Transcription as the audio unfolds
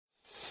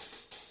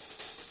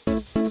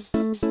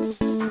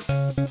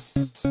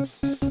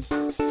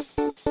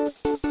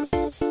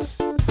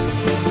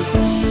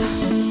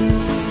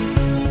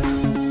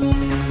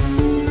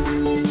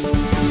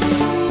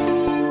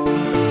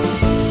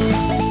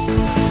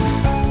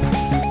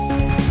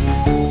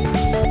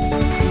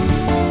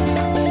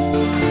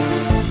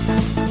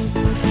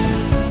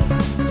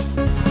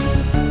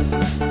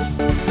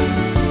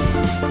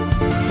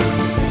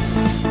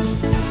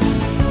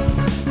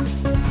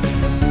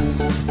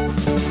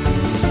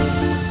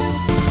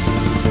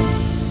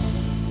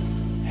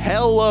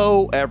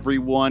Hello,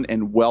 everyone,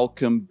 and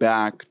welcome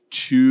back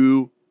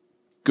to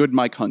Good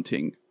Mike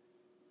Hunting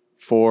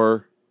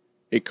for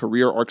a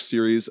career arc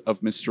series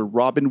of Mr.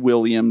 Robin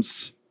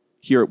Williams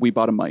here at We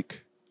Bought a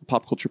Mic, a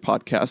pop culture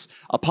podcast,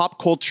 a pop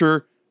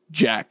culture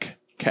Jack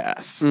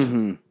cast.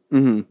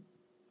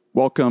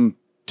 Welcome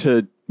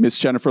to Miss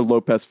Jennifer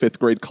Lopez 5th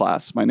grade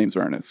class. My name's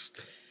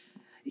Ernest.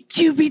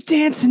 You be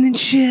dancing and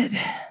shit.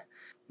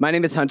 My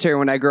name is Hunter, and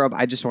when I grow up,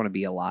 I just want to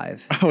be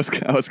alive. I was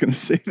going to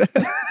say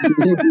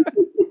that.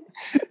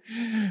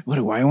 What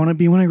do I want to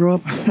be when I grow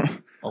up?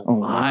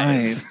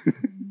 Alive.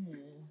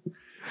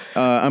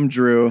 I'm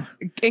Drew.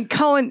 And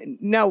Colin,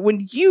 now when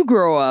you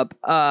grow up,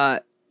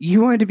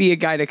 you wanted to be a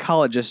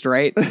gynecologist,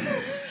 right?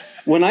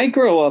 When I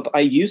grow up,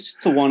 I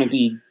used to want to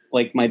be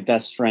like my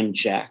best friend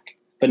Jack,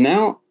 but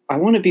now I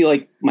want to be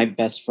like my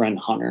best friend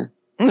Hunter.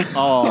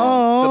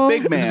 Oh, the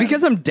big man. Is it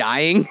because I'm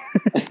dying?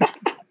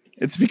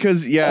 It's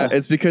because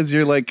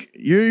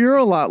you're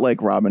a lot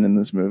like Robin in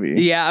this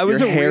movie. Yeah, I was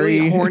You're a hairy.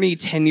 really horny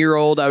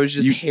 10-year-old. I was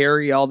just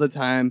hairy all the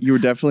time. You were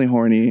definitely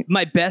horny.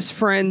 My best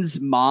friends'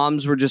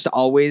 moms were just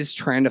always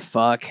trying to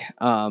fuck.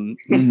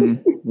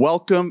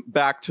 Welcome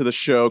back to the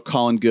show,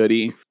 Colin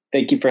Goody.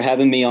 Thank you for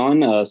having me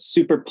on.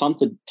 Super pumped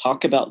to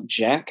talk about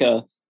Jack,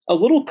 a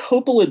little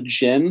Coppola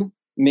gem,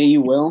 may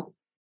you will.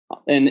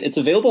 And it's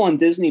available on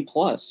Disney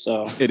Plus.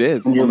 So It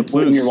is. when On the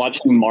you're Plus.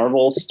 watching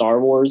Marvel, Star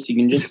Wars, you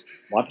can just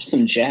watch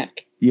some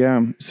Jack.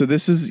 Yeah. So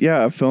this is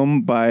a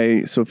film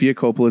by Sofia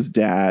Coppola's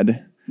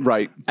dad.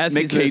 Right. As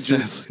Nick he's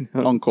Cage's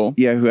known. uncle.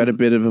 Yeah, who had a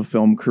bit of a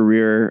film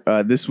career.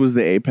 This was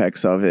the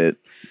apex of it.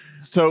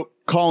 So,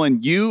 Colin,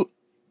 you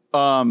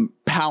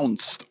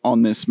pounced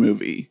on this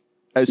movie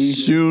as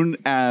soon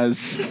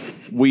as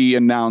we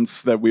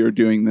announced that we were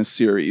doing this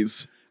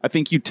series. I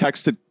think you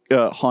texted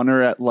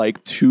Hunter at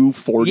like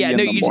 2:40 in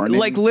the morning.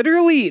 Like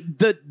literally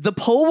the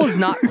poll was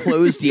not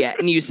closed yet,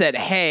 and you said,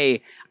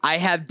 "Hey, I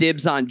have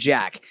dibs on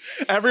Jack."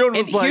 Everyone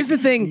was And like, here's the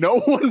thing, no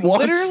one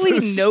wants literally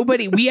this.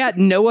 nobody. We had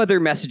no other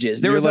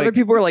messages. There You're was other like-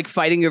 people who were like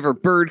fighting over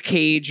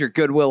Birdcage or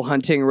Goodwill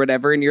Hunting or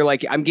whatever, and you're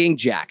like, "I'm getting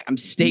Jack. I'm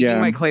staking Yeah.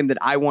 my claim that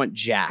I want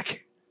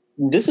Jack."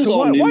 This is So all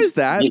why news. is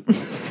that?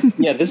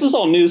 Yeah, this is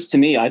all news to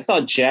me. I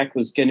thought Jack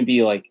was going to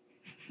be like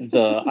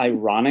the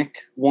ironic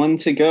one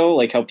to go,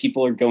 like how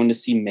people are going to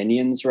see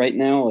Minions right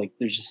now. Like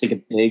there's just like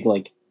a big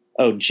like,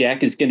 oh,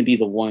 Jack is going to be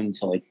the one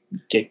to like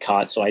get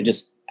caught. So I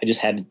just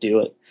had to do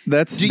it. Do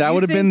That you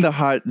would have been think- the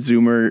hot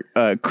Zoomer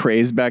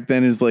craze back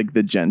then, is like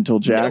the gentle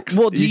Jacks.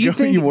 Well, do you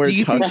think- you wear do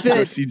you think tux to go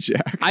that- see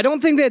Jack? I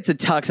don't think that's a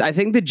tux. I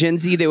think the Gen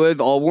Z, they would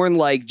have all worn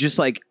like just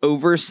like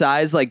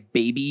oversized like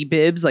baby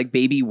bibs, like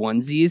baby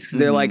onesies, because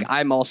they're like,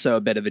 I'm also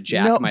a bit of a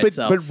Jack No,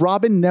 myself. but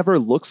Robin never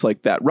looks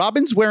like that.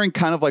 Robin's wearing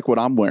kind of like what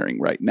I'm wearing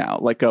right now,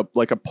 like a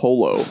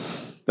polo.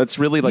 That's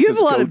really like you have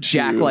his a lot of go-to.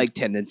 Jack-like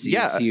tendencies.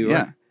 Yeah, to you.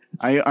 yeah.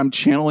 I'm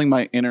channeling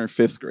my inner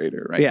 5th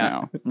grader right Yeah.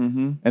 now,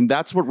 Mm-hmm. and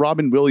that's what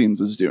Robin Williams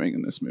is doing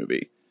in this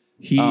movie.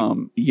 He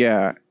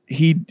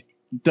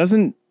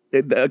doesn't.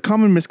 A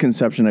common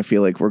misconception I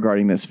feel like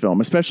regarding this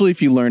film, especially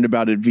if you learned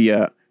about it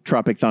via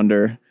Tropic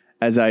Thunder,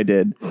 as I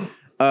did,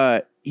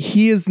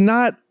 he is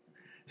not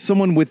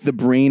someone with the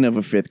brain of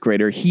a 5th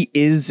grader. He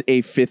is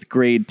a 5th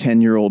grade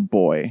 10-year-old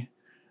boy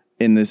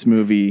in this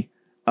movie.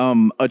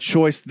 A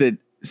choice that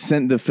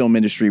sent the film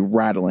industry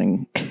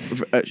rattling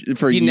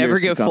for You years never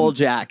to go come. full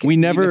Jack. We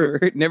You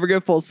never- never go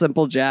full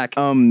simple Jack.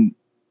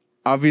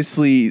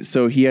 Obviously,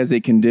 so he has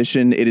a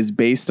condition. It is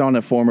based on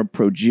a form of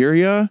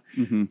progeria,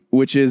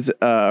 which is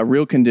a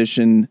real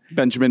condition.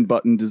 Benjamin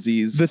Button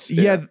disease.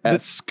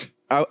 Esque.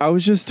 I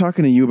was just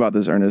talking to you about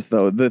this, Ernest,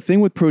 though. The thing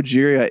with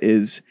progeria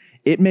is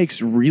it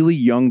makes really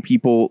young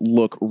people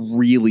look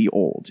really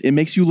old. It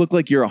makes you look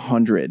like you're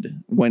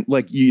 100 when,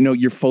 like,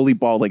 you're fully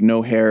bald, like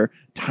no hair,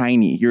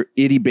 tiny. You're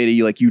itty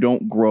bitty, like you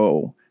don't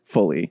grow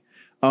fully.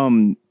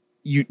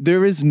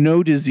 There is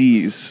no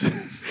disease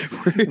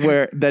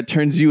where that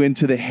turns you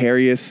into the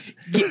hairiest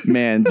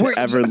man to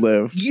ever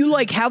live. You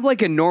like have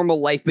like a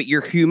normal life, but your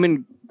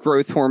human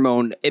growth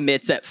hormone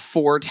emits at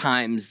 4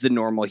 times the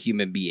normal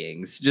human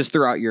beings just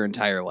throughout your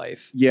entire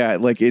life. Yeah,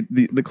 like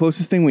the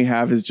closest thing we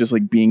have is just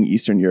like being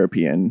Eastern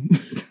European.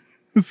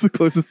 It's the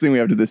closest thing we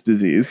have to this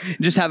disease.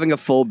 Just having a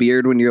full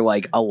beard when you're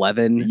like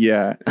 11.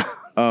 Yeah.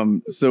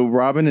 So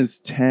Robin is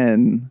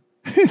 10.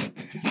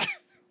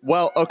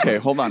 Well, okay,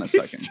 hold on a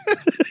second.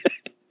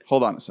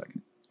 Hold on a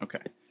second. Okay.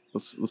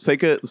 Let's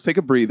take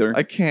a breather.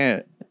 I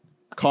can't.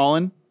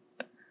 Colin,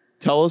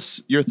 tell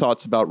us your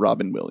thoughts about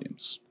Robin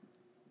Williams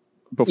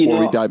before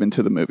we dive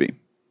into the movie.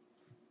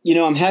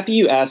 I'm happy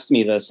you asked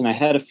me this, and I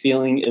had a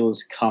feeling it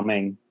was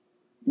coming.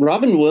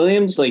 Robin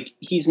Williams, like,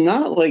 he's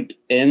not like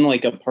in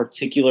like a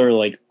particular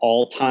like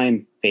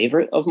all-time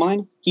favorite of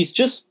mine. He's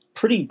just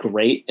pretty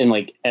great in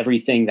like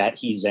everything that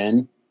he's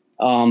in.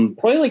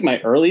 Probably like my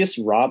earliest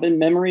Robin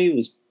memory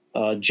was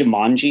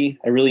Jumanji.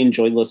 I really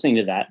enjoyed listening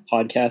to that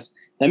podcast.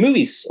 That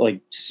movie's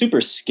like super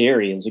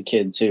scary as a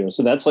kid too.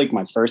 So that's like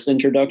my first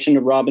introduction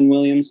to Robin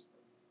Williams.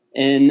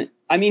 And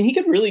I mean, he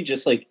could really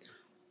just like,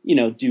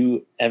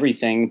 do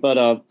everything.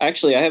 But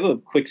actually, I have a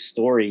quick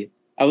story.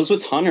 I was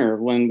with Hunter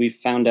when we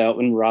found out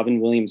when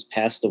Robin Williams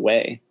passed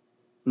away.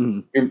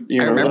 I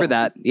remember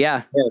that.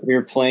 Yeah. We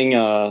were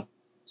playing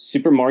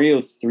Super Mario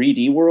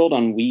 3D World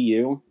on Wii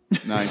U.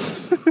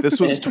 Nice. This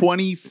was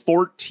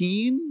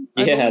 2014?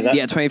 Yeah,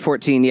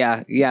 2014.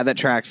 Yeah. Yeah, that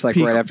tracks like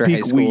right after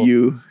high school. Wii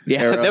U.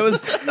 Yeah, era. that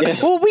was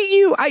well. Wii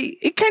U.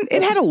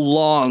 It had a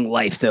long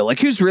life though. Like,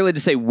 who's really to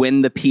say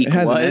when the peak It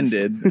hasn't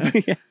was?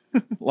 ended. Yeah.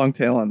 Long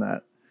tail on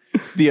that.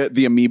 The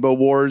Amiibo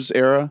Wars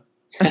era.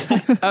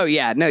 Oh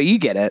yeah, no, you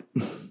get it.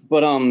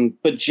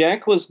 But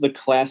Jack was the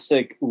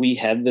classic. We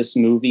had this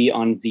movie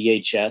on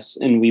VHS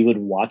and we would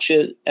watch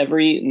it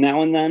every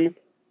now and then.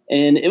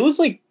 And it was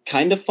like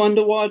kind of fun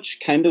to watch,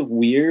 kind of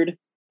weird,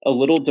 a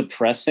little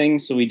depressing.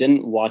 So we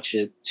didn't watch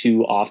it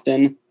too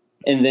often.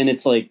 And then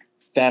it's like,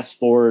 fast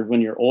forward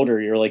when you're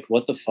older, you're like,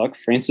 what the fuck?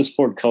 Francis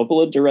Ford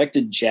Coppola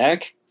directed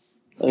Jack?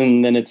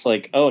 And then it's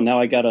like, oh, now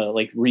I gotta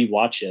like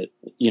rewatch it.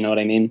 You know what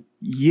I mean?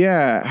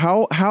 Yeah.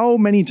 How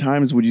many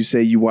times would you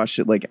say you watched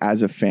it like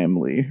as a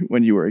family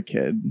when you were a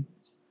kid?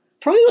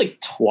 Probably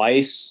like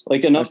twice,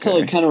 like enough to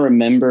like kind of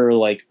remember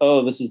like,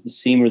 oh, this is the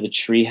scene where the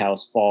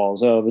treehouse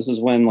falls. Oh, this is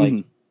when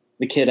like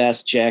the kid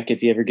asks Jack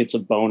if he ever gets a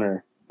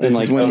boner. This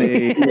like, is when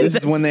this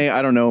is when they,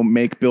 I don't know,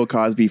 make Bill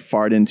Cosby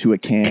fart into a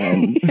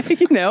can.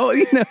 you know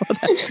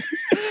that's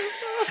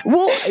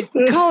well,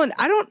 Colin,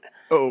 I don't.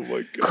 Oh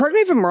my god. Correct me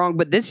if I'm wrong,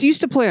 but this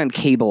used to play on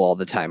cable all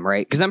the time,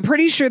 right? Because I'm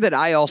pretty sure that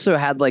I also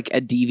had like a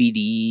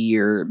DVD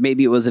or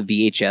maybe it was a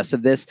VHS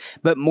of this.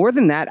 But more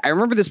than that, I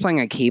remember this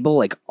playing on cable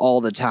like all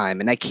the time.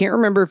 And I can't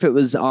remember if it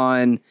was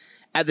on,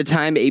 at the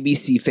time,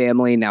 ABC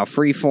Family, now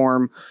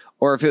Freeform,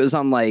 or if it was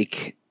on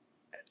like,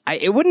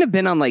 it wouldn't have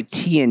been on like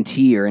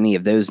TNT or any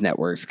of those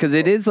networks because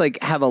it is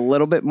like have a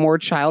little bit more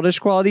childish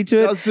quality to it.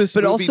 Does this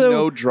movie also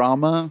no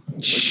drama?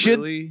 Like, should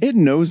really? It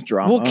knows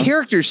drama. Well,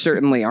 characters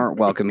certainly aren't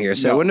welcome here,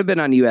 so it wouldn't have been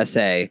on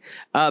USA.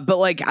 But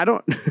like, I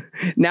don't.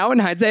 Now in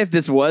hindsight, if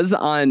this was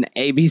on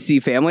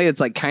ABC Family,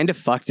 it's like kind of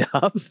fucked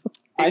up.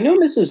 I know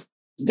Mrs.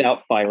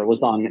 Doubtfire was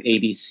on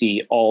ABC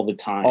all the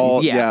time.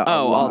 all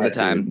the dude.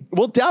 time.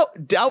 Well,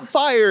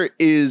 Doubtfire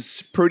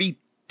is pretty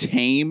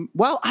tame.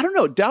 Well, I don't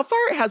know.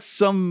 Doubtfire has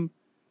some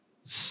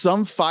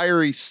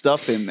fiery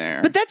stuff in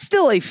there. But that's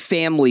still a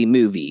family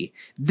movie.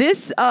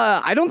 This,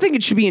 I don't think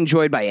it should be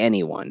enjoyed by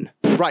anyone.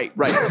 Right.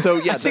 So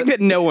yeah, I think that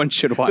no one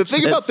should watch the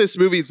thing about this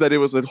movie is that it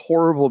was a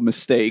horrible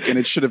mistake and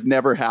it should have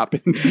never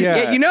happened.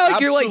 Yeah, you're like,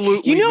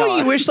 absolutely not.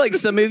 you wish like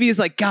some movies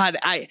like, God,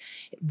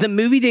 the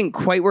movie didn't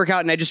quite work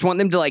out and I just want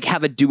them to like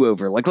have a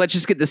do-over. Like, let's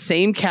just get the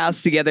same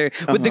cast together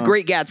with The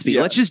Great Gatsby.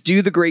 Yeah. Let's just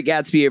do The Great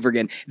Gatsby over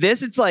again.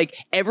 This, it's like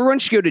everyone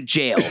should go to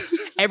jail.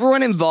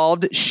 Everyone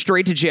involved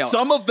straight to jail.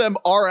 Some of them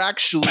are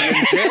actually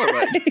in jail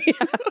right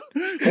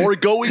now. Or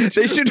going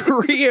to. They should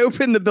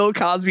reopen the Bill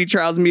Cosby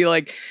trials and be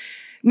like,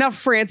 now,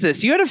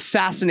 Francis, you had a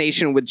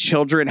fascination with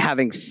children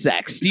having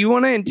sex. Do you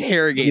want to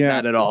interrogate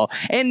that at all?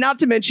 And not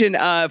to mention,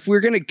 if we're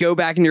going to go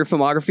back in your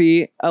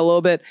filmography a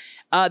little bit,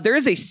 there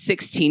is a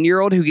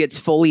 16-year-old who gets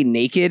fully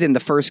naked in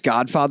the first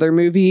Godfather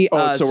movie.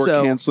 So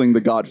we're canceling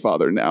The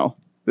Godfather now.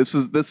 This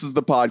is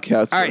the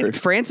podcast. All right,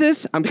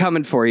 Francis, I'm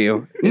coming for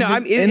you. No,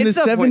 in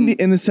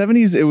the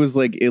 70s, it was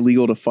like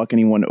illegal to fuck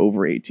anyone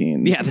over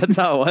 18. Yeah, that's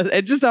how it was.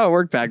 It's just how it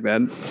worked back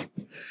then.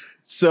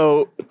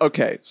 So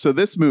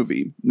this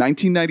movie,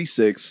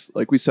 1996,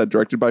 like we said,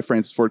 directed by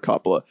Francis Ford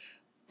Coppola.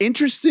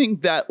 Interesting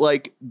that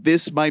like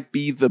this might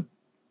be the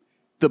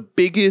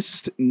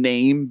biggest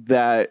name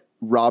that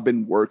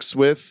Robin works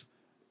with.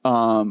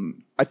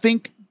 I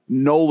think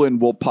Nolan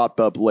will pop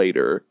up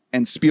later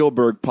and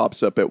Spielberg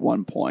pops up at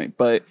one point.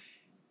 But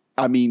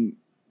I mean,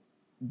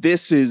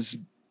 this is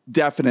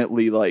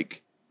definitely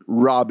like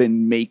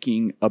Robin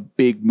making a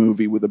big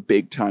movie with a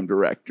big time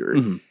director.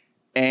 Mm-hmm.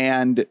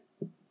 And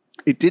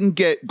it didn't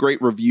get great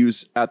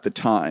reviews at the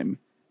time.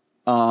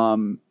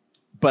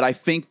 But I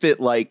think that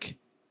like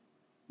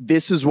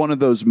this is one of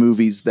those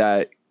movies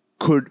that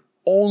could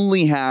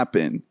only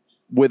happen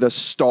with a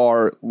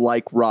star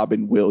like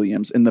Robin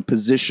Williams in the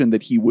position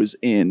that he was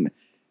in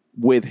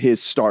with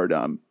his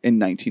stardom in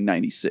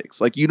 1996.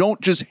 Like, you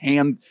don't just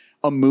hand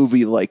a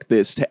movie like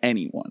this to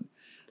anyone.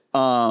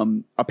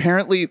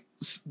 Apparently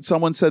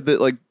someone said that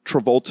like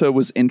Travolta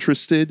was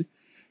interested,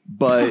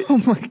 but oh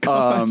my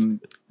God.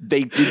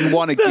 They didn't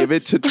want to give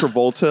it to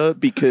Travolta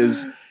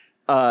because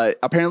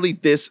apparently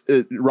this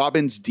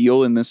Robin's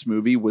deal in this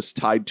movie was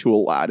tied to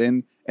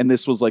Aladdin, and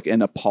this was like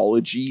an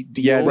apology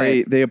deal.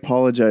 Yeah, they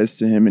apologized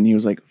to him, and he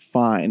was like,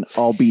 fine,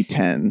 I'll be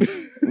 10.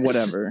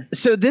 Whatever.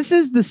 So this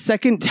is the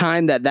second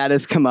time that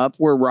has come up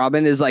where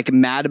Robin is like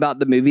mad about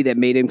the movie that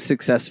made him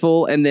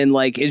successful, and then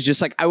like is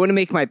just like, I want to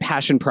make my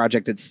passion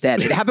project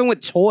instead. It happened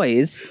with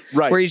Toys,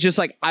 Right. where he's just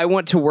like, I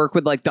want to work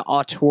with like the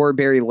auteur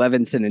Barry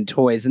Levinson in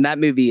Toys, and that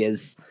movie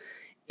is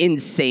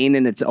insane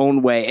in its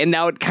own way. And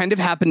now it kind of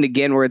happened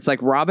again where it's like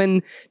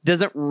Robin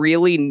doesn't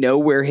really know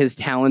where his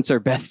talents are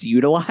best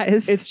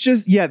utilized. It's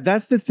just, yeah,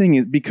 that's the thing,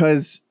 is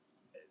because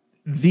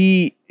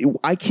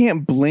I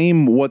can't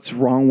blame what's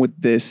wrong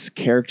with this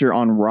character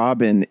on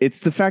Robin. It's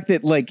the fact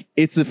that like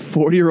it's a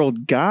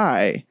 40-year-old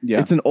guy. Yeah.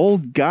 It's an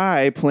old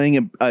guy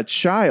playing a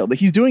child.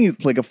 He's doing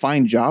like a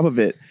fine job of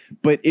it,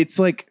 but it's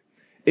like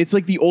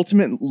the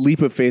ultimate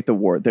leap of faith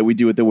award that we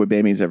do at the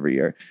Wabamies every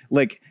year.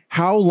 Like,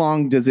 how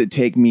long does it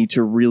take me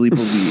to really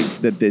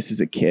believe that this is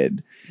a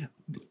kid?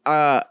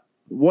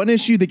 One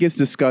issue that gets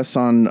discussed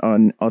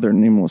on other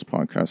nameless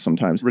podcasts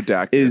sometimes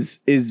Redacted.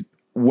 is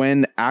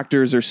when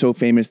actors are so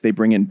famous they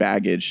bring in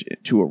baggage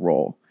to a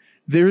role.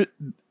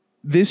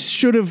 This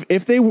should have,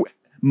 if they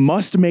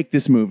must make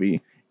this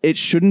movie, it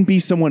shouldn't be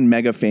someone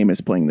mega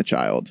famous playing the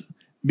child,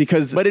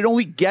 because But it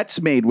only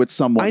gets made with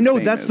someone I know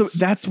famous.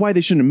 that's why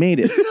they shouldn't have made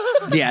it.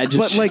 yeah,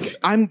 But like,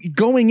 I'm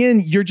going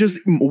in, you're just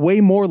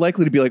way more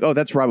likely to be like, oh,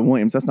 that's Robin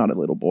Williams. That's not a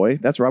little boy.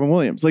 That's Robin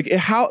Williams. Like,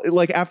 how,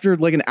 like, after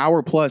like an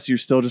hour plus, you're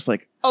still just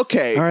like,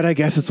 Okay. all right, I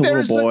guess it's a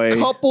There's little boy. a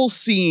couple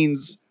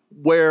scenes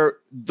where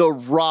the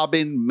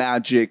Robin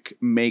magic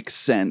makes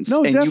sense.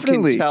 No, and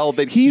definitely. you can tell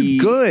that he's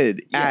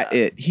good Yeah. at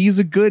it. He's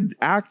a good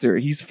actor.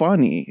 He's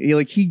funny.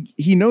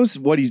 He knows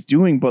what he's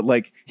doing, but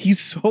like, he's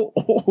so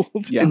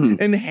old Yeah.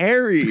 and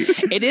hairy.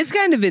 it is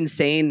kind of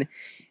insane.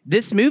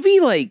 This movie,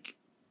 like,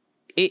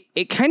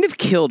 it kind of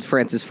killed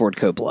Francis Ford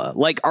Coppola.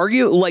 Like,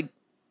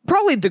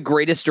 probably the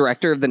greatest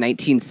director of the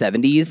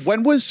 1970s.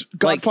 When was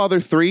Godfather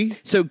 3?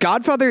 So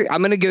Godfather, I'm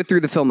going to go through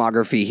the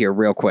filmography here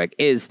real quick,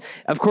 is,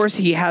 of course,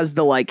 he has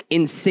the, like,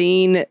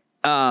 insane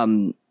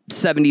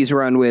 70s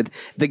run with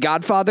The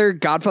Godfather,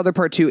 Godfather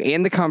Part 2,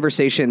 and The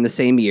Conversation in the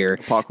same year.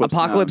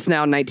 Apocalypse Now,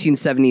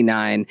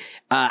 1979.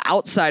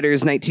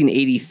 Outsiders,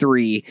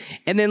 1983.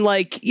 And then,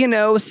 like, you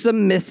know,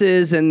 some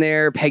misses in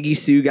there. Peggy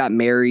Sue got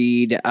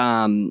married.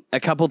 A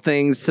couple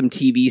things, some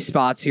TV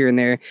spots here and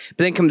there.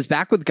 But then comes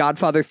back with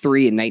Godfather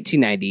 3 in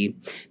 1990.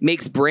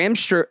 Makes Bram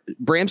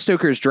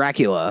Stoker's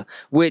Dracula,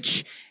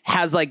 which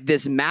has, like,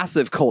 this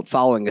massive cult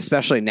following,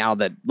 especially now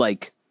that,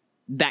 like,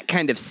 that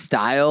kind of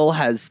style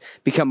has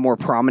become more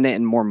prominent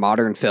in more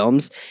modern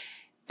films.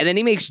 And then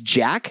he makes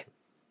Jack,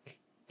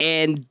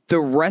 and the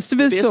rest of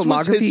his This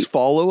filmography. was his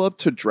follow-up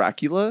to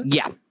Dracula?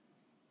 Yeah.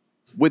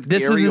 With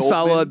This Gary is his Oldman,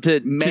 follow-up to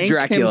Mank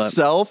Dracula.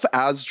 himself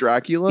as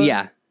Dracula?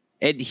 Yeah.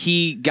 And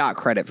he got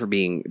credit for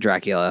being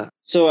Dracula.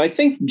 So I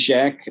think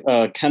Jack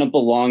kind of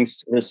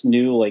belongs to this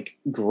new like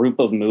group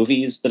of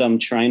movies that I'm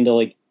trying to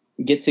like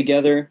get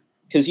together.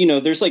 Because, you know,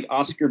 there's like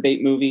Oscar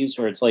bait movies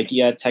where it's like,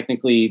 yeah,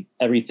 technically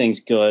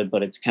everything's good,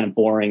 but it's kind of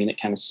boring and it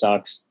kind of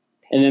sucks.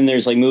 And then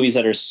there's like movies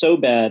that are so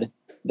bad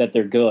that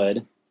they're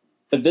good.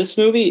 But this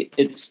movie,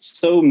 it's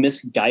so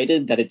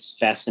misguided that it's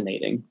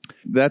fascinating.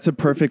 That's a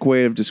perfect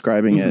way of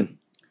describing it.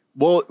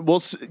 Well,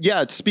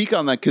 yeah, speak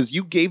on that, because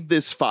you gave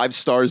this 5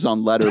 stars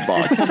on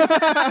Letterboxd.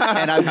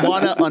 And I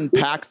want to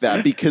unpack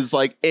that, because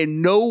like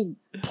in no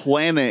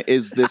planet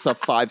is this a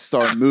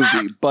 5-star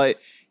movie, but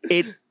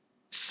it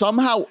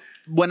somehow,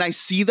 when I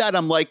see that,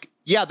 I'm like,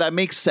 yeah, that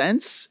makes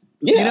sense.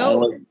 Yeah, You know?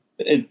 like,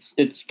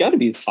 it's got to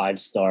be 5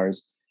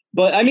 stars.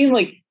 But I mean,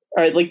 like,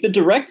 all right, like the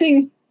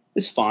directing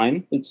is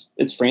fine. It's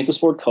Francis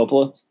Ford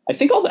Coppola. I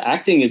think all the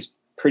acting is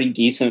pretty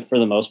decent for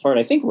the most part.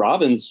 I think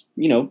Robin's,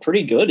 you know,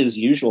 pretty good as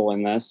usual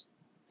in this.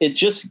 It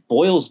just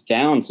boils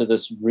down to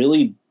this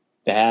really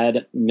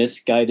bad,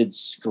 misguided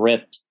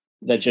script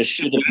that just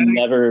should have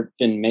never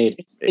been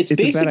made. It's a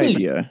bad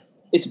idea.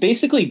 It's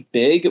basically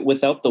big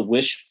without the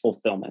wish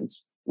fulfillment,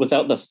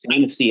 without the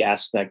fantasy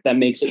aspect that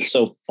makes it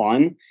so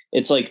fun.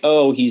 It's like,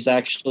 oh, he's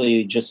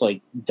actually just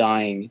like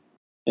dying.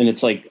 And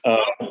it's like,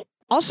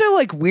 Also,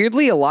 like,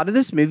 weirdly, a lot of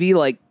this movie,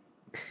 like,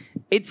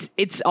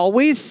 it's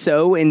always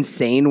so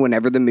insane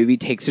whenever the movie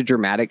takes a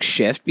dramatic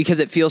shift, because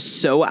it feels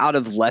so out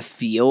of left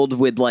field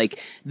with like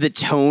the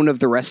tone of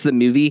the rest of the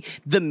movie.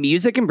 The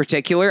music in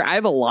particular, I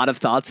have a lot of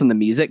thoughts on the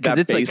music, because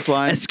That it's bass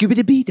line. like a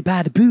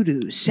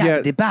Scooby-Doo,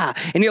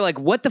 and you're like,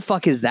 what the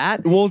fuck is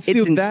that? Well, it's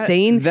still,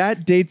 insane.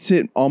 That dates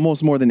it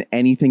almost more than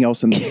anything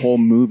else in the whole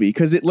movie,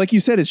 because it, like you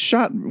said, it's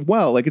shot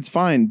well, like it's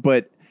fine,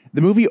 but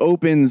the movie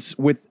opens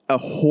with a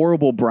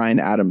horrible Bryan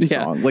Adams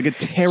song, like a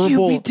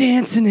terrible, You be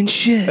dancing and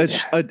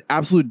shit. an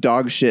absolute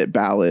dog shit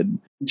ballad.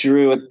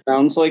 Drew, it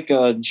sounds like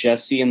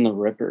Jesse and the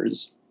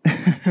Rippers.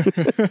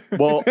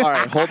 Well, all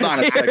right, hold on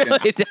a It second.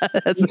 really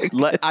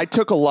does. I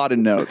took a lot of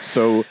notes,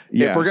 so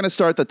Yeah. if we're gonna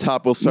start at the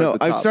top, we'll start at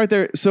the I top. start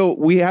there. So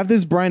we have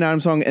this Bryan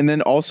Adams song, and then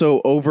also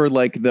over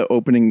like the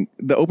opening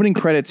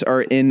credits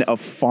are in a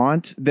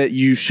font that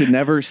you should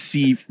never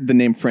see the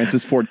name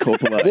Francis Ford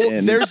Coppola Well,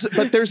 in.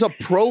 there's a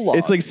prologue.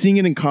 It's like seeing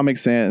it in Comic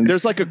Sans.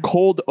 There's like a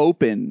cold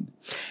open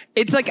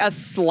It's like a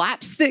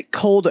slapstick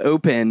cold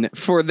open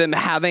for them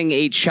having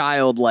a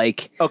child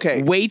like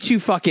Okay. way too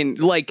fucking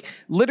like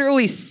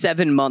literally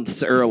 7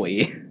 months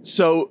early.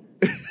 So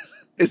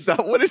is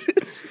that what it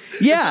is?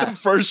 Yeah. Is it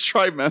first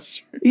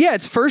trimester? Yeah,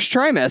 it's first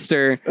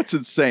trimester. That's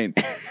insane.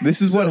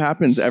 This is what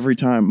happens every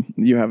time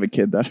you have a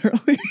kid that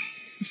early.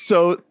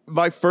 So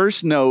my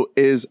first note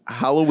is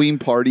Halloween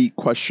party ?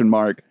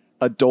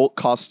 Adult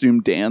costume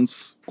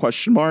dance ?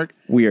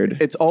 Weird.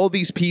 It's all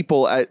these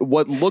people at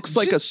what looks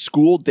like a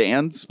school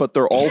dance, but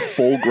they're all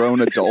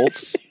full-grown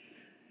adults.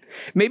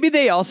 Maybe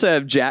they also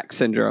have Jack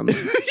syndrome.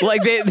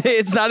 Like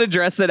it's not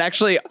addressed that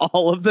actually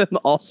all of them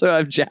also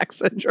have Jack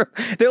syndrome.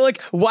 They're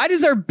like, why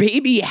does our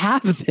baby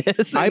have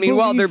this? And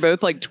meanwhile, they're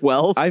both like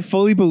 12. I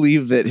fully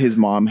believe that his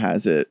mom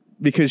has it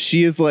because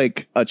she is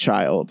like a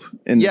child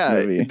in this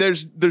movie.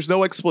 There's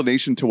no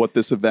explanation to what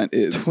this event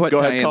is. What Go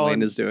ahead, Diane Colin.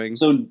 Lane is doing.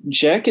 So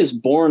Jack is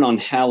born on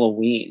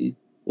Halloween.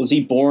 Was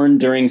he born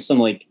during some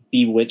like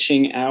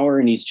bewitching hour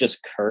and he's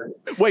just Kurt?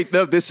 Wait,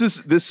 no, this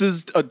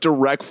is a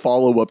direct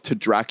follow-up to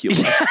Dracula.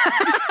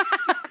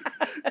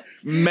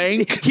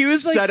 Mank He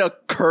was like- set a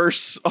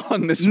curse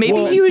on this Maybe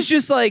woman. he was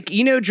just like,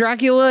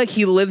 Dracula,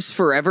 he lives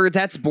forever.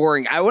 That's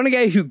boring. I want a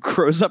guy who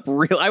grows up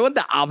real. I want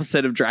the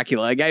opposite of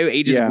Dracula, a guy who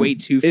ages Yeah. way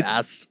too It's-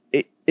 fast.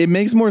 It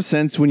makes more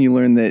sense when you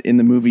learn that in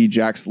the movie,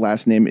 Jack's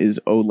last name is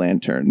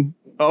O'Lantern.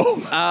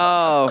 Oh,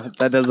 Oh,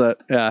 that does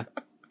it. Yeah.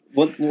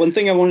 One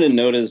thing I wanted to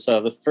note is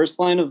the first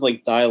line of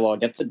like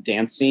dialogue at the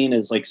dance scene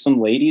is like some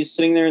ladies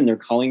sitting there and they're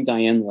calling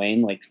Diane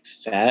Lane like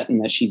fat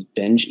and that she's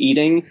binge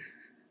eating.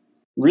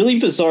 Really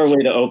bizarre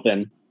way to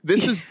open.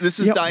 this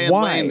is Yeah, Diane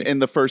why? Lane in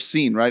the first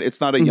scene, right? It's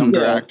not a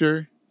younger Yeah.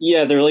 actor.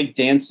 Yeah, they're like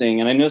dancing,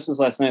 and I noticed this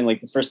last night.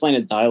 Like the first line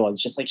of dialogue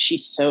is just like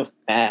she's so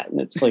fat,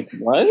 and it's like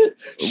what?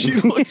 She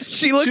looks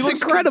She looks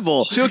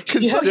incredible. She looks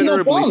She has no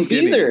considerably bump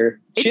skinny. either.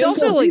 It's She has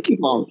also no like- baby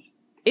bump.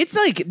 It's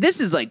like this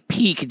is like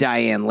peak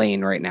Diane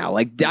Lane right now.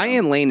 Like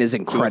Diane Lane is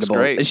incredible.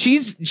 great.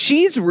 She's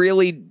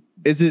really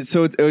Is it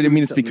so? I mean,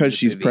 it's something because in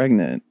she's this movie.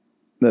 pregnant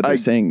that they're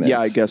saying this. yeah,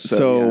 I guess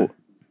so,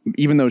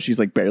 even though she's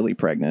like barely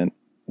pregnant,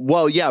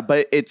 Well, yeah,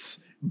 but it's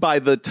by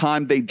the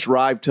time they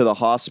drive to the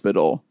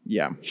hospital,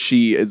 yeah,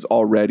 she is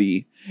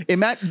already.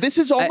 This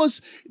is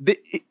almost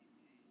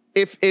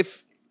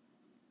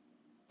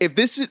if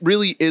this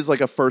really is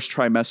like a first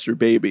trimester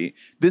baby,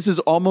 this is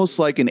almost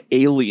like an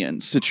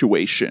alien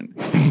situation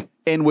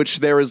in which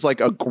there is like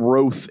a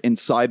growth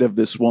inside of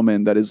this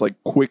woman that is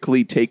like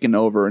quickly taken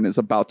over and is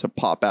about to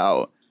pop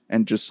out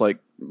and just like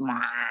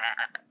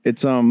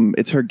it's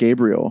her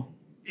Gabriel.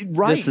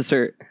 right, This is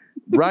her.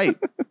 right.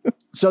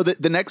 So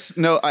the next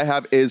note I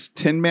have is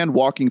Tin Man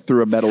walking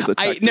through a metal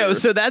detector.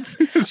 So that's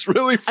It's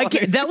really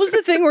funny. that was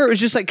the thing where it was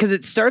just like because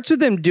it starts with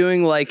them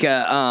doing like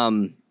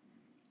a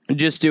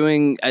just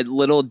doing a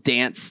little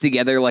dance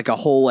together, like a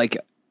whole like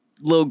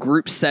little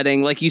group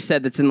setting, like you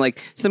said, that's in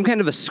like some kind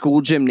of a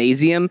school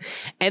gymnasium,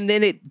 and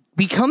then it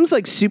becomes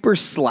like super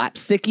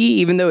slapsticky,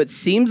 even though it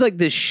seems like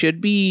this should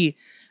be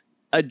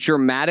a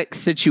dramatic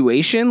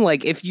situation.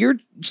 Like if you're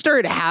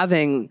started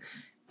having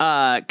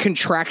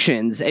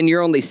contractions and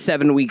you're only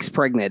 7 weeks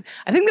pregnant,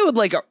 I think that would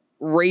like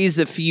raise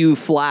a few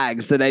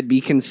flags that I'd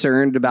be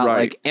concerned about. Right.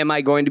 Like, am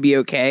I going to be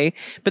okay?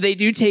 But they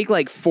do take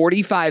like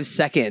 45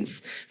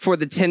 seconds for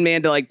the Tin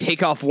Man to like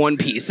take off one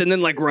piece and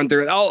then like run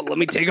through it. Oh, let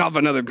me take off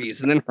another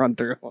piece and then run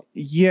through it.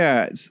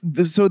 Yeah.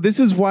 So this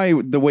is why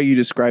the way you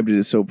described it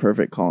is so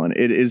perfect, Colin.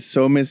 It is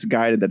so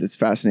misguided that it's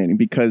fascinating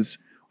because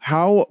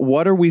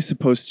what are we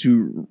supposed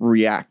to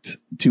react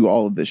to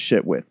all of this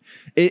shit with?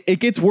 It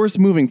gets worse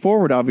moving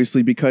forward,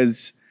 obviously,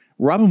 because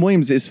Robin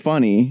Williams is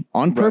funny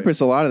on purpose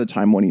a lot of the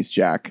time when he's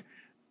Jack.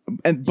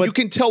 But you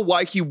can tell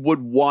why he would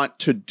want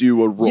to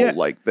do a role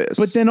like this.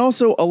 But then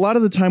also a lot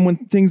of the time when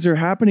things are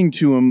happening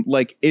to him,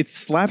 like it's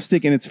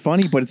slapstick and it's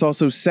funny, but it's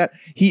also set.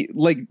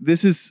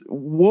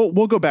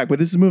 We'll go back, but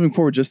this is moving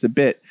forward just a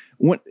bit.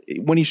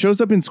 When he shows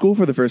up in school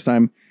for the first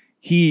time,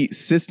 he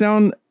sits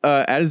down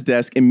at his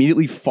desk,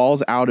 immediately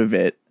falls out of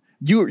it.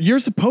 You're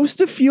supposed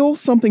to feel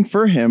something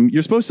for him.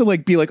 You're supposed to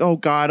like be like, oh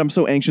God, I'm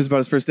so anxious about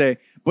his first day.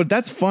 But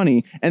that's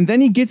funny. And then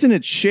he gets in a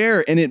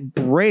chair and it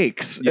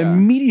breaks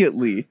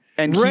immediately.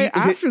 And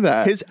after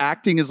that, his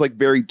acting is like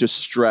very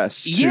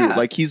distressed too. Yeah.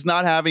 Like he's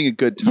not having a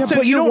good time. Yeah, So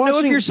but you you're don't know if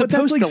watching- you're but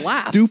that's, supposed like, to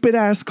laugh. Stupid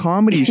ass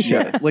comedy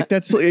shit. Like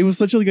it was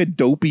such a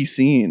dopey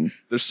scene.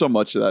 There's so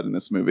much of that in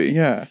this movie.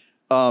 Yeah.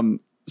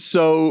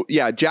 So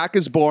yeah, Jack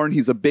is born.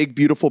 He's a big,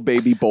 beautiful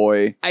baby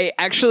boy. I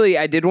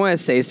did want to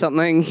say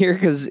something here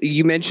because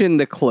you mentioned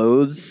the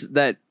clothes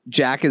that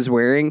Jack is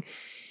wearing.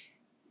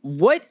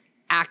 What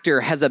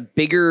actor has a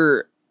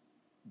bigger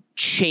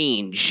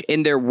change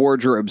in their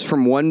wardrobes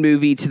from one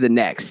movie to the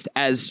next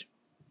as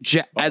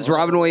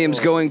Robin Williams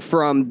going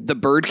from The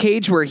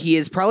Birdcage, where he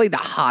is probably the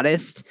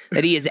hottest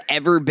that he has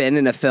ever been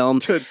in a film,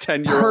 To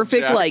 10-year-old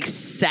perfect Jack. like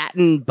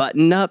satin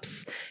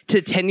button-ups,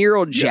 to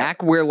 10-year-old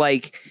Jack, where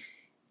like,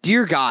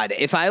 dear God,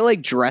 if I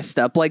like dressed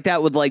up like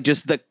that with like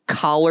just the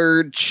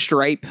collared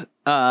stripe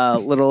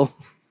little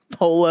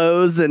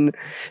polos and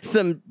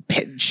some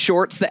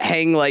shorts that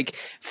hang like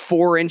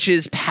 4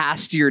 inches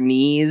past your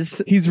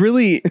knees. He's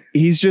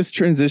just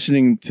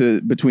transitioning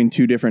to between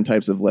two different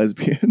types of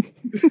lesbian.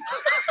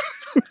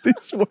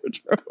 These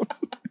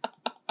wardrobes.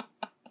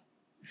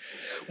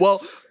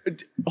 Well,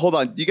 hold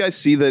on. Do you guys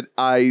see that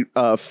I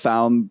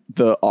found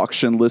the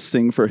auction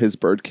listing for his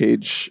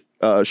Birdcage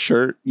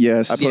shirt?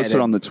 Yes. I posted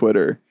on the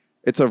Twitter.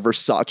 It's a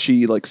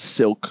Versace like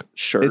silk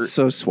shirt. It's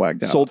so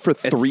swagged out. Sold for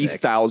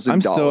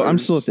 $3,000. I'm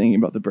still thinking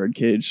about the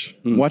Birdcage.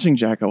 Watching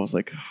Jack, I was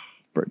like,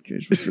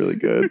 Birdcage was really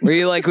good. Were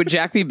you like, would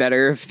Jack be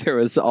better if there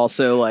was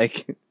also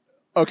like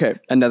okay,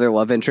 another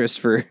love interest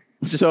for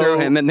just throw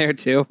him in there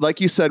too?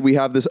 Like you said, we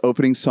have this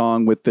opening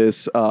song with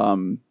this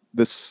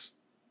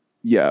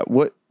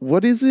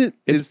what is it?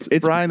 It's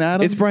Bryan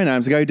Adams. It's Bryan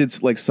Adams, the guy who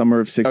did like Summer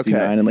of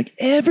 '69 and like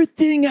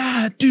everything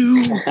I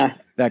do.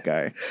 That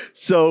guy.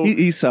 So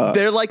he sucks.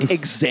 They're like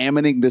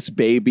examining this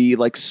baby,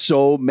 like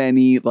so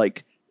many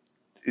like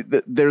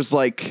there's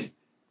like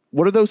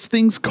what are those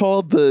things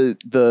called? The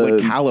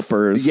like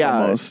calipers.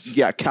 Yeah, almost.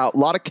 Yeah, a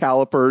lot of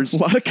calipers. A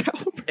lot of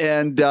calipers.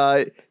 And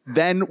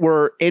then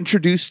we're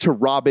introduced to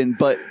Robin,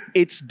 but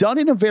it's done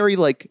in a very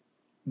like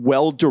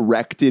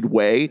well-directed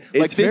way. It's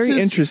like, very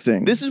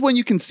interesting. This is when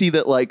you can see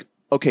that like,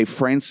 okay,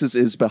 Francis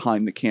is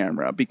behind the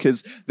camera,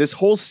 because this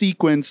whole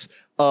sequence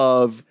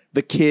of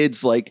the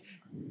kids like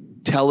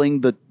telling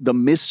the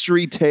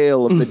mystery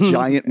tale of the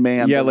giant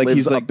man that like lives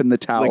he's up like, in the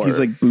tower. Like he's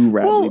like Boo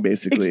Radley,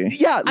 basically.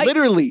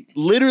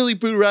 Literally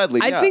Boo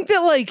Radley. I think that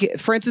like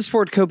Francis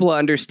Ford Coppola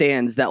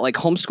understands that like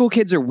homeschool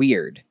kids are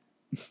weird.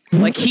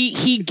 Like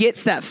he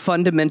gets that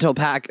fundamental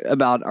pack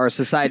about our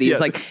society. It's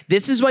like,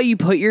 this is why you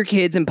put your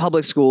kids in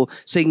public school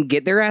so they can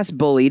get their ass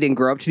bullied and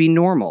grow up to be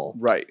normal.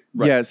 Right.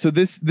 Yeah. So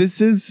this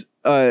is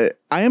I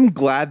am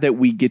glad that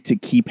we get to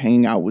keep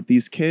hanging out with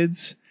these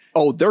kids.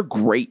 Oh, they're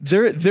great.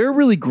 They're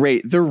really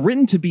great. They're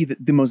written to be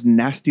the most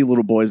nasty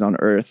little boys on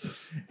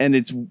earth, and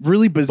it's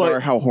really bizarre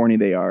how horny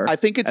they are. I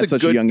think it's a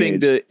good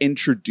thing to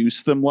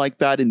introduce them like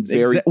that and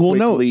very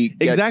quickly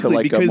get to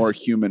like a more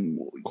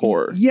human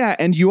core. Yeah,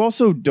 and you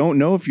also don't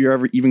know if you're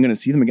ever even going to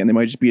see them again. They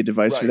might just be a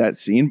device for that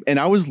scene. And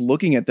I was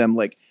looking at them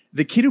like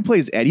the kid who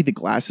plays Eddie, the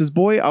glasses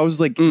boy. I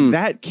was like,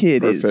 that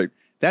kid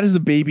that is a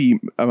baby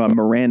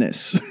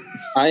Moranis.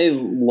 I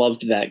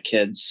loved that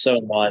kid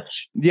so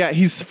much. Yeah,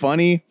 he's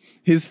funny.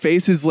 His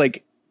face is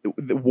like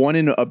 1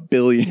 in a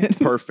billion.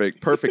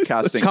 Perfect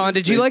casting. Colin,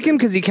 did you like him?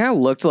 Because he kind of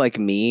looked like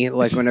me.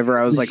 Like whenever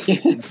I was like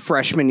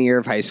freshman year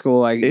of high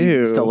school, I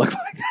still looked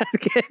like that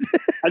kid.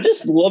 I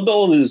just loved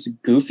all of his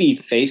goofy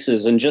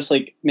faces and just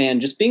like, man,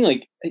 just being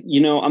like,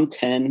 I'm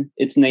 10.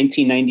 It's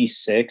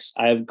 1996.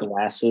 I have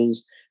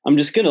glasses. I'm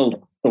just going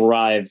to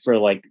thrive for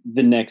like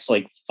the next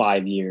like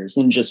 5 years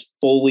and just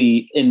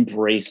fully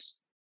embrace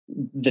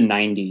the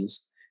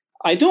 90s.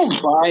 I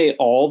don't buy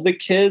all the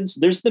kids.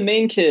 There's the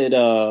main kid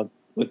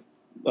with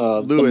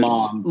the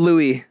mom.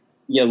 Louis.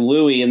 Yeah,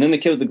 Louis. And then the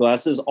kid with the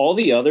glasses. All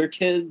the other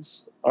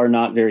kids are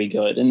not very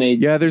good. And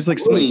there's like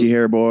Smoky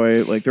Hair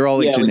Boy. Like they're all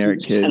like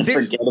generic kids.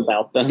 Forget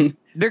about them.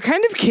 They're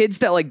kind of kids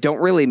that like don't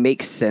really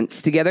make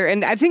sense together.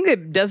 And I think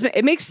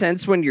it makes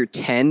sense when you're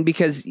 10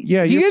 because do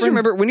you guys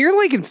remember when you're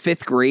like in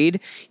 5th grade,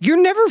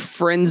 you're never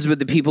friends with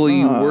the people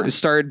you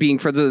started being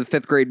friends with in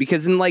 5th grade,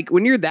 because in like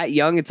when you're that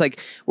young, it's like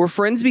we're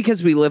friends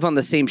because we live on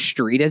the same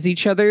street as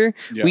each other.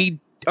 Yeah. We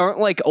aren't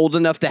like old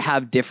enough to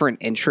have different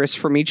interests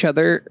from each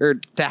other or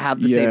to have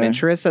the same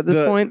interests at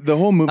this point. The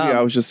whole movie,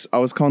 I was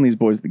calling these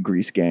boys the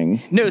Grease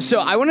Gang. No,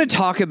 so I want to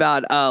talk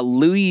about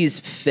Louis'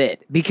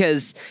 fit,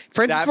 because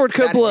Francis Ford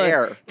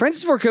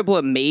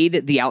Coppola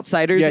made The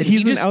Outsiders. Yeah, and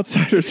he's an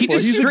outsider. He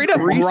just straight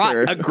up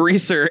brought a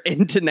greaser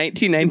into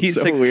 1996.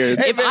 It's so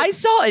weird. If I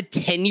saw a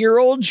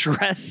 10-year-old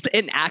dressed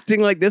and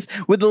acting like this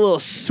with a little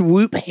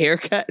swoop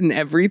haircut and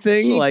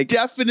everything, he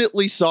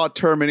definitely saw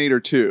Terminator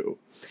 2.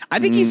 I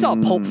think he saw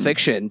Pulp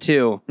Fiction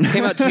too.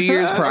 Came out 2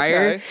 years prior.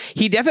 Okay.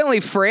 He definitely,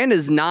 Fran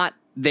is not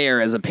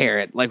there as a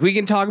parent. Like we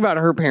can talk about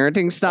her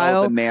parenting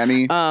style. The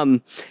nanny.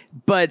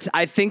 But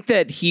I think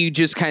that he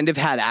just kind of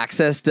had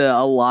access to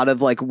a lot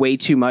of like way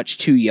too much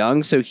too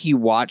young. So he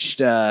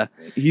watched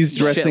he's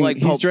dressing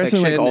like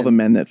all the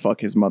men that fuck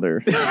his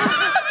mother.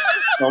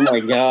 Oh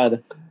my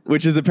God.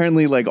 Which is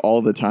apparently like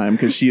all the time,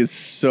 because she is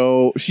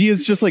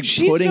just like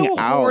putting so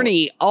out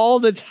horny all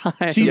the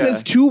time. She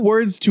says 2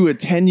 words to a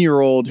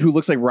 10-year-old who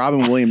looks like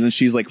Robin Williams, and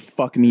she's like,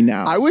 "Fuck me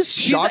now." I was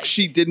shocked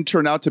she didn't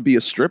turn out to be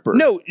a stripper.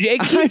 No,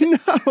 I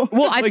know.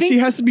 Well, I think she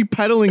has to be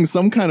peddling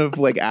some kind of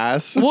like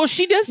ass. Well,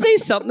 she does say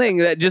something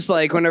that just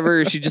like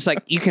whenever she just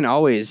like, you can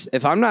always,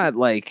 if I'm not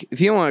like, if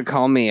you don't want to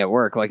call me at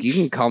work, like you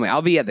can call me.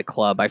 I'll be at the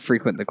club. I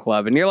frequent the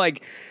club, and you're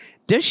like,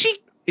 does she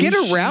get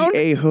around?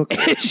 A hooker?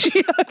 Is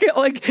she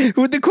like?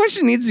 The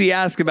question needs to be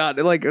asked about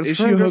like, is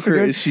she a hooker?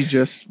 Is she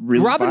just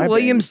really? Robin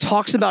Williams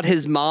talks about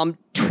his mom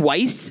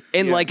twice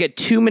in like a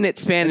 2-minute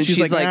span, and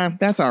she's like, nah,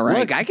 "That's all right.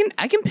 Look, I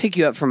can pick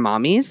you up from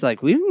mommy's.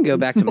 Like we can go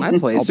back to my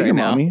place I'll be right your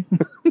now." mommy.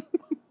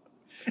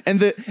 And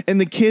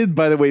the kid,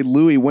 by the way,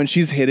 Louis, when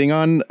she's hitting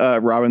on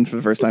Robin for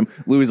the first time,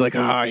 Louis like,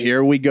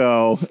 here we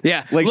go.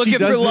 Yeah, like looking she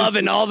does for this- love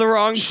in all the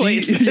wrong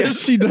places.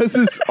 Yes, she does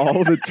this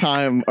all the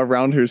time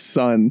around her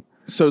son.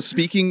 So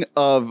speaking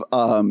of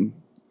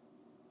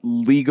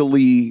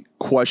legally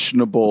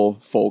questionable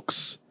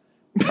folks,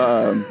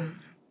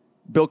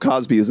 Bill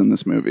Cosby is in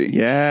this movie.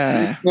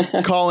 Yeah.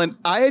 Colin,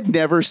 I had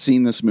never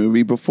seen this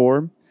movie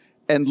before.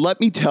 And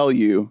let me tell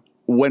you,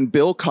 when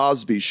Bill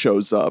Cosby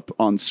shows up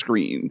on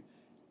screen,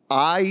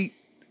 I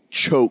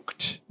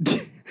choked.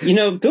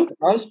 Bill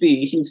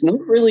Cosby, he's not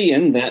really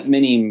in that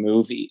many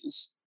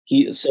movies.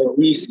 So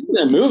when you see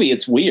that movie,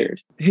 it's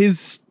weird.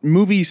 His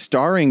movie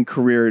starring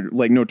career,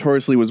 like,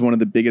 notoriously was one of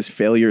the biggest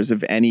failures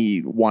of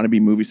any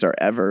wannabe movie star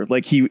ever.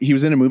 Like, he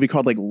was in a movie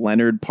called, like,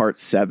 Leonard Part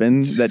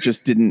 7 that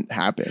just didn't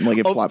happen. Like,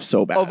 it flopped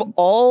so bad. Of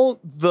all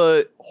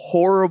the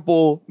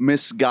horrible,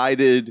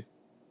 misguided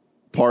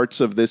parts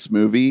of this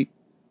movie,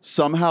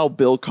 somehow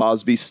Bill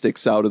Cosby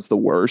sticks out as the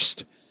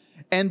worst.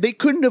 And they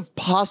couldn't have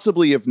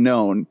possibly have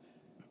known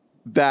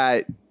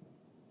that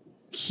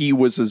he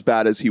was as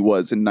bad as he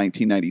was in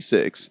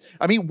 1996.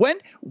 I mean, when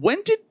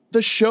did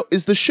the show,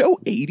 is the show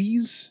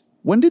 80s?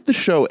 When did the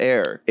show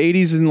air?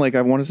 80s and, like,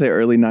 I want to say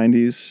early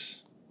 90s.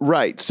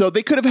 Right. So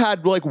they could have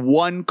had like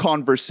one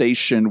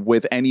conversation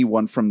with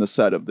anyone from the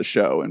set of the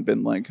show and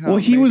been like, Well,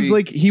 he was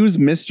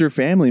Mr.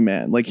 Family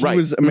Man. Like, he Right.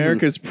 was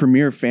America's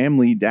premier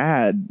family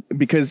dad.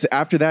 Because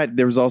after that,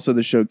 there was also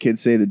the show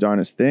Kids Say the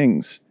Darnest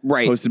Things.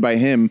 Right. Hosted by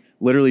him,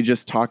 literally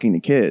just talking to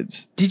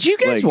kids. Did you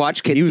guys Like, watch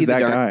he Kids was See the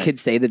that guy.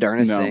 Kids Say the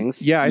Darnest No.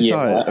 Things? Yeah, I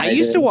saw Yeah. it. I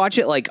used did. to watch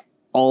it like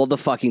all the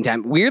fucking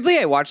time. Weirdly,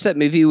 I watched that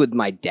movie with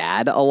my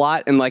dad a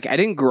lot, and like I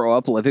didn't grow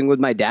up living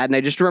with my dad, and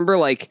I just remember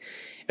like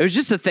it was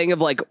just a thing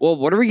of like, well,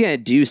 what are we gonna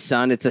do,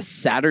 son? It's a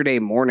Saturday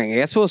morning. I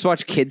guess we'll just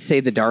watch Kids Say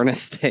the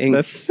Darnest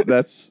Things.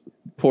 That's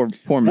poor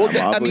Matt I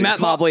Mobley. mean, Matt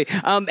Mobley.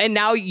 And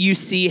now you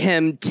see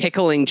him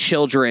tickling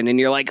children, and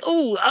you're like,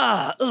 ooh,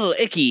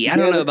 icky. I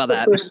don't know about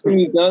that. The first thing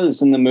he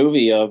does in the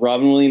movie,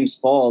 Robin Williams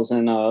falls,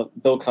 and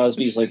Bill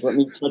Cosby's like, "Let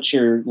me touch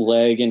your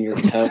leg and your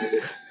toe."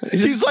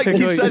 He's like,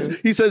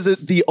 he says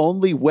it, the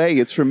only way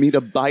is for me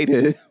to bite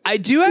it. I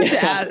do have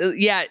to ask.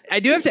 Yeah, I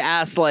do have to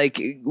ask.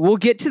 Like, we'll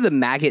get to the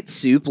maggot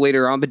soup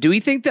later on, but do we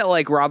think that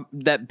like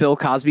that Bill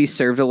Cosby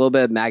served a little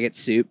bit of maggot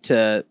soup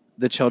to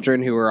the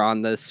children who were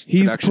on this?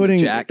 He's production of putting,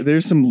 Jack?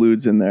 there's some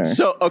lewds in there.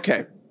 So,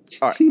 okay.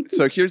 All right.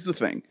 So here's the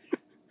thing.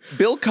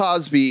 Bill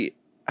Cosby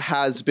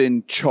has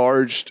been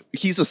charged.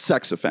 He's a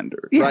sex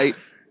offender, Yeah. right?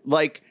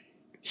 Like,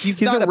 he's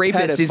He's not a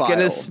rapist. He's gonna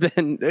pedophile.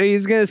 spend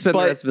the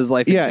But- rest of his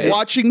life. Yeah, in jail.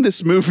 Watching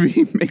this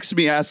movie makes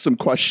me ask some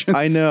questions.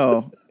 I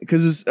know.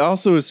 Because it's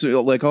also,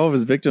 like, all of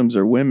his victims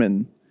are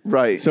women.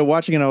 Right. So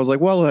watching it, I was like,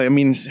 well, I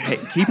mean, hey,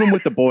 keep him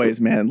with the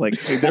boys, man.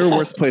 Like, there are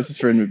worse places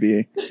for him to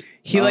be.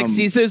 He like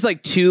sees those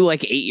like two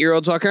like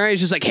 8-year-olds walking around. He's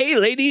just like, "Hey,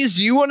 ladies,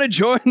 do you want to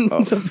join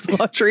the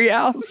Lottery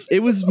House?" It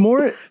was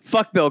more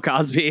Fuck Bill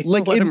Cosby.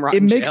 like Let him rot it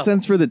in makes jail.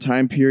 sense for the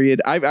time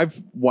period.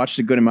 I've watched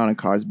a good amount of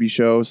Cosby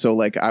Show, so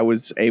like I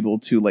was able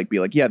to like be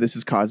like, yeah, this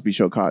is Cosby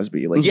Show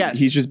Cosby. Like, Yes,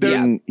 he's just there-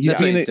 being he's That's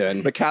what being he's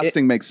doing. the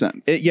casting makes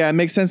sense. yeah, it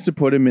makes sense to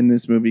put him in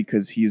this movie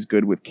because he's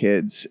good with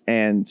kids,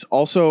 and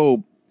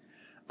also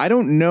I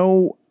don't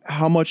know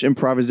how much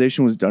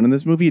improvisation was done in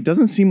this movie. It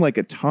doesn't seem like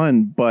a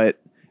ton, but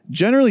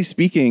generally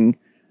speaking.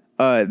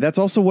 That's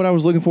also what I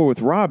was looking for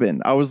with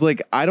Robin. I was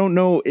like, I don't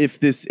know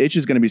if this itch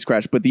is going to be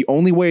scratched, but the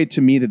only way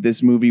to me that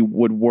this movie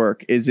would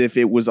work is if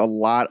it was a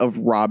lot of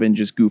Robin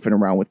just goofing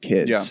around with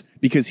kids. Yeah.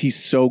 Because he's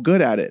so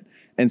good at it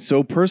and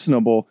so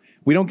personable.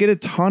 We don't get a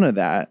ton of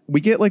that.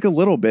 We get like a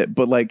little bit,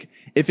 but like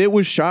if it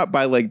was shot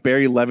by like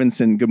Barry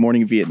Levinson, Good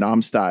Morning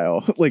Vietnam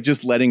style, like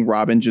just letting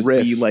Robin just be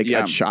Riff, like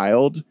yeah. a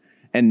child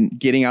and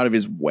getting out of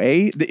his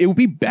way, it would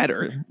be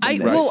better. than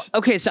this.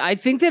 Okay, so I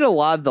think that a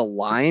lot of the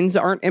lines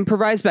aren't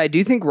improvised, but I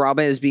do think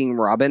Robin is being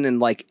Robin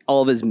and like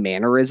all of his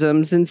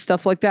mannerisms and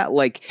stuff like that.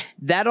 Like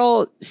that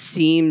all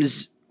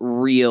seems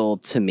real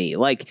to me.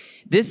 Like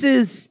this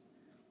is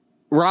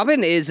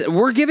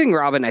we're giving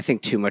Robin, I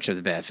think, too much of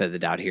the benefit of the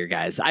doubt here,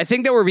 guys. I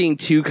think that we're being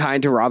too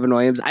kind to Robin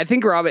Williams. I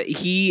think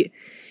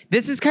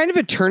this is kind of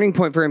a turning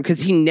point for him because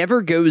he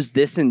never goes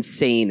this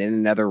insane in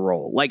another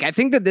role. Like, I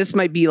think that this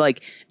might be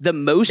like the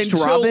most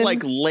Until Robin.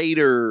 like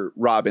later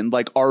Robin,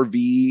 like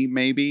RV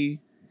maybe.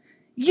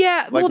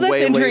 Yeah, Like, well, that's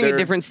way entering later. a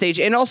different stage.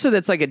 And also,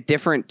 that's like a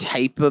different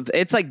type of,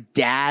 it's like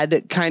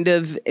dad kind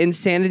of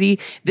insanity.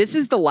 This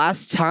is the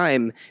last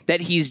time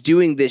that he's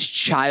doing this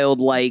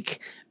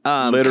childlike,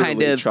 Literally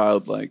kind of,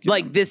 childlike.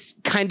 like this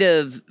kind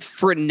of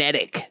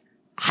frenetic,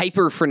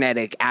 hyper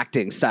frenetic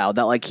acting style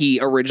that like he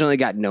originally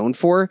got known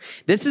for.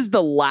 This is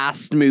the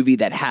last movie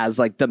that has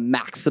like the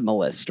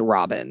maximalist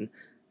Robin.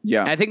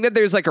 Yeah. And I think that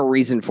there's like a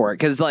reason for it.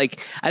 Cause like,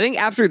 I think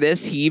after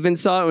this, he even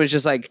saw it and was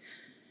just like,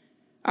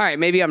 all right,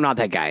 maybe I'm not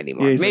that guy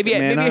anymore. Yeah, he's maybe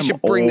like, maybe I "Man, should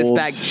I'm bring this old."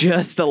 back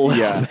just a little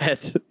Yeah.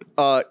 bit.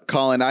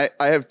 Colin, I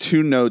have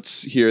two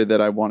notes here that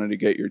I wanted to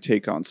get your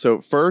take on.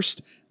 So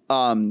first,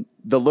 the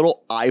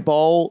little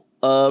eyeball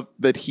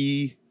that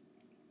he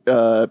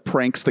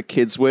pranks the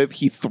kids with,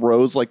 he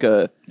throws like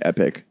a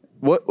Epic.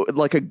 What,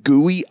 like a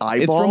gooey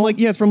eyeball?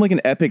 It's from like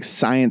an Epic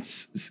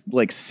Science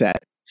like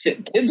set.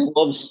 Kids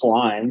love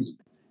slime.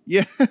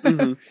 Yeah.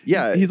 Mhm.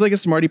 Yeah. He's like a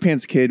smarty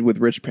pants kid with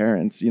rich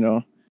parents, you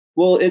know.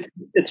 Well,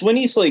 it's when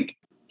he's like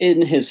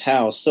in his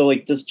house. So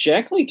like, does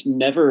Jack like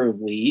never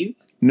leave?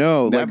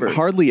 No, Never. like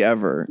hardly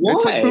ever. Why?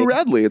 It's like Boo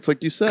Radley. It's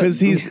like you said. Because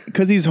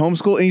he's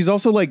homeschooled, and he's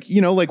also like, you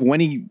know, like when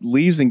he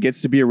leaves and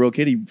gets to be a real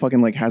kid, he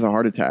fucking like has a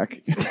heart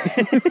attack.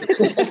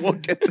 We'll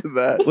get to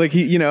that. Like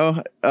he, you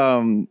know,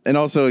 and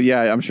also,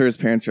 yeah, I'm sure his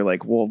parents are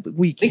like, well,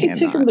 we They can't.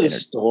 can take him to the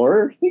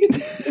store.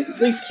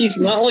 Like he's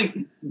not like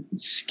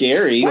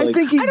scary. I Like,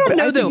 think he's. I don't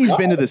know, I think though. he's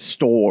been to the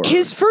store.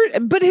 His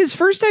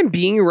first time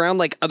being around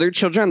like other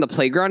children on the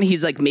playground,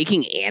 he's like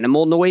making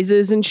animal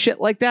noises and shit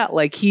like that.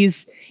 Like he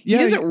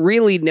doesn't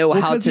really know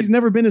how because to. he's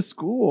never been to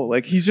school.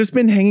 Like he's just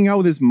been hanging out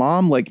with his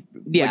mom, like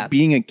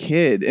being a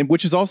kid, and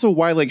which is also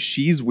why like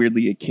she's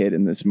weirdly a kid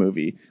in this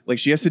movie. Like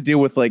she has to deal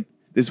with like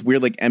this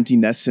weird like empty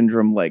nest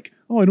syndrome. Like,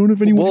 oh, I don't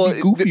have anyone to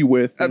be goofy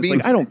with. I And it's mean-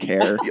 like, I don't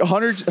care.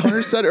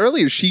 Hunter said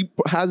earlier she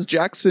has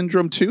Jack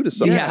syndrome too to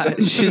some Yeah,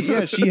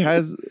 extent.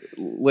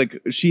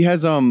 she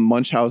has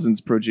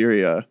Munchausen's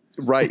progeria.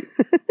 Right.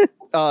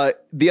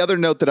 The other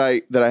note that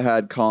I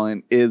had,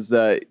 Colin, is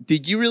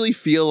did you really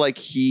feel like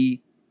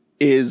he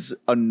is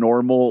a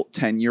normal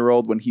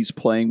 10-year-old when he's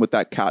playing with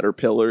that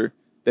caterpillar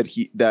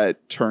that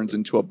turns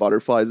into a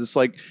butterfly? Is this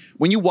like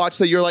when you watch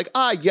that you're like,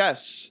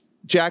 yes,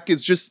 Jack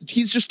is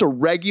he's just a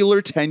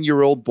regular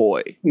 10-year-old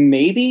boy.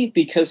 maybe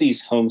because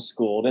he's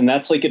homeschooled, and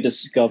that's like a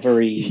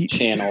Discovery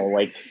Channel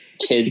like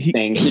kid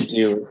thing to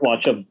do.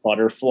 Watch a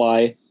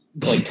butterfly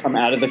like come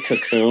out of the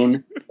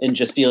cocoon and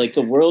just be like,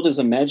 the world is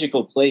a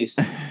magical place.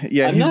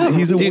 Yeah,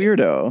 he's a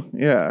weirdo.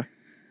 Yeah.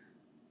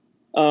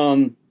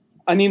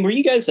 I mean, were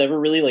you guys ever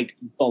really like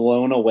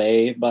blown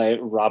away by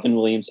Robin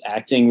Williams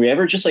acting? Were you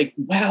ever just like,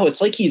 wow,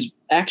 it's like he's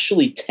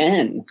actually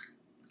 10?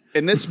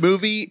 In this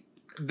movie,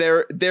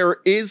 there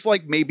is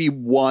like maybe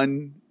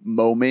one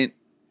moment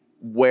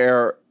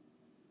where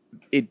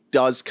it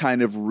does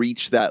kind of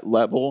reach that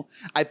level.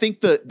 I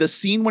think the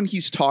scene when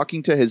he's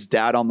talking to his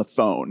dad on the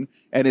phone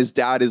and his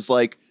dad is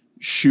like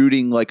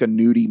shooting like a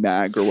nudie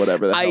mag or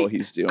whatever the hell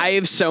he's doing. I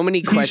have so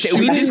many questions.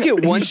 We just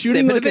get one He's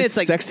shooting snippet like of it. a It's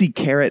like sexy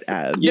carrot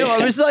ad. No,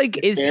 I was like,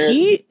 is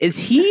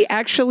he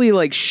actually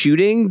like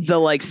shooting the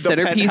like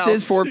centerpieces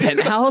Penthouse. for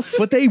Penthouse?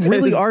 But they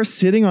really are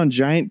sitting on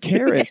giant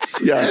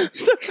carrots. yeah.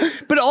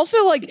 But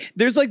also like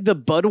there's like the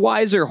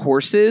Budweiser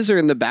horses are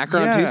in the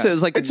background Yeah. too. So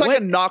it's like It's like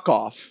a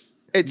knockoff.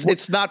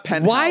 It's not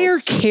Penthouse. why are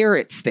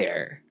carrots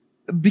there?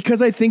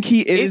 Because I think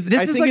This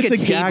I is think like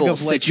it's a a gag table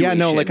of like, yeah,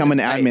 no, like I'm an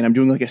situation, admin. I'm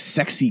doing like a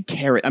sexy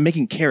carrot. I'm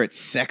making carrots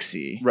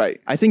sexy. Right.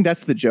 I think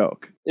that's the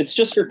joke. It's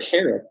just for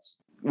carrots.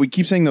 We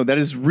keep saying though that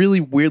is really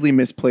weirdly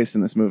misplaced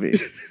in this movie.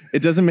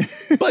 It doesn't make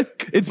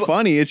But it's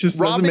funny. It just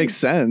doesn't make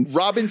sense.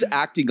 Robin's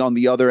acting on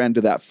the other end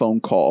of that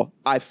phone call,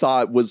 I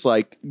thought was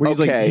like, Where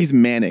he's okay, like he's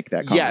manic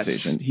that Yes.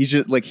 conversation. He's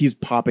just like he's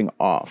popping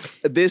off.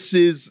 this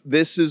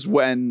is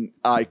when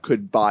I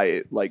could buy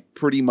it like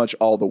pretty much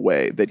all the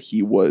way that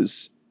he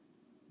was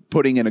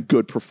putting in a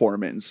good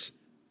performance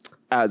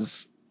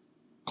as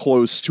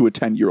close to a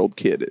 10-year-old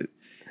kid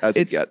as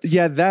it gets.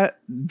 Yeah,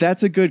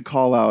 that's a good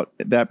call out,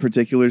 that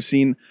particular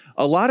scene.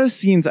 A lot of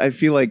scenes I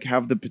feel like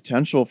have the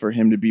potential for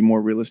him to be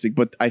more realistic,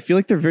 but I feel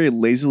like they're very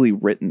lazily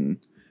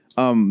written.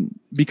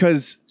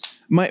 Because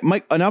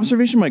an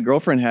observation my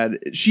girlfriend had,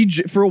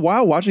 for a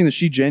while watching this,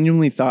 she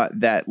genuinely thought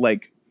that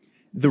like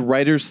the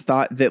writers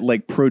thought that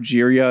like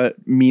progeria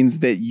means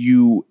that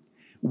you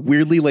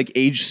weirdly like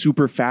age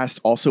super fast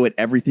also at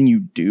everything you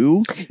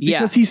do. Yeah.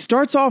 Because he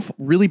starts off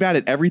really bad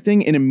at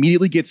everything and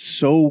immediately gets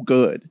so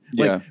good.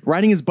 Like Yeah.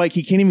 riding his bike,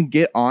 he can't even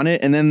get on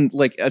it. And then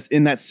like as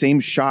in that same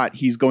shot,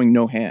 he's going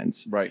no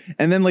hands. Right.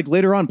 And then like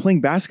later on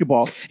playing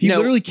basketball, he No.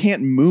 literally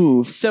can't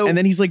move. So- and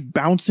then he's like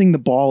bouncing the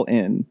ball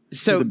in.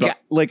 So, to the ga-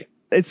 like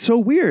it's so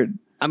weird.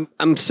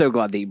 I'm so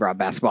glad that you brought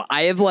basketball.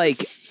 I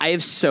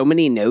have so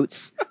many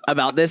notes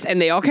about this,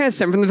 and they all kind of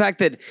stem from the fact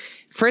that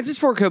Francis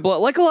Ford Coppola,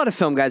 like a lot of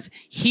film guys,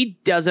 he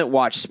doesn't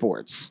watch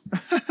sports.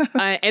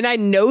 And I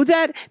know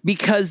that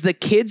because the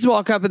kids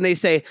walk up and they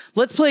say,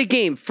 let's play a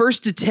game,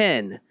 1st to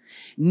 10.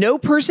 No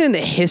person in the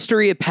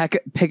history of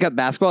pickup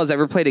basketball has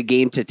ever played a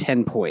game to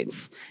 10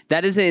 points.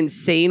 That is an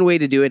insane way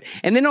to do it.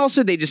 And then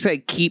also they just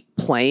like keep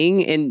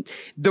playing, and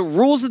the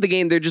rules of the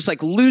game, they're just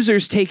like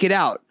losers take it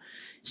out.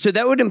 So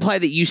that would imply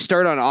that you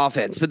start on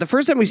offense. But the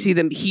first time we see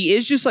them, he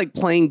is just like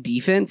playing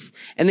defense,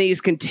 and then he's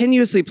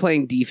continuously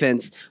playing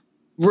defense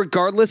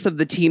regardless of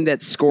the team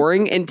that's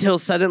scoring until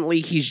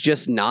suddenly he's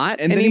just not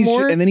And then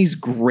anymore. and then he's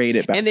great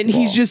at basketball. And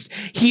then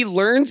he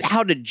learns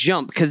how to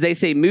jump because they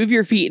say move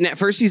your feet. And at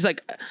first he's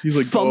like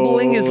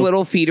fumbling his "Oh."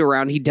 little feet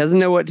around. He doesn't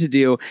know what to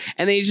do.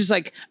 And then he's just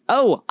like,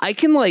 oh, I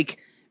can like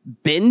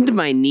bend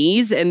my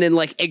knees and then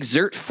like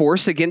exert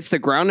force against the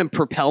ground and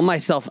propel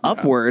myself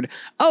upward.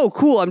 Oh,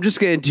 cool. I'm just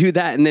going to do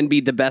that and then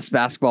be the best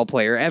basketball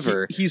player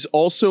ever. He's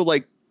also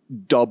like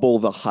double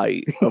the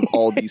height of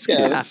all these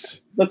Yeah.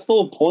 kids. That's the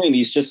whole point.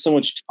 He's just so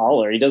much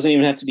taller. He doesn't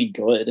even have to be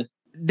good.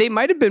 they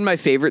might have been my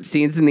favorite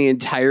scenes in the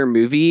entire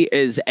movie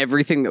is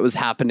everything that was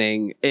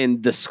happening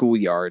in the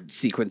schoolyard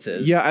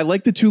sequences. Yeah, I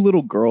like the two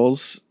little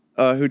girls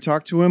who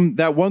talked to him.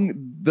 That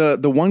one, the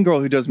one girl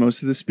who does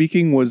most of the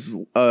speaking was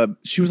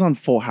she was on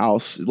Full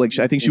House. Like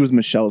I think she was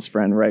Michelle's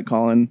friend, right,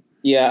 Colin?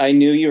 Yeah, I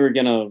knew you were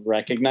gonna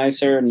recognize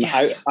her, and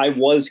Yes. I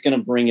was gonna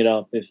bring it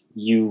up if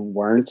you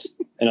weren't.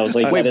 And I was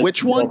like, Wait, that is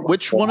which one? so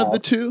Which one of the wow.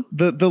 two?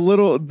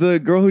 The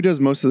girl who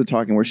does most of the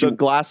talking, where she The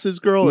glasses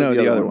girl? no or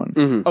the other one.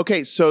 Mhm.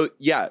 Okay, so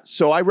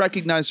so I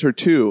recognize her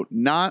too,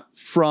 not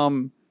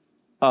from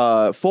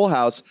Full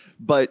House,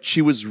 but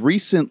she was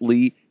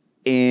recently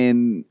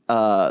in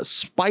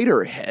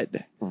Spiderhead,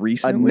 a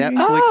Recently, Netflix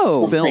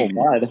Oh. film. Oh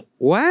my God.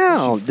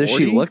 Wow. Was she Does she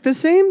 40? look the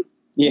same?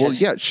 Yeah. Well,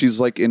 yeah, she's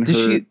like in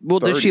Does her. she? Well,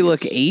 does she look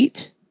 30s.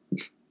 8?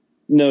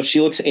 No,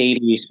 she looks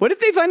 80. What if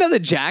they find out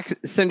that Jack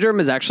syndrome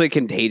is actually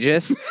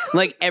contagious?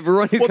 Like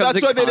everyone who Well, comes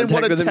that's in why they didn't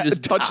contact want with him to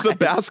just touch the dies.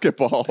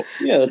 basketball.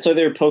 Yeah, that's why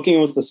they were poking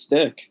him with the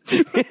stick.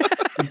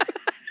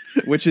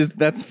 which is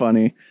that's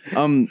funny.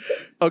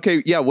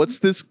 Okay, yeah. What's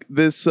this?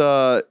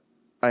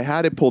 I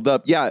had it pulled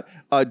up. Yeah,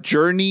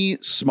 Journey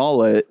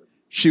Smollett.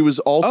 She was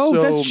also.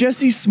 Oh, that's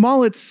Jesse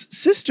Smollett's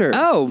sister.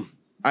 Oh,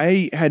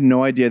 I had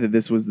no idea that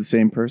this was the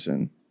same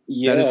person.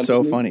 Yeah, That is so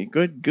I mean, funny.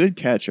 Good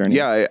catch, Ernie.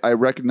 Yeah, I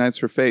recognize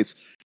her face.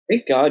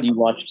 Thank God you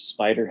watched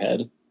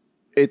Spiderhead.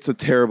 It's a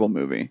terrible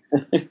movie.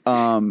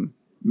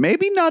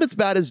 Maybe not as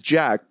bad as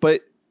Jack,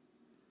 but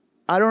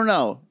I don't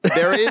know.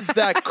 There is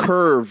that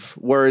curve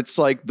where it's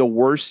like the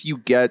worse you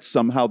get,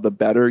 somehow the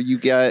better you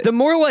get. the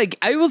more like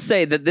I will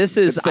say that this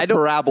is. It's the I don't.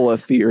 parabola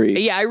theory.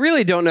 Yeah, I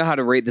really don't know how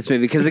to rate this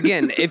movie because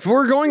again, if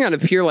we're going on a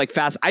pure like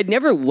fast, I'd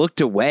never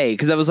looked away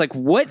because I was like,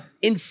 what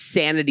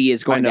insanity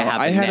is I going know. to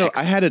happen I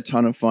next? had a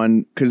ton of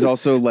fun because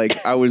also like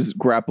I was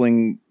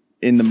grappling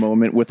in the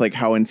moment with like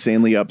how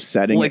insanely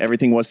upsetting Like-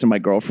 everything was to my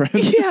girlfriend.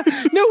 Yeah,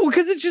 no,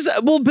 because it's just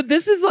but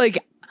this is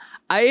like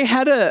I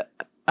had a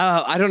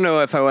I don't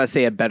know if I want to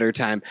say a better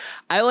time.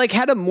 I like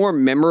had a more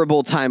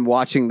memorable time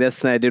watching this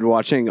than I did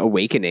watching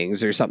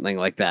Awakenings or something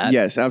like that.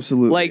 Yes,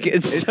 absolutely. Like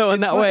it's so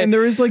in that fun. way. And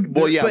there is like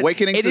Well, yeah, But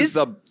Awakenings it is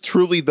is-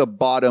 truly the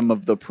bottom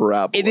of the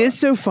parabola. It is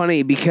so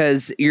funny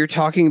because you're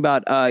talking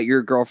about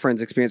your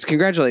girlfriend's experience.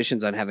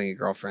 Congratulations on having a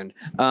girlfriend.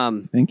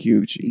 Thank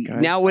you. Gee,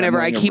 guys. Now, whenever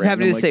I'm I wearing a keep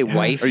having to random, say like,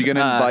 wife, Are you gonna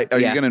invite? Are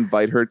yeah. you gonna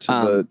invite her to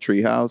the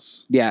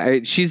treehouse? Yeah,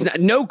 she's not,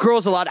 no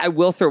girls allowed. I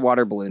will throw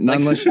water balloons. Not Like,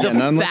 unless- the yeah,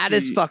 not unless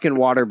fattest she- fucking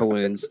water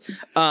balloons.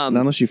 Not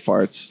unless she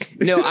farts.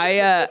 No,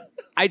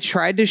 I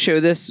tried to show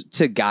this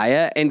to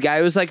Gaia, and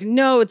Gaia was like,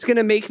 "No, it's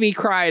gonna make me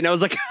cry," and I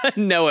was like,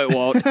 "No, it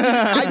won't."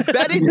 I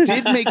bet it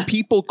did make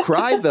people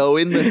cry though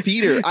in the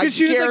theater. I 'Cause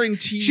she was like-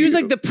 guarantee you. She was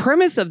like, "The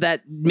premise of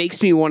that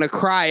makes me want to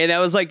cry," and I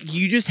was like,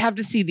 "You just have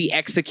to see the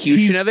execution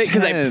He's of it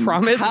because I 10.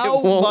 promise how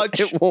it won't. much?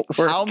 It won't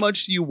work." How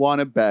much do you want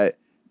to bet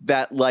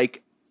that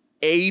like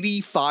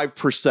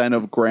 85%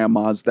 of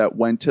grandmas that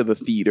went to the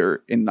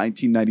theater in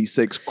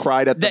 1996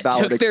 cried at the that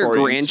took their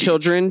valedictorian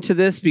grandchildren to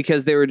this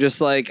because they were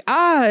just like,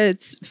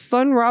 it's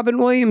fun Robin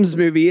Williams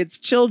movie. It's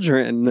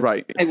children. speech?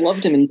 Right. I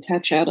loved him in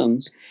Patch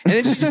Adams. And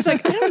then she's just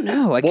like, I don't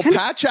know. I Well, kinda,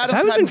 Patch if Adams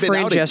I was in hadn't been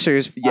Fran out.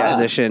 Drescher's Yeah.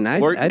 position,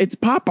 Or- I'd It's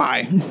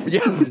Popeye.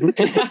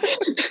 Yeah.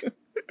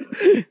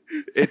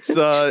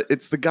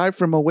 It's the guy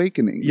from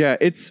Awakenings. Yeah,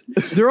 it's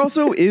there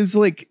also is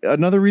like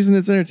another reason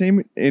it's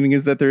entertaining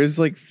is that there is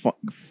like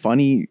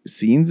funny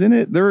scenes in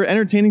it. There are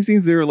entertaining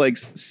scenes. There are like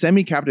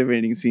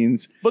semi-captivating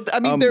scenes. But I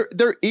mean, Um,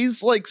 there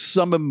is like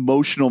some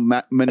emotional No, I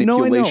know.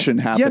 manipulation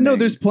happening. Yeah, no,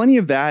 there's plenty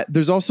of that.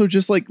 There's also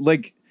just like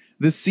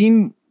the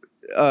scene,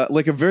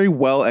 like a very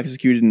well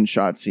executed and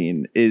shot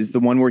scene is the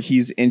one where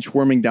he's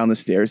inchworming down the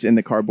stairs in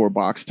the cardboard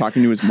box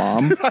talking to his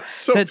mom. That's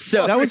so. That's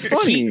so That was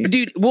funny.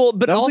 dude. Well,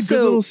 but That was also a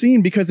good little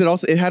scene because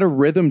it had a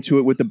rhythm to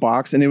it with the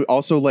box, and it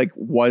also like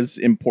was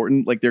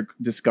important. Like their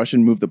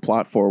discussion moved the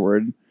plot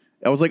forward.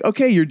 I was like,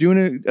 okay, you're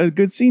doing a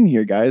good scene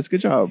here, guys. Good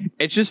job.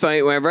 it's just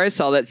funny. Whenever I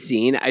saw that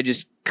scene, I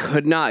just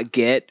could not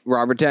get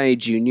Robert Downey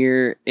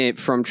Jr.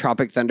 From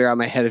Tropic Thunder out of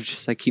my head of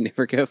just like you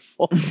never go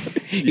full,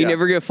 you Yeah.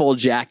 never go full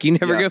Jack, you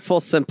never Yeah. go full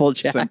simple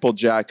Jack. Simple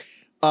Jack.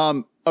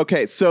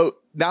 Okay, so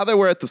now that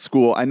we're at the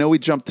school, I know we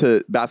jumped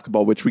to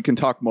basketball, which we can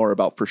talk more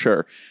about for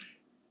sure.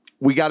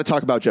 We got to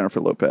talk about Jennifer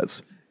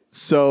Lopez.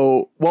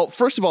 So, well,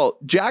 first of all,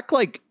 Jack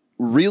like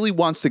really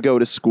wants to go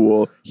to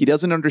school. He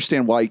doesn't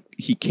understand why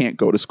he can't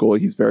go to school.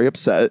 He's very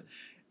upset.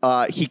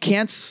 He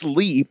can't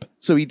sleep,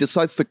 so he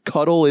decides to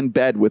cuddle in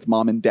bed with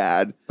mom and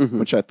dad,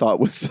 which I thought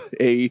was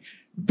a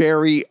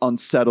very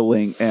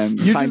unsettling and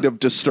You're kind just- of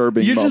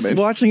disturbing You're moment. just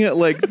watching it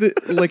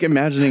like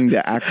imagining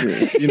the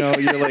actors. You know,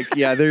 you're like,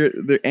 yeah, they're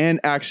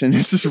and action.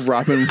 It's just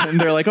Robin, and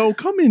they're like, oh,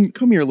 come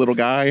here, little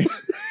guy.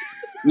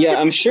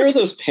 Yeah, I'm sure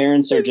those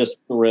parents are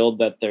just thrilled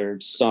that their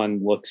son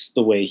looks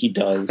the way he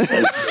does.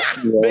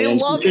 They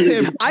love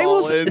him. I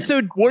will. Colin.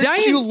 So Wouldn't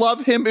Diane, you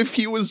love him if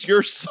he was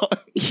your son?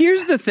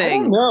 here's the I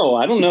thing.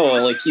 don't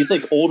know. Like he's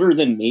like older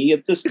than me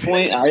at this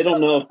point. I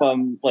don't know if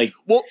I'm like.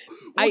 Well,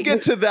 we'll I-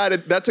 get to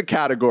that. That's a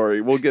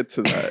category. We'll get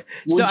to that.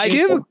 So would I you do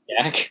have love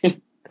Jack.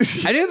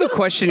 I do have a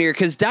question here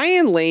because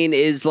Diane Lane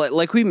is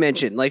like we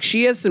mentioned, like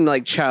she has some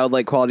like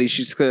childlike qualities.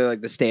 She's clearly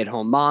like the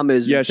stay-at-home mom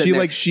who's been sitting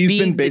there she's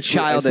being been the basically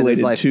child in his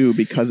isolated life. too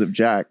because of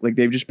Jack. Like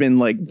they've just been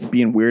like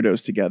being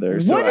weirdos together.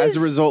 So What as a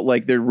is- result,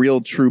 like their real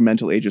true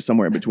mental age is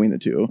somewhere in between the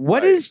two.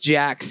 What is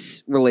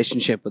Jack's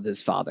relationship with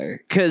his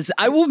father? Because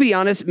I will be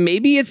honest,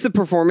 maybe it's the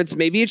performance,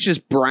 maybe it's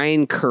just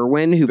Brian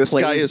Kerwin who This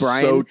plays guy is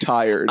Brian. so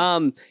tired.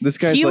 This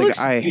guy's he like, looks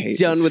I hate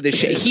done this with this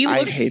shit. kid. He I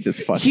looks- hate this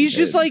fucking He's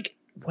just kid. like,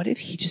 what if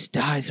he just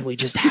dies and we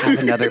just have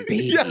another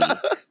baby?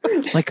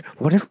 Like,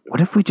 what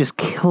if we just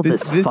kill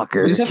this,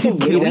 fucker? This kid's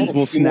Can we- kidneys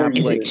will snap.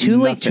 Is like it too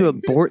late to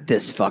nothing. abort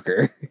this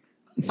fucker?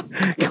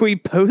 Can we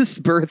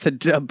post birth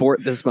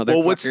abort this motherfucker?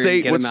 Well, what and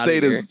state? get What him out of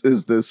state here?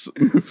 is this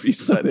movie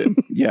set in?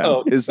 Yeah.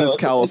 Oh, Is this no,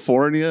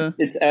 California?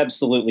 It's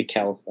absolutely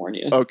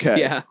California.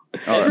 Okay. Yeah.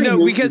 All right. No,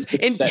 movie because is in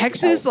set in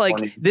Texas, like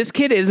California. this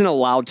kid isn't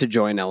allowed to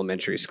join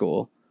elementary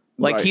school.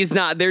 Like Right. he's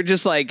not. They're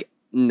just like,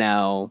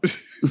 no,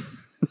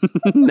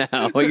 no,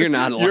 you're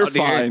not allowed. You're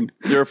here. fine.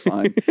 You're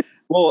fine.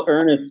 Well,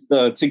 Ernest,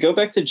 to go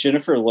back to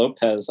Jennifer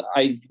Lopez,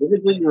 I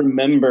vividly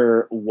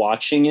remember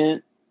watching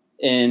it,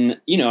 and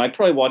I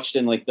probably watched it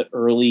in like the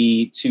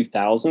early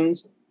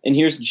 2000s. And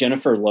here's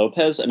Jennifer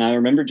Lopez, and I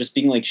remember just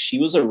being like, she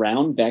was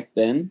around back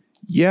then.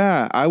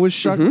 Yeah, I was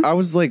shocked. Mhm. I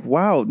was like,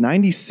 wow,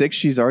 96,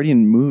 she's already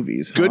in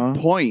movies. Good huh?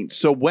 point.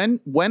 So when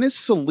is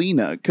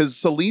Selena? Because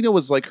Selena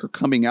was like her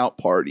coming out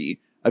party.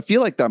 I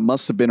feel like that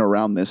must have been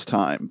around this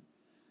time.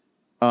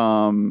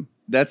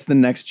 That's the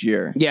next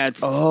year. Yeah,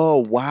 it's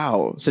Oh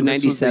wow! So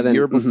this was the 97,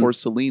 year before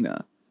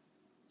Selena.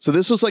 So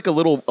this was like a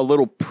little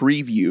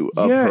preview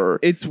of Yeah, her.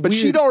 it's but weird.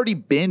 she'd already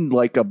been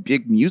like a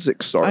big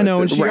music star. I know,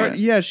 at and this she,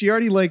 point. she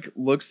already like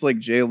looks like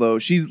J Lo.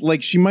 She's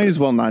like, she might as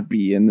well not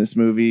be in this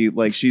movie.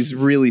 Like, she's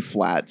really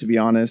flat, to be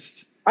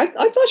honest. I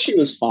thought she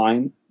was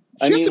fine.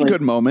 She has some like,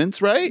 good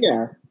moments, right?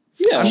 Yeah.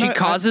 Yeah. she not-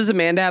 causes a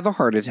man to have a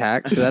heart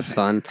attack, so that's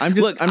fun. I'm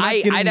just, Look, I'm not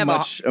getting I'd have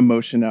much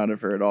emotion out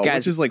of her at all, Guys,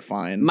 which is like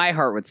fine. my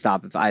heart would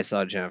stop if I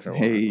saw Jennifer.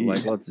 Hey.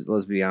 Like, let's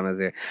be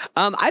honest here.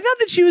 I thought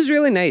that she was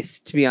really nice,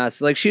 to be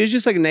honest. Like, she was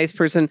just like a nice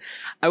person.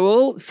 I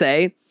will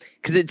say,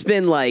 because it's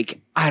been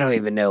like, I don't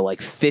even know,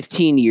 like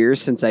 15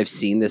 years since I've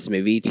seen this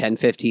movie, 10,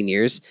 15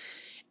 years.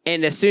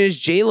 And as soon as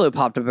J-Lo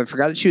popped up, I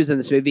forgot that she was in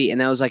this movie.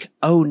 And I was like,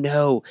 oh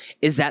no,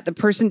 is that the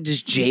person?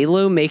 Does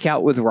J-Lo make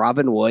out with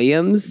Robin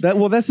Williams?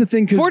 That's the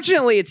thing. 'cause-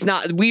 Fortunately, it's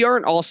not. We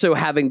aren't also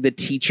having the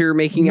teacher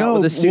making out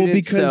with a student. Well,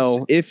 because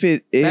so if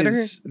it better?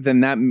 is,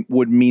 then that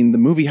would mean the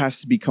movie has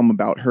to become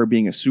about her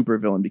being a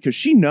supervillain because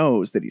she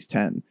knows that he's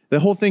 10. The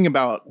whole thing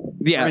about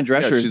yeah, Fran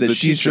Drescher she's is that the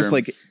she's teacher. just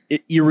like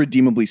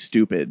irredeemably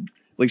stupid.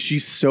 Like,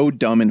 she's so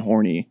dumb and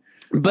horny.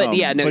 but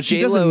yeah, no. but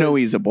she J-Lo doesn't know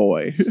is- he's a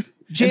boy.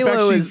 J-Lo in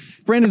fact,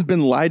 is. Fran has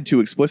been lied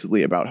to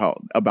explicitly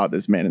about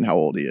this man and how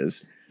old he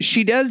is.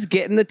 She does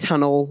get in the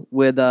tunnel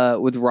with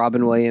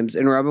Robin Williams,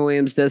 and Robin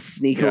Williams does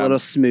sneak a Yeah. little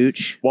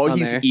smooch While on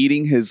he's there.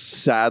 eating his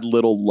sad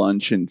little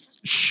lunch in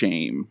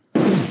shame.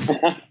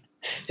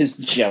 His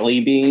jelly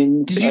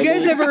beans. Did you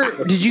guys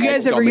ever? Did you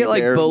guys ever Gummy get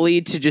like bears.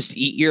 bullied to just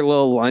eat your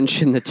little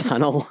lunch in the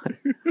tunnel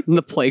in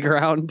the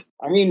playground?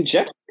 I mean,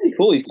 Jack's pretty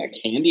cool. He's got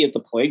candy at the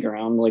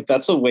playground. Like,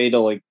 that's a way to,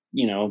 like,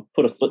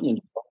 put a foot in the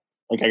door.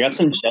 Like, I got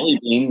some jelly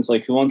beans.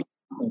 Like, who wants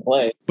to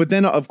play? But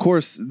then, of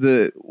course,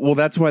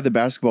 that's why the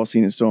basketball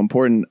scene is so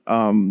important.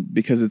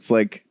 Because it's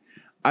like,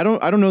 I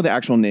don't know the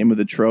actual name of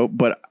the trope,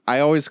 but I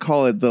always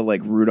call it the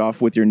like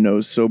Rudolph with your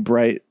nose so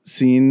bright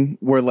scene,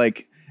 where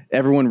like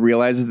everyone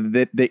realizes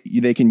that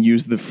they can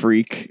use the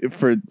freak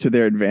to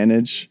their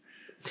advantage.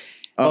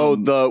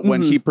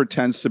 When he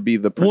pretends to be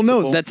the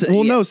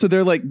principal. No. So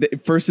they're like,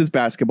 first is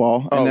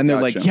basketball, and Oh, then they're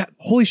gotcha. like, yeah,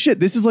 holy shit,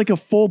 this is like a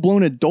full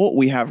blown adult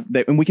we have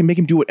that, and we can make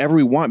him do whatever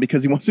we want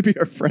because he wants to be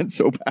our friend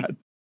so bad.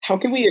 How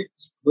can we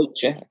exploit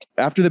Jack?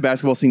 After the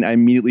basketball scene, I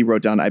immediately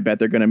wrote down, I bet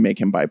they're going to make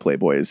him buy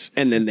Playboys.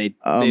 And then they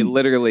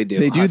literally do.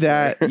 They do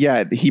Hustler. that.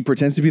 Yeah, he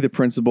pretends to be the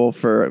principal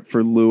for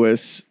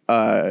Lewis.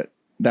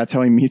 That's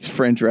how he meets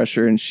Fran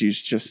Drescher, and she's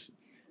just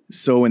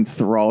so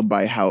enthralled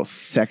by how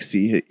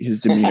sexy his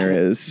demeanor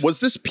is. Was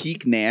this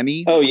peak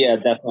Nanny? Oh, yeah,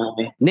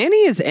 definitely.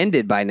 Nanny is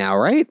ended by now,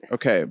 right?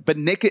 Okay, but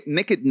Nick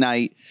at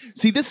Night.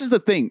 See, this is the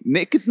thing.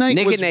 Nick at Night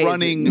Nick was at Night is-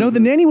 running. No, the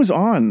nanny was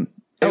on.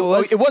 it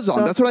was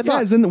on. That's what I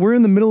thought. Yeah, we're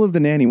in the middle of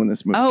the nanny when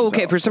this movie. Oh, comes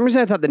okay. out. For some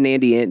reason, I thought the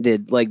Nanny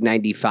ended like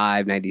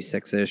 95,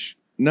 96 ish.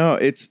 No,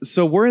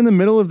 so we're in the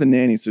middle of the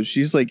nanny. So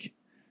she's like,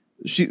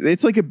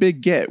 it's like a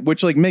big get,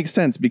 which like makes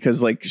sense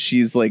because like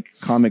she's like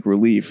comic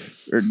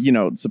relief, or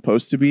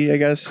supposed to be, I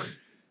guess.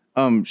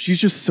 She's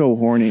just so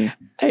horny.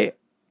 Hey,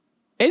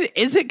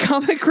 is it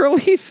comic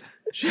relief?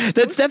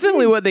 That's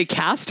definitely what they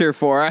cast her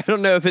for. I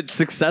don't know if it's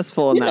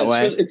successful in that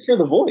way. It's for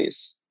the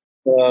voice.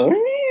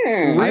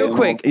 Real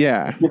quick,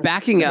 Yeah.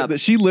 backing up.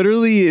 She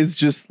literally is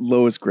just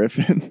Lois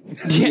Griffin.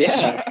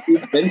 Yeah,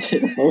 he's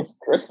Vincent Lois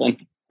Griffin.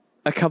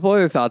 A couple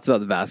other thoughts about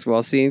the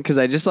basketball scene, because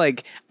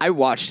I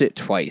watched it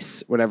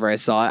twice whenever I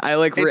saw it. I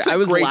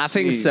was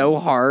laughing scene. so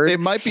hard. It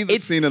might be the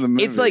scene of the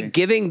movie. It's like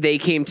giving They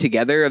Came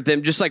Together, of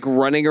them just like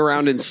running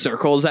around in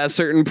circles at a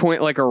certain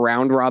point, like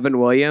around Robin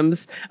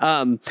Williams.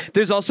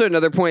 There's also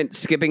another point,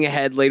 skipping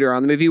ahead later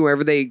on in the movie,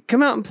 wherever they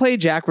come out and play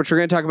Jack, which we're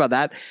going to talk about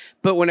that.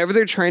 But whenever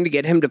they're trying to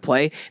get him to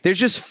play, there's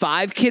just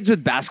 5 kids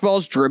with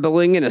basketballs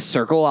dribbling in a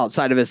circle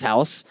outside of his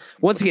house.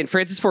 Once again,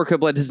 Francis Ford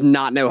Coppola does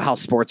not know how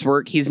sports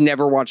work. He's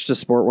never watched a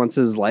sport once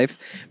in his life.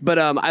 But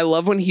I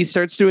love when he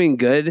starts doing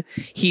good,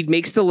 he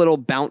makes the little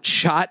bounce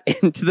shot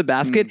into the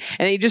basket,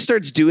 and he just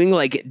starts doing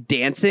like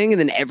dancing, and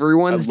then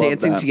everyone's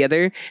dancing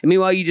together. And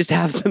meanwhile, you just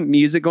have the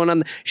music going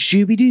on.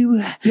 Shooby-doo.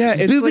 Yeah,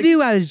 it's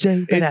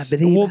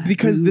Boobadoo. well,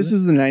 because this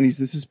is the 90s.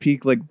 This is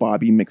peak like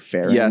Bobby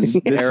McFerrin. Yes,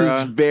 this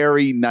era. is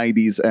very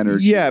 90s energy.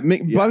 Yeah,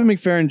 Bobby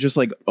McFerrin just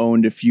like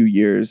owned a few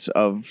years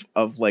of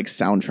like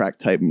soundtrack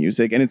type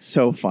music, and it's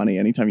so funny.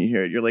 Anytime you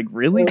hear it, you're like,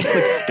 really? It's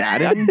like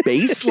scatting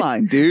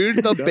Baseline, dude.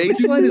 The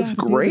baseline is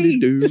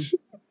great.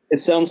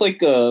 It sounds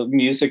like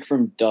music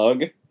from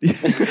Doug.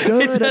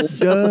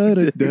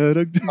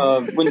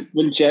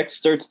 When Jack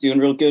starts doing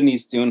real good and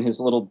he's doing his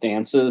little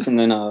dances, and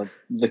then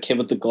the kid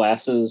with the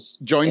glasses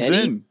joins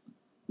in.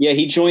 Yeah,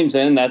 he joins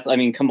in.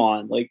 Come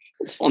on, like,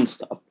 it's fun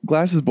stuff.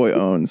 Glasses Boy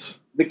owns.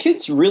 The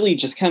kids really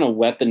just kind of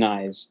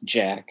weaponize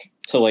Jack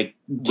to like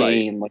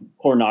gain like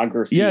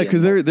pornography. Yeah,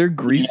 because they're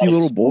greasy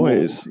little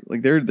boys.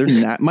 Like they're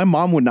not. My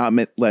mom would not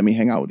let me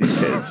hang out with these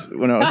kids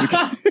when I was a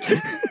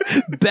kid.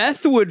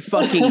 Beth would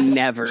fucking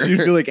never. She'd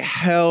be like,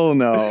 hell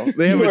no.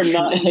 You are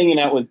not hanging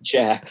out with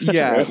Jack.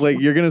 Yeah, like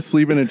you're gonna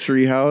sleep in a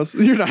treehouse.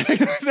 You're not.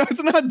 No,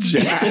 it's not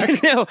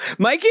Jack.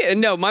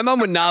 My mom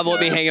would not let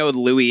me hang out with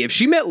Louis. If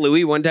she met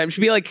Louis one time,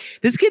 she'd be like,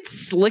 "This kid's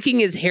slicking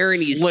his hair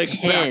and he's Slick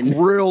 10. back,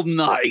 real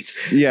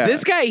nice." Yeah,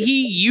 this guy,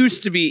 he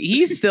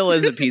still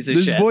is a piece of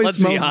this shit. boy Let's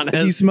smells, be honest.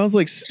 He smells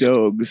like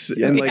Stokes,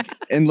 and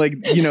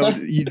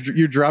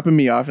you're dropping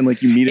me off, and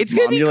like you meet his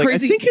mom. You're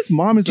crazy. like, I think his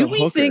mom is a Do we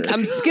hooker. think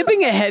I'm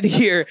skipping ahead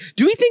here?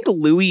 Do we think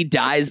Louis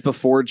dies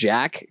before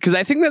Jack? Because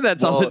I think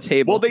that's on the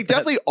table. Well, they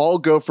definitely all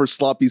go for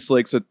sloppy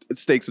steaks at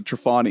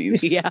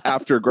Trefani's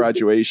after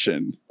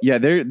graduation. Yeah,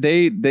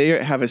 they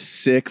have a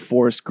sick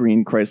forest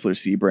green Chrysler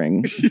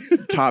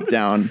Sebring, top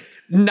down.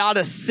 Not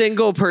a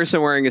single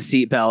person wearing a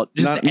seatbelt.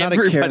 Just not a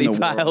care in everybody the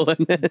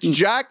piling in.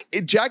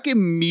 Jack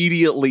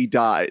immediately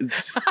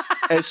dies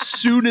as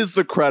soon as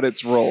the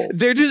credits roll.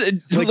 They're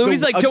just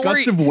Louis like, don't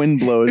worry. A gust of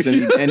wind blows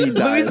and he dies.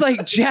 Louis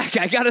like, Jack,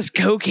 I got us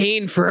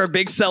cocaine for our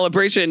big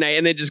celebration night,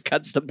 and then just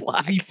cuts to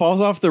black. He falls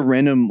off the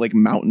random like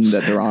mountain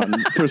that they're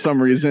on for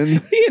some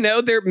reason.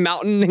 They're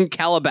mountain in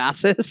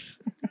Calabasas.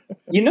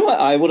 You know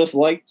what I would have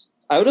liked?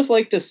 I would have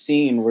liked a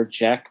scene where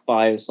Jack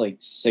buys like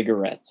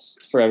cigarettes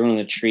for everyone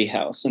in the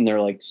treehouse, and they're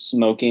like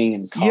smoking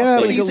and coughing. Yeah,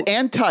 but he's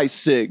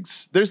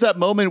anti-cigs. There's that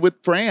moment with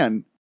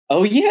Fran.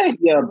 Oh yeah,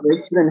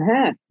 breaks it in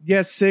half.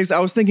 Yeah, cigs. I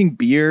was thinking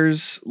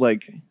beers,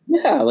 like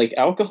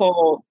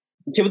alcohol.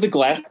 The kid with the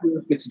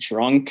glasses gets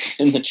drunk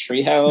in the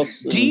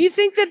treehouse. Do you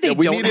think that they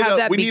don't have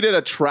that? We needed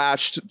a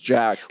trashed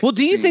Jack. Well,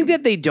 do you think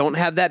that they don't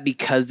have that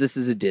because this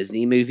is a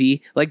Disney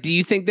movie? Like, do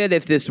you think that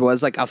if this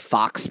was like a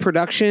Fox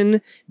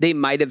production, they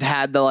might have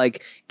had the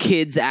like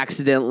kids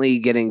accidentally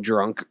getting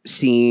drunk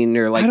scene,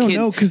 or like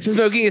kids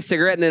smoking a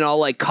cigarette and then all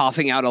like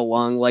coughing out a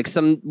lung, like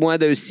one of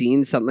those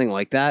scenes, something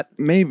like that?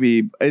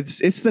 Maybe it's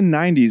the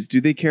 90s. Do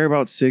they care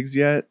about cigs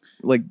yet?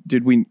 Like,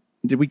 did we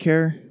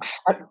care?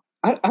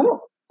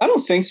 I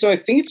don't think so. I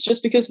think it's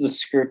just because the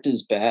script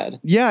is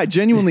bad. Yeah,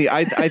 genuinely.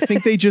 I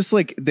think they just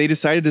they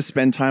decided to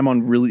spend time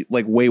on really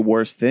like way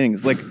worse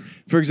things. Like,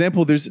 for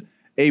example, there's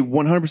a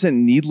 100%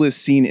 needless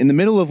scene in the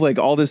middle of like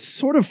all this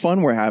sort of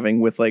fun we're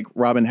having with like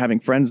Robin having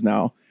friends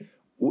now.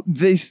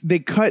 They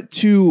cut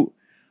to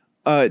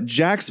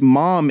Jack's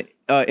mom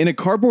in a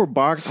cardboard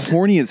box,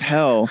 horny as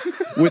hell,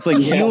 with like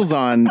heels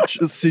on,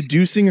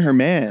 seducing her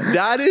man.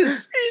 That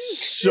is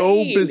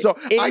so bizarre.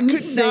 I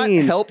could not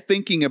help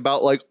thinking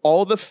about like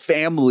all the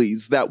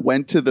families that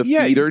went to the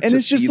theater to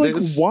see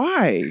this. Like,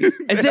 why?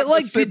 Is it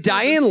like, did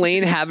Diane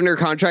Lane have in her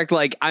contract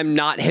like, I'm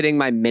not hitting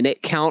my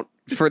minute count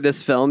for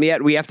this film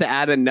yet? We have to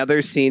add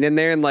another scene in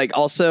there, and like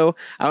also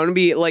I want to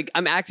be like,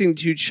 I'm acting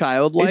too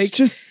childlike.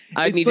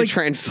 I need to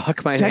try and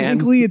fuck my hand.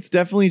 Technically, it's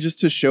definitely just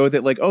to show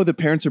that like, oh, the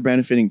parents are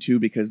benefiting too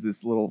because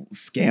this little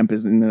scamp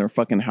is in their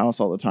fucking house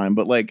all the time.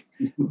 But like,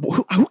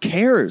 who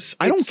cares?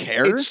 I don't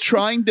care. It's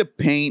trying to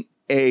paint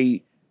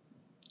a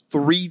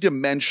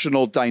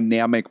 3-dimensional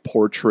dynamic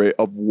portrait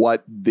of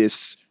what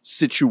this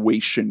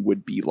situation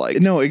would be like.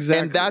 No,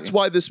 exactly. And that's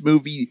why this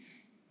movie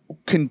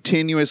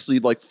continuously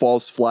like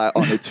falls flat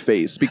on its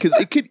face, because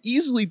it could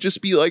easily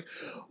just be like,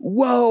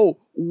 whoa,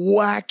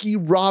 wacky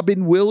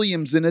Robin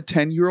Williams in a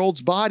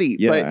 10-year-old's body.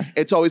 Yeah. But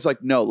it's always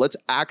like, no, let's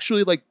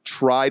actually like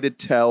try to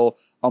tell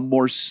a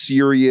more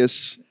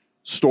serious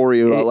story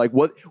about like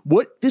what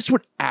this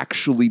would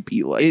actually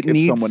be like if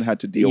someone had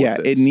to deal with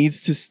this. It needs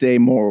to stay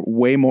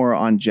way more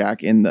on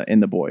Jack in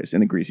the boys, in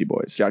the Greasy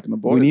Boys. Jack and the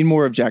Boys. We need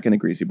more of Jack and the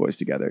Greasy Boys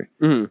together.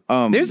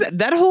 There's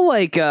that whole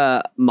like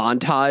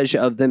montage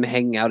of them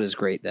hanging out is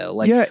great though.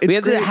 Like we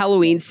have the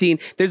Halloween scene.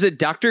 There's a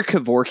Dr.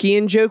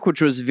 Kevorkian joke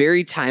which was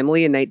very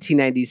timely in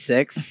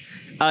 1996.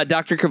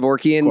 Dr.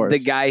 Kevorkian, the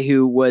guy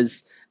who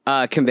was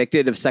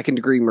convicted of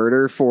second-degree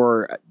murder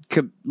for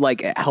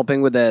like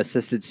helping with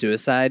assisted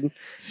suicide.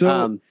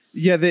 So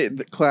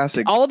the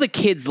classic. All the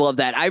kids love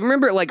that. I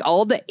remember like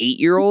all the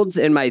 8-year-olds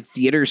in my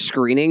theater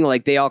screening,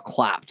 like they all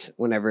clapped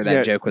whenever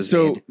that joke was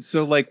made.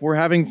 So like we're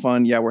having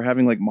fun. Yeah, we're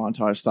having like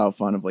montage style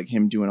fun of like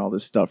him doing all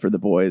this stuff for the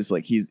boys.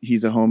 Like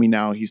he's a homie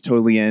now. He's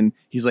totally in.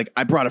 He's like,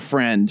 I brought a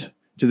friend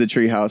to the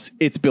treehouse.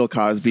 It's Bill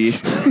Cosby.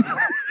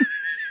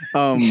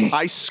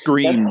 I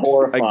screamed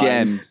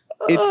again.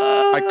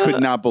 I could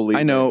not believe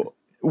I know. it.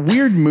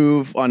 Weird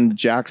move on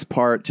Jack's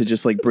part to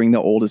just like bring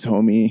the oldest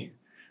homie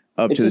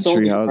up to the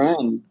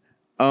treehouse.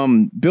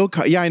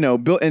 I know.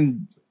 Bill,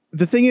 and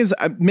the thing is,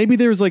 maybe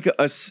there's like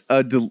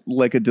a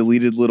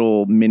deleted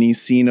little mini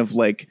scene of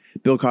like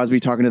Bill Cosby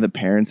talking to the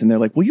parents, and they're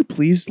like, "Will you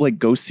please like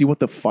go see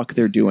what the fuck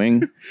they're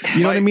doing?"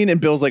 You know what I mean?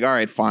 And Bill's like, "All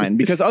right, fine,"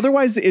 because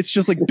otherwise it's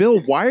just like, Bill,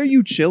 why are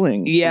you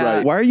chilling? Yeah,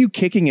 right. Why are you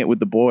kicking it with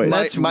the boys?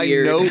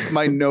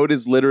 My note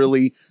is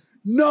literally,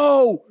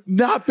 no,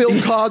 not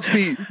Bill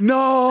Cosby.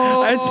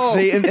 No.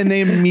 They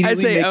immediately I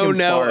say, make oh him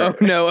no, fart.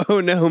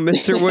 oh no,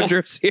 Mr.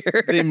 Woodruff's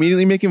here. They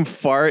immediately make him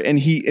fart, and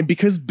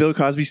because Bill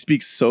Cosby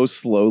speaks so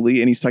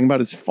slowly, and he's talking about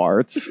his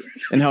farts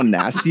and how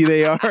nasty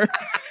they are.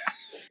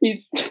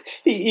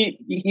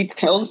 He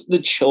tells the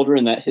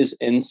children that his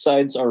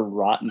insides are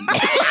rotten.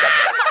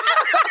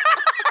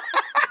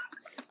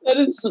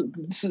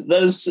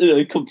 That is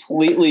a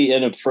completely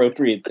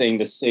inappropriate thing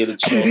to say to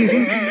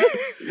children.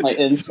 My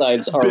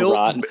insides are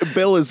rotten.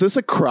 Bill, is this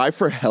a cry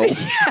for help?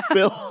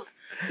 Bill,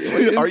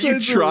 are you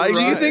trying?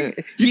 Do you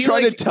think you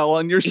trying to tell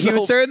on yourself?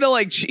 He started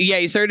to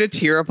he started to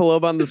tear up a little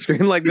bit on the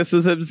screen, like this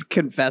was him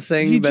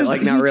confessing, but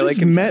like not really.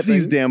 Just met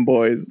these damn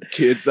boys.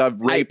 Kids, I've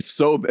raped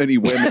so many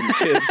women.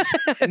 Kids,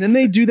 and then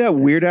they do that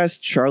weird ass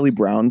Charlie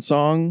Brown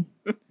song.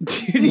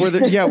 Where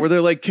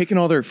they're like kicking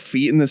all their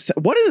feet in the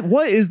what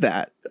is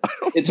that?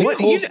 It's a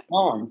cool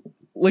song.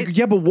 Like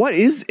but what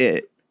is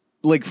it?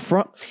 Like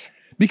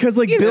because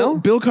like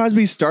Bill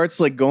Cosby starts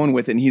like going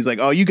with it, and he's like,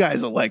 "Oh, you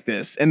guys will like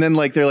this," and then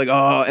like they're like,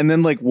 "Oh," and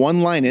then like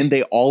one line in,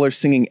 they all are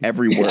singing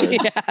every word.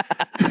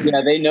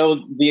 Yeah, they know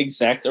the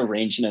exact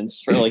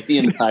arrangements for like the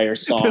entire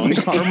song.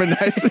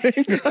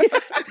 Harmonizing.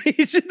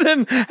 Each of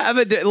them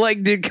have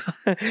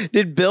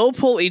did Bill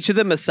pull each of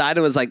them aside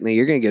and was like, "No,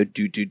 you're gonna go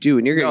do,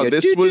 and you're gonna go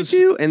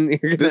do, and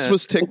this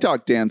was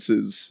TikTok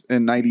dances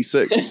in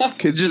 '96.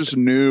 Kids just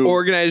knew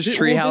organized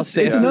treehouse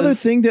dances. It's another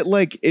thing that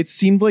like it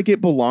seemed like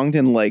it belonged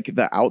in like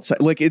the outside.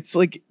 Like it's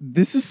like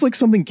this is like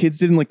something kids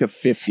did in like the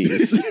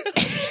 50s.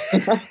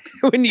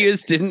 When you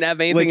just didn't have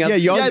anything else.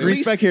 Yeah, y'all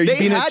Grease back here. You'd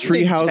be in a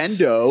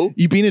treehouse.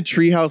 You'd be in a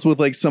treehouse with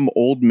like some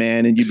old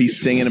man, and you'd be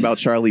singing about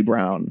Charlie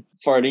Brown.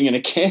 Farting in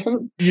a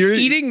can. You're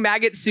eating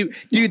maggot soup,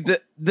 dude.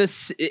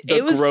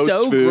 It was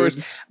so gross.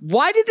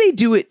 Why did they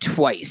do it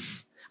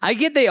twice? I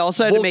get they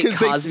also had to make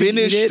Cosby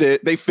eat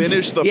it. They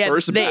finished the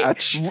first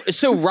batch.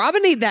 So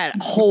Robin ate that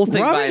whole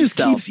thing by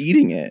himself. Robin just keeps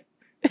eting it.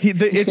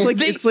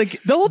 It's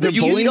like the whole thing.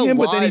 They're bullying him,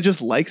 but then he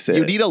just likes it.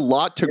 You need a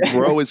lot to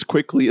grow as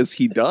quickly as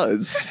he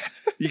does.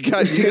 You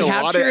got to need a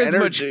lot of energy. Capture as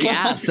much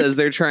gas as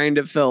they're trying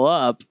to fill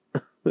up.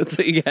 That's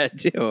what you got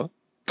to do.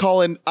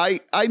 Colin, I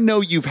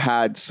know you've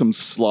had some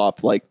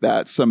slop like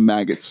that, some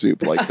maggot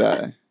soup like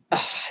that.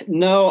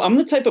 No, I'm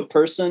the type of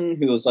person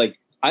who is like,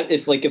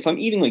 if I'm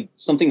eating like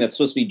something that's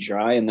supposed to be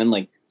dry and then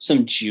like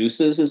some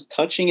juices is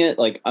touching it,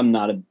 like I'm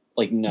not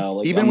no.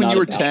 Like, even when you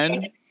were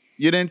 10,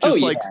 you didn't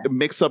just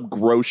mix up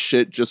gross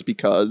shit just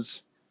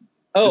because.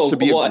 Just to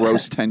be a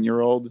gross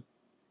 10-year-old.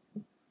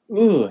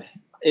 Ooh.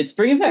 It's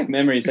bringing back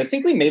memories. I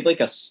think we made like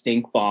a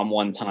stink bomb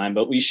one time,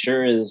 but we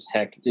sure as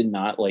heck did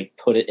not like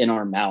put it in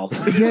our mouth.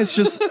 Yeah, it's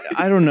just,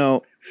 I don't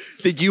know.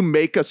 Did you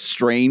make a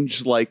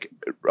strange like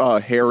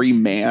hairy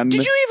man?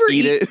 Did you ever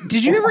eat it?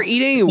 Did you ever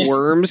eat any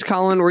worms,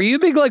 Colin? Were you a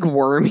big like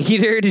worm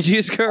eater? Did you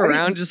just go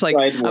around just like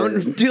I'm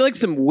gonna do like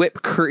some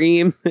whipped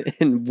cream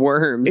and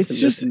worms? It's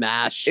just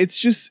mash.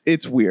 It's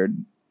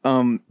weird.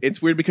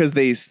 It's weird because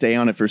they stay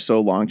on it for so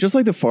long. Just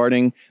like the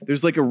farting,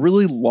 there's like a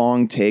really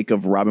long take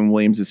of Robin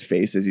Williams'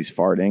 face as he's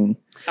farting.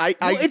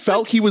 I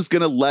felt he was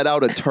gonna let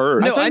out a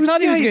turd. No, I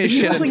thought he was gonna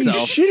shit himself.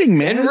 He's shitting,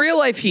 man. In real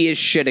life, he is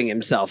shitting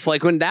himself.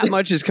 Like when that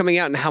much is coming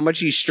out and how much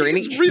he's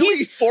straining.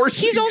 He's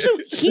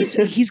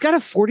got a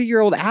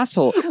 40-year-old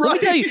asshole. Right. Let me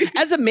tell you,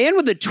 as a man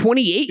with a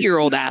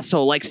 28-year-old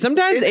asshole, like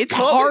sometimes it's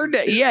hard.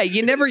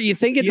 You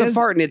think it's a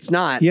fart and it's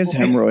not. He has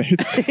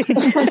hemorrhoids.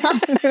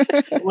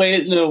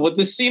 Wait, no. Would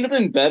the scene have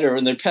been better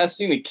when they're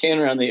passing the can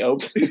around the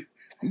open?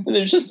 And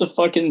there's just a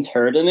fucking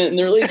turd in it, and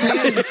they're like,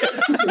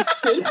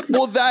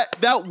 well,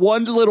 that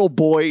one little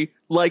boy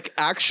like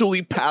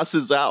actually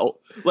passes out,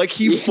 like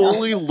he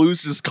fully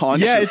loses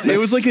consciousness. Yeah, it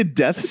was like a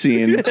death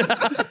scene.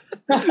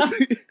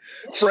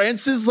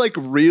 Francis like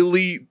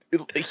really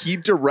he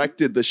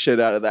directed the shit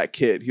out of that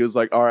kid. He was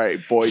like, all right,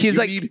 boy, He's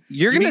like,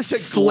 you're going to need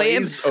slam.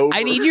 glaze over.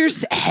 I need your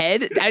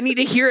head. I need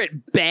to hear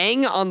it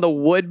bang on the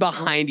wood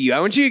behind you. I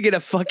want you to get a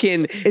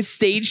fucking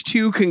stage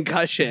 2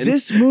 concussion.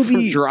 This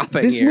movie, for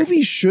dropping this here.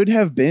 movie should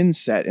have been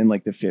set in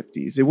like the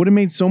 50s. It would have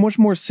made so much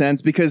more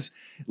sense because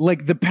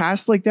like the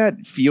past like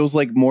that feels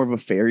like more of a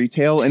fairy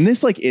tale, and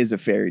this like is a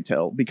fairy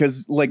tale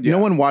because like no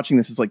one watching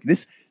this is like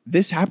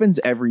this happens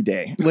every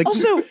day. Like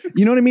Also,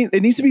 you know what I mean?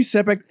 It needs to be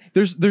set back.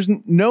 There's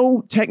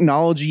no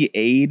technology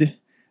aid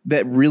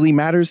that really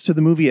matters to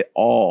the movie at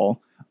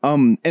all.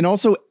 And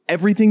also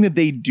everything that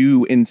they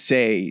do and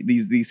say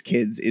these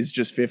kids is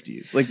just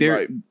 50s. Like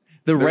they're the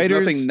There's writers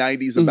nothing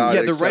 90s about it.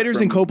 Yeah, the except writers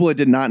from- in Coppola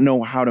did not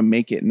know how to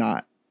make it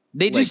not.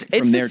 They like, just, from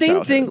it's the their same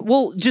childhood. thing.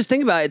 Well, just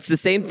think about it. It's the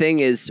same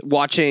thing as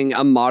watching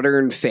a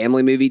modern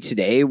family movie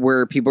today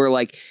where people are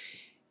like,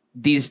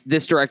 this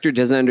director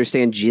doesn't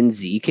understand Gen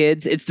Z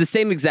kids. It's the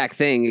same exact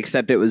thing,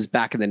 except it was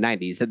back in the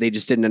 90s that they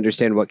just didn't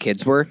understand what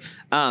kids were.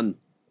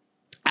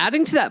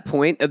 Adding to that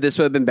point of this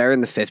would have been better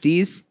in the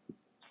 50s,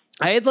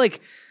 I had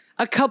like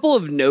a couple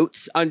of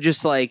notes on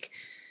just like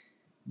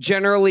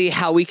generally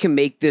how we can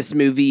make this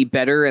movie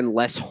better and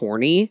less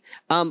horny.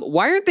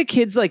 Why aren't the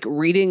kids like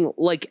reading?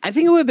 Like, I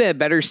think it would have been a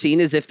better scene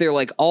is if they're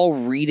like all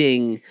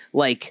reading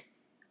like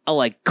a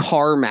like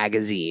car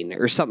magazine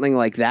or something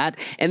like that.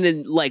 And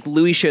then like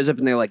Louis shows up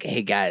and they're like,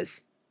 hey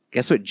guys,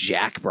 guess what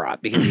Jack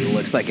brought because he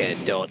looks like an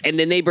adult. And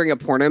then they bring a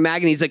porno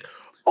mag and he's like,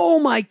 oh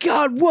my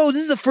God, whoa,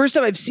 this is the first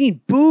time I've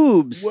seen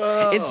boobs.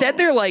 Whoa. Instead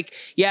they're like,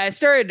 yeah, I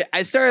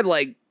started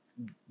like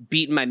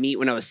beating my meat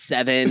when I was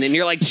 7, and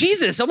you're like,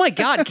 Jesus, oh my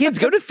God, kids,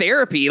 go to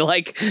therapy.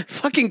 Like,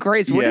 fucking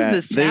Christ, what is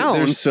this town?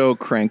 They're so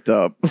cranked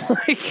up.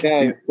 Like,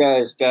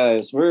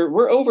 Guys,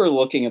 we're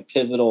overlooking a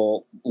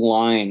pivotal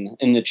line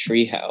in the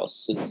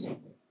treehouse. It's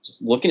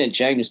just looking at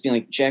Jack and just being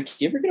like,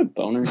 Jack, you ever get a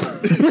boner?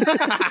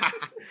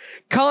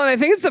 Colin, I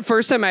think it's the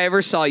first time I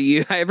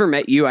ever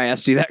met you, I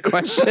asked you that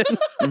question.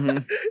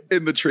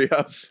 in the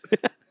treehouse.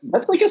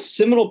 That's like a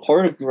seminal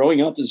part of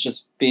growing up is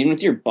just being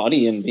with your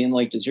buddy and being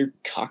like, does your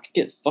cock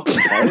get fucking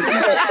hard?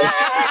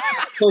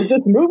 Like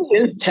this movie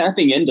is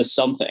tapping into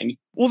something.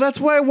 Well, that's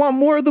why I want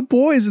more of the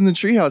boys in the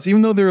treehouse,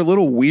 even though they're a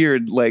little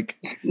weird. Like,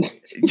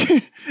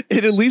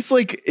 it at least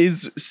like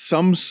is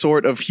some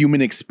sort of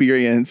human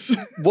experience.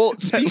 Well,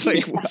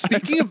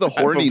 speaking of the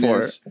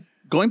horniness,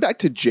 going back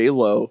to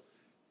J-Lo,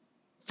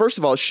 first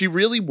of all, she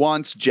really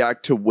wants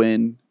Jack to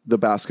win the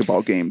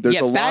basketball game. There's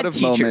a lot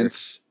of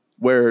moments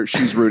where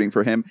she's rooting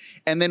for him.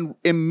 And then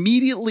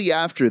immediately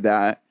after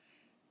that,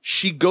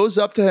 she goes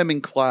up to him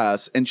in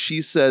class and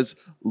she says,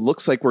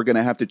 looks like we're going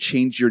to have to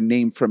change your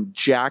name from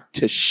Jack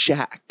to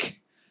Shaq.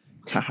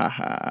 Ha ha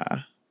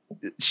ha.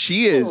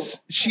 She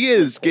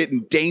is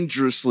getting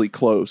dangerously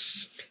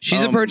close.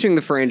 She's approaching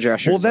the Fran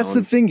Drescher Well, that's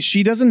zone. the thing.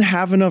 She doesn't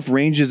have enough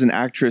range as an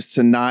actress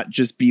to not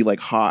just be like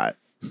hot.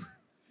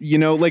 You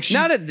know, like she's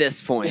Not at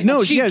this point.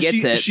 no, she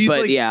gets it, she's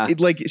but like, yeah.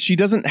 like she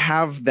doesn't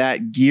have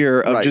that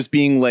gear of Right. just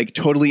being like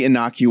totally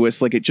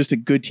innocuous, like just a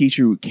good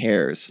teacher who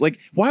cares. Like,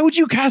 why would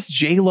you cast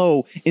J-Lo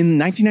in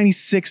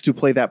 1996 to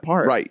play that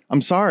part? Right.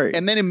 I'm sorry.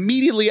 And then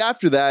immediately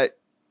after that,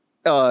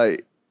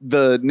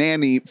 the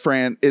nanny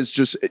Fran is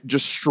just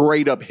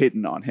straight up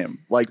hitting on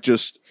him, like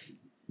just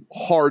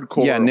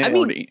hardcore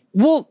horny.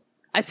 Well,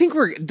 I think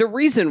the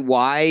reason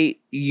why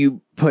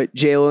you put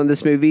J-Lo in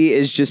this movie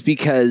is just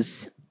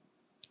because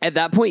at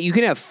that point you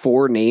can have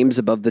 4 names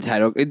above the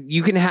title.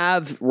 You can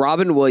have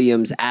Robin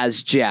Williams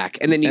as Jack,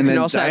 and then you can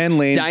also Diane have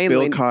Lane, Diane Bill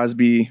Lane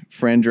Cosby,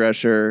 Fran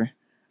Drescher,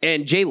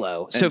 and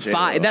J-Lo. So J-Lo.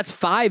 5. That's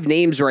 5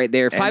 names right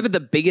there. 5 of the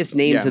biggest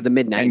names of the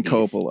mid 90s. and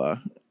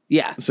Coppola.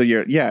 Yeah. So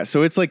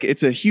so it's like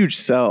it's a huge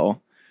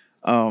sell.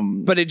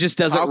 But it just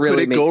doesn't How could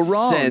really it make go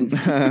wrong?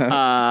 sense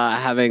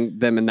having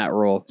them in that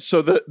role.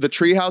 So the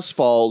treehouse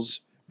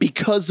falls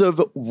because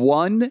of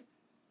one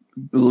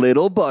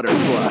little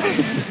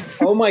butterfly.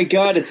 Oh my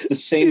God, it's the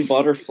same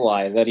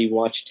butterfly that he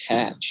watched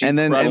hatch. And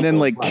then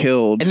like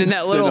killed. And then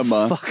that little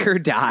Cinema.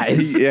 fucker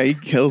dies. he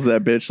kills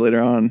that bitch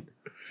later on.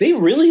 They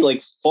really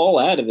like fall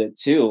out of it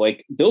too.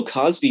 Like Bill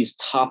Cosby's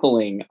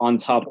toppling on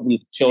top of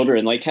these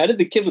children. Like, how did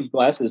the kid with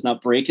glasses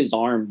not break his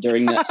arm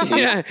during that scene?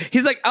 Yeah,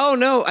 he's like, oh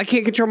no, I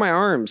can't control my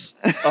arms.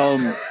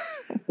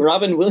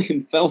 Robin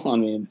Williams fell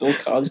on me and Bill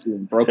Cosby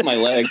broke my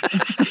leg.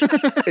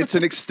 It's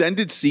an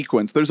extended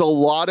sequence. There's a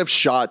lot of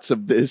shots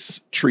of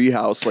this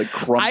treehouse like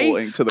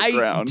crumbling to the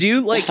ground.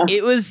 Dude, like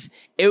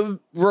it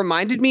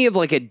reminded me of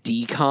like a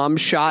decom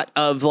shot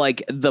of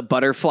like the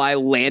butterfly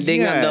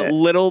landing on the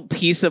little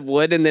piece of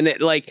wood, and then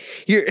it like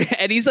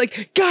and he's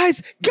like,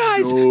 guys,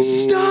 No.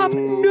 stop,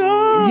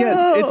 no.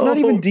 Yeah, it's not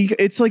even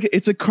it's like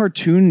it's a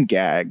cartoon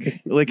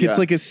gag. Like it's Yeah.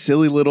 like a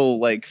silly little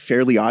like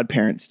Fairly Odd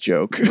Parents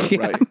joke.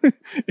 Right.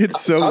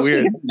 It's so Cosby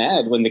weird. gets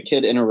mad when the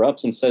kid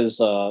interrupts and says,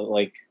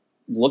 like,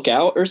 look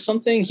out or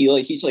something.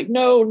 He's like,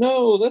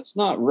 no, that's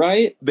not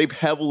right. They've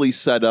heavily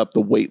set up the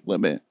weight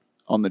limit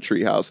on the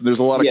treehouse. There's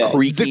a lot of Yeah.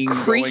 creaking. The going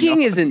creaking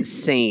on. is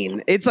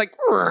insane. It's like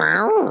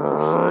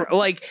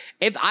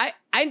if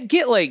I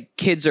get like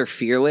kids are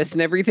fearless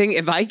and everything.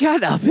 If I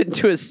got up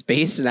into a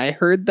space and I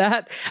heard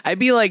that, I'd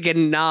be like,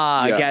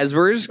 nah, Yeah. guys,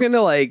 we're just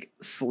gonna like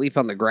sleep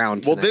on the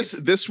ground Well, tonight.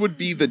 this would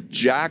be the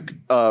Jack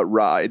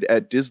ride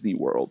at Disney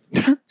World.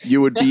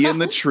 You would be in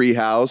the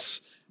treehouse,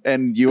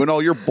 and you and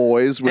all your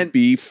boys would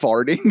be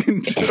farting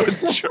into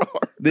a jar.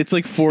 It's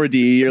like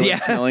 4D. You're like Yeah.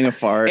 smelling a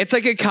fart. It's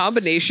like a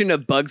combination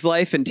of Bug's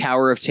Life and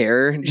Tower of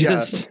Terror.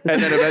 Just Yeah.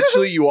 And then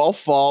eventually you all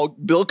fall.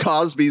 Bill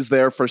Cosby's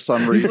there for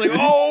some He's reason. like,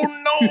 oh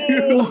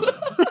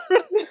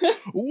no!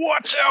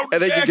 Watch out!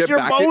 And then you Jack, get your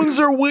back in- bones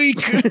are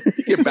weak.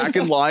 You get back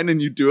in line and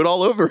you do it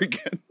all over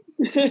again.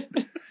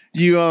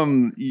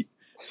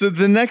 So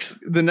the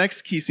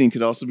next key scene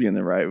could also be in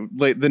the right.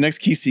 Like the next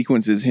key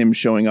sequence is him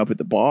showing up at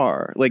the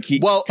bar. Like he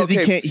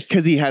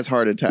because he has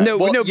heart attack. no,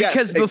 Well, no, yes,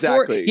 because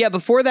exactly.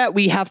 before that,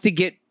 we have to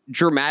get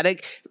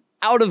dramatic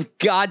out of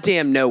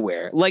goddamn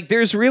nowhere. Like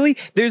there's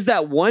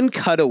that one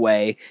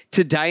cutaway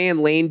to Diane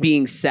Lane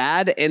being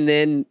sad and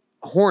then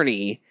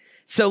horny.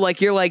 So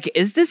like you're like,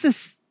 is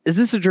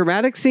this a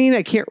dramatic scene?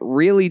 I can't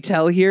really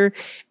tell here.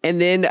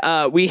 And then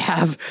we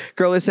have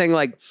Girl is saying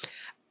like,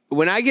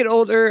 when I get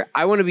older,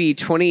 I want to be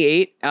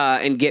 28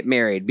 and get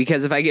married,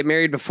 because if I get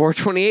married before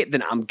 28,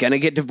 then I'm going to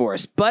get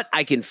divorced. But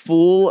I can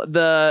fool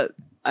the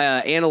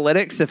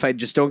analytics if I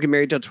just don't get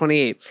married till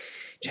 28.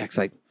 Jack's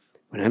like,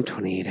 when I'm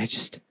 28, I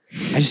just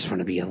want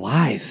to be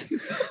alive.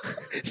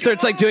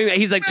 Starts like doing that.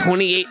 He's like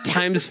 28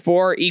 times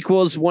 4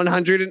 equals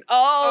 100. And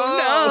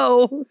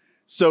no.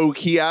 So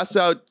he asks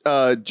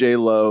out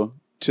J-Lo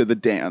to the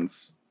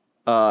dance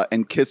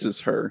and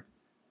kisses her.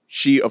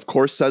 She, of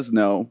course, says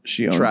no.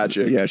 She owns,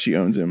 Tragic. Yeah, she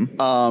owns him.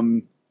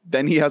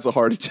 Then he has a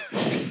heart attack.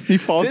 He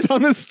falls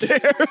down the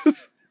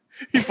stairs.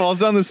 He falls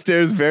down the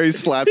stairs very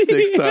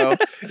slapstick style.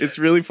 It's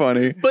really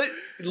funny. But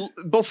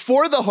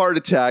before the heart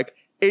attack,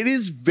 it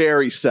is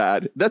very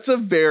sad. That's a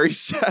very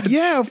sad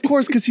Yeah, of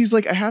course, because he's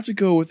like, I have to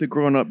go with a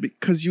grown up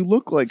because you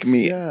look like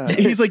me. Yeah.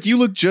 He's like, you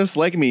look just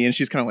like me, and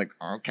she's kind of like,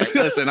 okay,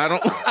 listen, I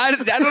don't. I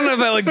don't know if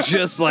I look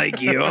just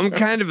like you. I'm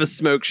kind of a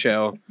smoke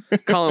show.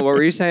 Colin, what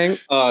were you saying?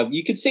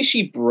 You could say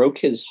she broke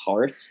his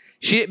heart.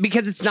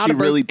 Because it's not She a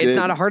birth- really it's did.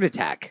 not a heart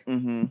attack.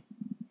 Mm-hmm.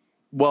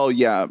 Well,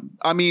 yeah.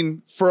 I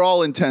mean, for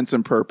all intents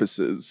and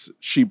purposes,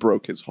 she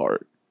broke his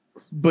heart.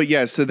 But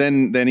yeah, so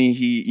then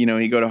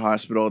he go to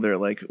hospital. They're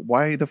like,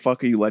 why the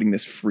fuck are you letting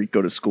this freak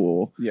go to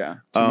school? Yeah.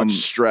 Too much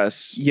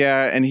stress.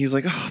 Yeah, and he's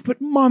like, oh, but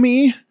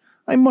mommy,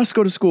 I must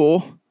go to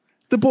school.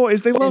 The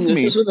boys, they love And this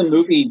me. is where the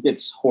movie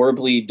gets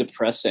horribly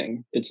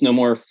depressing. It's no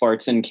more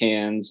farts and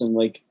cans and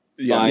like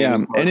Yeah. Yeah,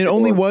 buying and it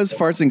only hardcore. was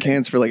farts and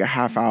cans for like a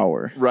half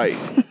hour. Right.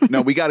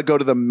 No, we got to go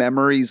to the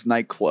Memories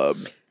nightclub.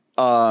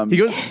 He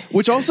goes,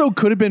 which also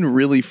could have been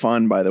really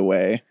fun, by the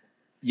way.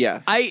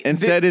 Yeah.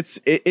 Instead,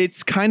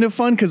 it's kind of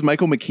fun because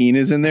Michael McKean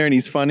is in there and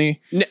he's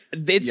funny.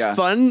 It's Yeah.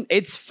 fun.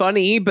 It's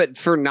funny, but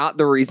for not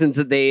the reasons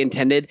that they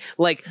intended.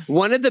 Like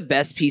one of the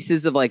best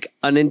pieces of like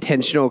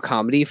unintentional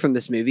comedy from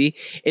this movie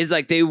is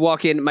like they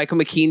walk in. Michael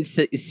McKean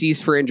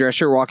sees Fran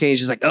Drescher walking. He's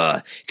just like,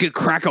 "Ugh, could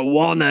crack a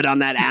walnut on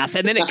that ass,"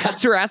 and then it cuts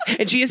to her ass,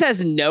 and she just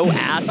has no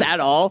ass at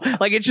all.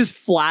 Like it's just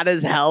flat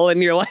as hell,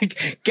 and you're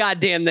like,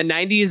 "God damn, the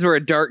 '90s were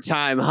a dark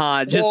time,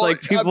 huh?" Just Well,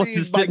 like people I mean,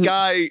 just my didn't.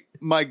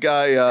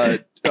 guy,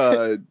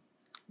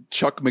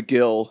 Chuck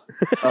McGill,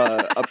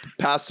 a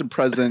past and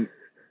present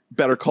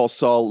Better Call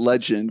Saul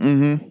legend.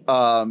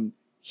 Mm-hmm.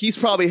 He's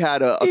probably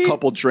had a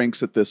couple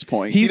drinks at this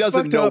point. He's he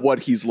doesn't fucked know up. what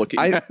he's looking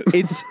I at.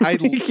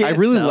 can't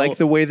really tell. like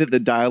the way that the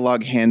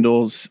dialogue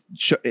handles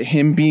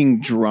him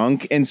being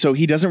drunk, and so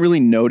he doesn't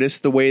really notice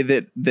the way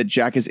that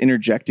Jack is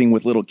interjecting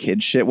with little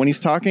kid shit when he's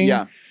talking.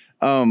 Yeah.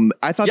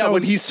 I thought Yeah, that when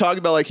was he's talking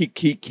about like he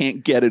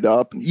can't get it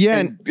up. Yeah,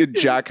 and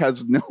Jack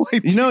has no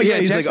idea. yeah,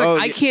 he's Jack's like, oh,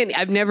 I can't.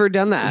 I've never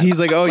done that. he's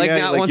like, oh Like, yeah,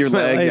 not like once your in my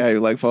leg, life. yeah, your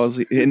leg falls,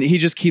 and he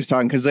just keeps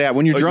talking because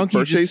when you're Like drunk,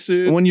 your birthday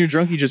suit? when you're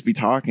drunk, you just be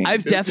talking.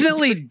 I've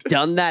definitely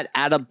done that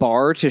at a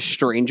bar to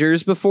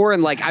strangers before,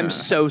 and like I'm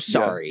so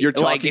sorry. Yeah, you're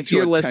talking like if to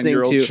you're a listening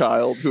 10-year-old to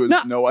child who has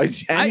No, no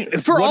idea.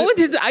 for what all it-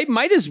 intents, I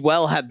might as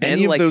well have been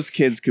Any like of those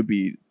kids could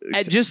be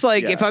just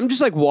like yeah. if I'm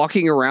just like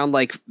walking around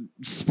like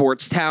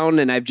sports town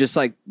and I've just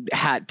like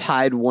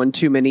tied one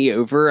too many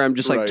over, I'm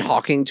just like Right.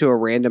 talking to a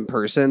random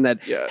person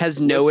that Yeah. has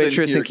no Listen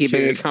interest here, in keeping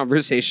kid. a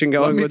conversation Let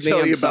going me with me. tell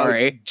I'm you about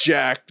sorry.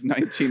 Jack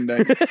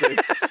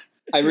 1996.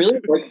 I really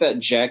like that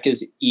Jack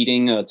is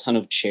eating a ton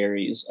of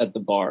cherries at the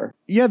bar.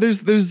 Yeah,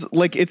 there's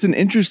like it's an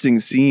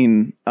interesting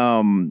scene.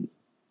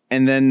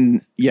 And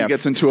then yeah, He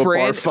gets into a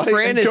bar fight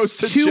Fran and is goes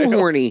to too jail.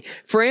 horny.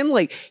 Fran,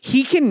 like,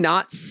 he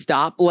cannot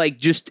stop. Like,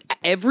 just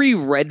every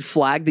red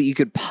flag that you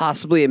could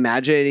possibly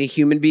imagine a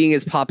human being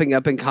is popping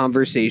up in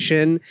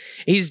conversation.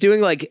 He's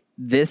doing like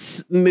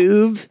this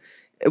move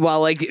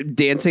while like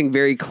dancing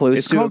very close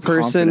it's to a called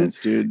person. confidence,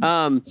 dude.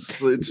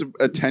 It's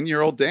a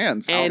 10-year-old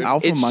dance. And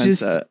Alpha it's mindset.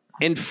 just-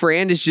 and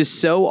Fran is just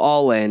so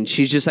all in.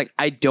 She's just like,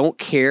 I don't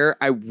care.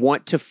 I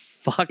want to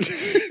fuck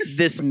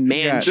this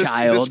man This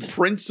child.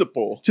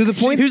 principal. To the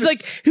point who's like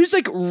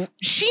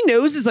she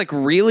knows is like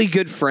really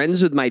good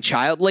friends with my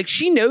child. Like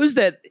she knows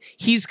that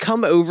he's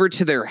come over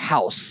to their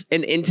house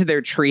and into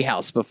their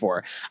treehouse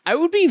before. I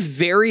would be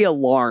very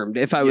alarmed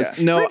if I was.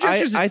 Yeah. No, Fran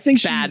Drescher's I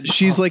think bad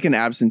she's mom. like an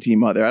absentee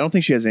mother. I don't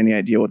think she has any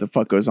idea what the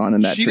fuck goes on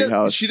in that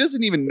treehouse. She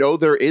doesn't even know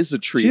there is a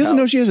tree. She doesn't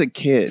know she has a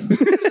kid.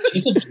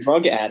 She's a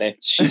drug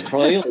addict. She's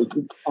probably like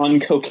on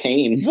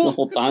cocaine the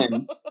whole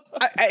time.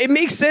 It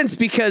makes sense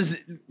because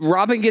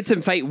Robin gets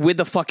in fight with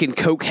the fucking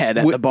cokehead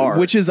at the bar.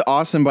 Which is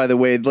awesome, by the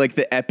way. Like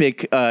the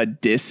epic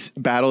diss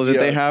battle that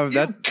they have.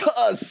 You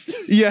cussed.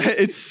 Yeah,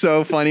 it's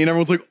so funny. And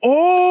everyone's like,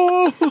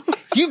 oh!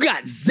 you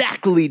got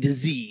Zachley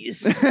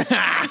disease.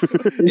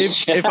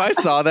 if I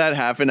saw that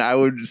happen, I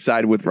would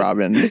side with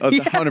Robin.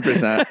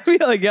 100%. I feel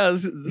like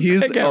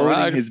He's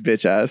owning his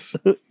bitch ass.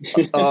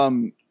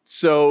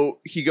 So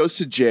he goes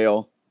to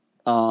jail.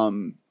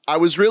 I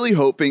was really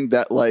hoping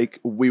that like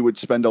we would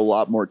spend a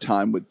lot more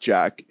time with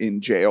Jack in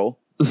jail.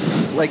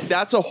 Like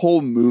that's a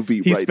whole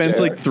movie. He spends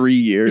like 3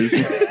 years.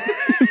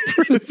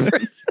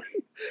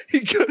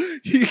 He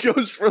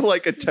goes for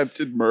like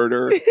attempted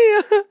murder.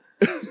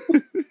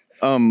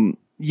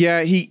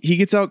 Yeah, he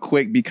gets out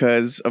quick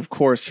because of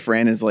course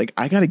Fran is like,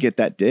 I gotta get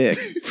that dick.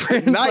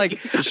 Fran's like,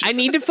 I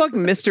need to fuck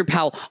Mr.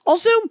 Powell.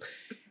 Also,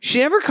 she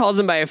never calls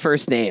him by a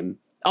first name.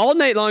 All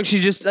night long,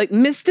 she's just like,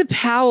 Mr.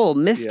 Powell,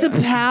 Mr.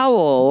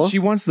 Powell. She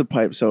wants the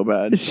pipe so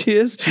bad. She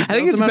is. I think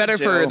bails it's him out better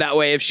of for her jail. that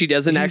way if she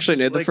doesn't actually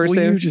know He's the like, first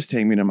will name. you just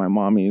take me to my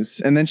mommy's?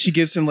 And then she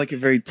gives him like a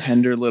very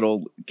tender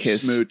little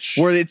kiss. Smooch.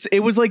 Where it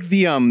was like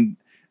the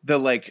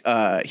like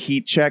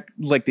heat check,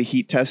 like the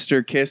heat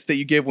tester kiss that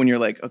you give when you're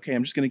like, okay,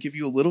 I'm just gonna give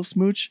you a little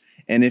smooch,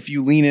 and if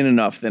you lean in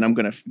enough, then I'm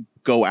gonna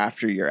go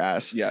after your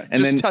ass. Yeah, and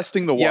just then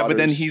testing the waters. yeah, but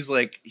then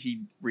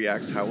he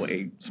reacts how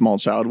a small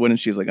child would, and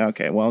she's like,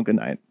 okay, well, good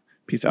night,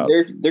 peace out.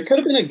 There could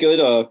have been a good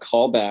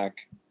callback.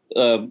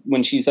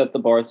 When she's at the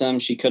bar with them,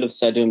 she could have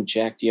said to him,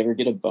 Jack, do you ever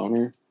get a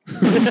boner?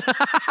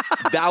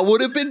 That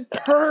would have been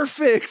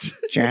perfect.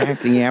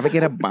 Jack, do you ever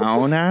get a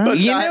boner? But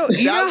You that- know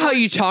that how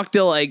you talk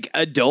to like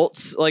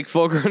adults, like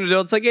full-grown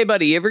adults, like, hey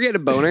buddy, you ever get a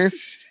boner?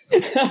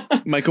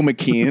 Michael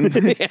McKean.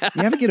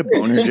 You ever get a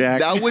boner,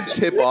 Jack? That would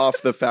tip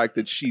off the fact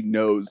that she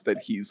knows that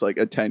he's like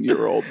a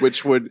 10-year-old,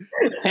 which would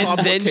And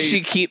then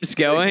she complicate keeps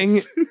going.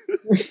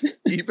 things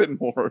even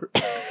more.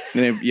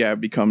 And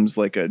it becomes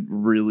like a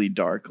really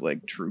dark,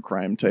 like true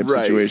crime type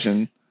Right.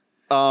 situation.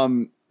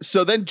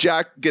 So then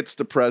Jack gets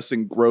depressed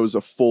and grows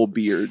a full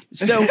beard.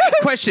 So,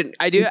 question: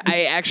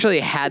 I actually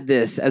had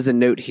this as a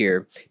note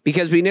here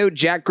because we know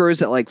Jack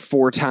grows at like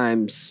 4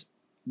 times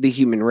the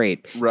human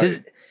rate.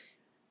 Right.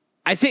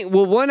 I think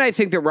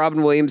that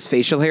Robin Williams'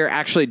 facial hair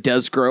actually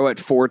does grow at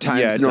 4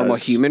 times Yeah, the it normal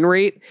does. human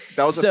rate.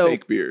 That was So- a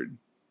fake beard.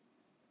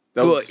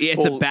 That Well, was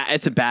it's full-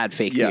 a bad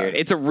fake Yeah. beard.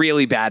 It's a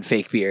really bad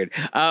fake beard.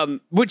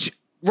 Which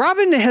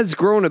Robin has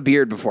grown a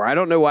beard before. I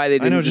don't know why they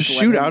didn't. I know, just let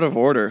shoot him- out of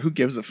order. Who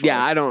gives a fuck?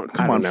 Yeah, I don't.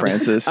 Come on, know.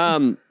 Francis.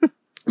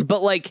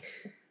 But like,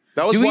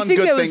 That was do we one think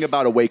good that thing was-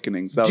 about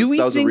Awakenings. That do was, we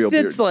that was a think real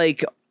beard. that's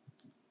like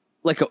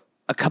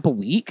a couple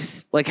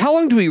weeks? Like, how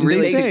long do we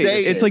really They think say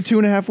this it's is? like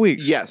 2.5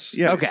 weeks. Yes.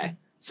 Yeah. Okay,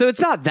 so it's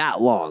not that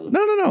long.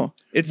 No.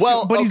 It's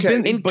Well, but he's okay.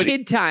 been In but,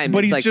 kid time, but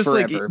it's he's like just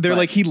forever, like they're but-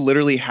 like he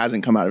literally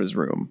hasn't come out of his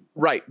room.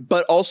 Right.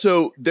 But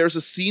also, there's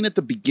a scene at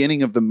the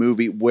beginning of the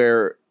movie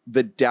where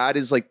the dad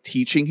is like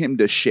teaching him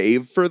to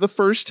shave for the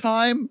first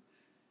time,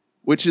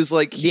 which is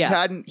like he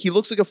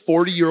looks like a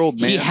 40-year-old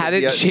man. He but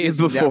hadn't yet shaved he's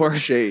never before.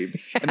 Shaved.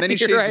 And then he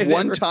You're shaves right,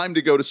 one never. time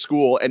to go to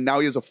school, and now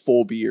he has a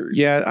full beard.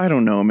 Yeah, I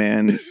don't know,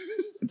 man.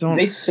 Don't.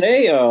 They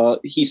say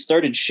he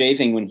started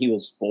shaving when he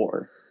was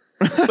 4.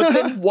 But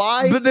then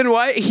why? But then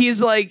why?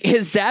 He's like,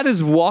 his dad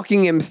is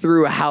walking him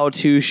through how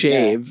to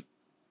shave.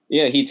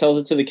 Yeah, he tells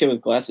it to the kid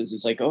with glasses.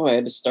 He's like, "Oh, I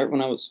had to start when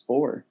I was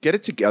 4." Get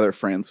it together,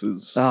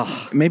 Francis.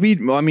 Oh, maybe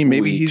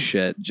weak he's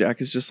shit.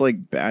 Jack is just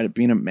like bad at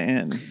being a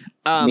man.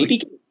 Maybe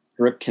get a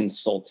script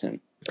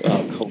consultant.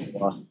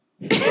 Coppola.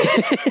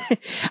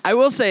 I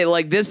will say,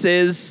 like, this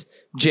is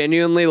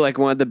genuinely like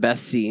one of the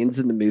best scenes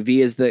in the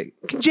movie. Is that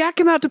can Jack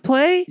come out to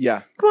play?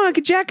 Yeah. Come on,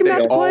 can Jack come They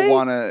out to all play?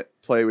 want to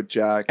play with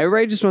Jack.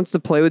 Everybody just wants to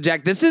play with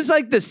Jack. This is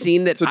like the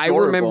scene that It's I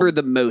adorable. remember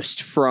the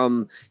most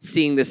from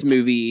seeing this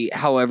movie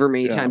however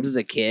many Yeah. times as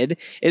a kid.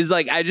 Is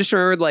like I just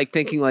remembered like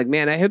thinking like,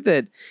 man, I hope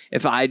that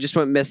if I just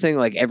went missing,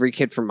 like every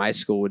kid from my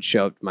school would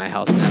show up to my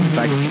house and ask if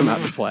I could come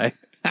out to play.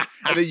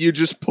 And then you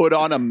just put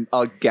on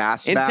a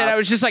gas Instead, mask. I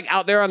was just like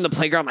out there on the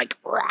playground, like,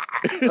 rah,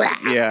 rah,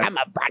 Yeah. I'm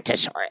a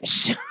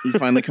brontosaurus. You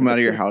finally come out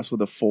of your house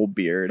with a full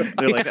beard.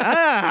 They're like,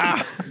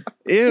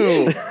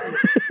 ew.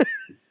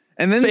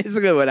 And then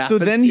Basically, what so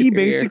happens. then he here.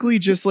 basically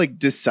just like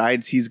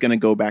decides he's gonna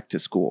go back to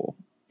school.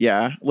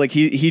 Yeah, like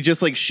he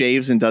just like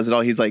shaves and does it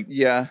all. He's like,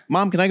 Yeah.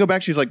 Mom, can I go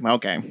back? She's like,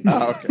 okay.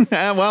 Oh,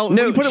 okay. Well,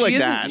 No, when you put it she like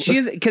isn't. that. She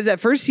is because at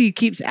first he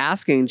keeps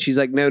asking. She's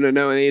like, no,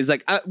 and he's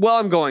like, well,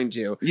 I'm going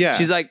to. Yeah.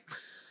 She's like,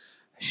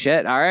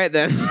 shit. All right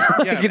then.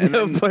 Like, and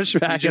no then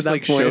pushback. He at just that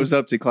like point. shows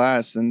up to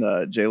class,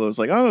 and J-Lo's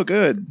like, oh,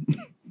 good.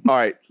 All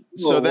right.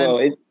 So Whoa, then,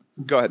 whoa,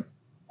 go ahead.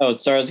 Oh,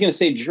 sorry. I was going to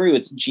say, Drew,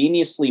 it's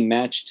geniusly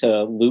matched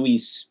to Louis'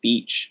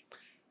 speech.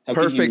 How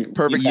could Perfect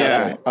leave that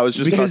Yeah. out? I was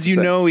just Because about to you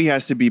say. know he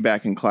has to be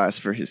back in class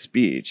for his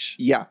speech.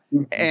 Yeah,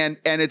 and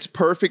it's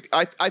perfect.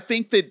 I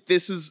think that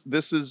this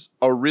is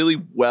a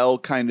really well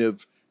kind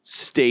of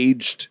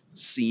staged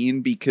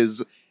scene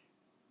because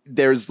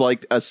there's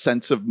like a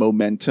sense of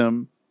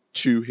momentum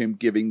to him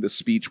giving the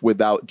speech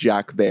without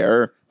Jack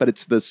there, but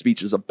it's the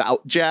speech is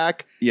about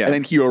Jack, Yeah. and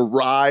then he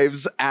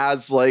arrives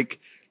as like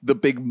the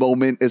big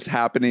moment is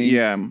happening.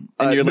 Yeah. And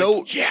you're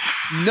like, yeah.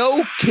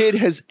 No kid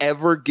has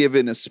ever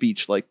given a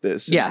speech like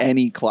this Yeah. in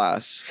any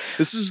class.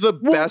 This is the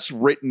best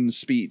written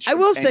speech. I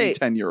will of any say-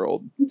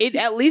 10-year-old.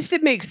 At least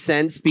it makes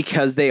sense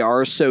because they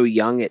are so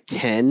young at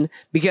 10.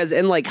 Because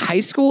in like high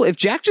school, if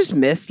Jack just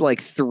missed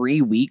like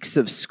 3 weeks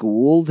of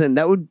school, then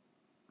that would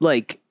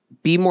like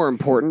be more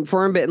important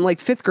for him. But in like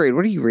 5th grade,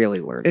 what are you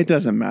really learning? It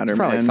doesn't matter, It's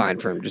probably man. fine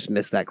for him to just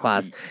miss that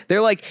class.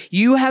 They're like,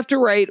 you have to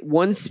write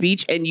one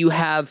speech and you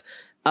have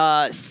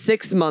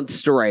 6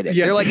 months to write it.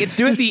 Yeah. They're like, it's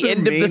due at That's the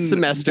end of the main-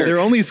 semester. Their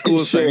only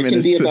school Sure, it assignment can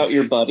is be this. about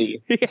your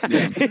buddy.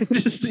 Yeah.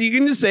 Just you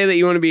can just say that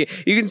you want to be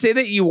you can say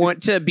that you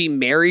want to be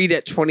married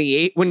at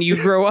 28 when you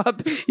grow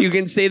up. You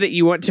can say that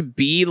you want to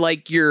be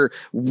like your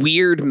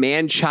weird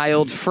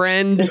man-child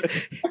friend.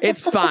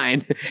 It's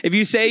fine. If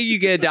you say you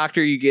get a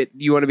doctor,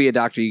 you want to be a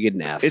doctor, you get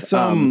an F. It's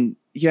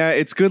yeah,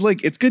 it's good.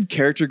 Like it's good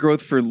character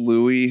growth for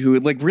Louis, who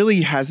like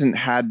really hasn't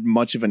had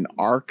much of an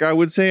arc. I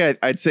would say.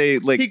 I'd say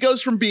like He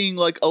goes from being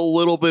like a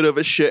little bit of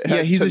a shithead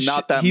yeah, he's to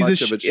not that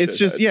much of a shithead. It's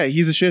just yeah,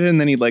 he's a shithead, and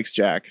then he likes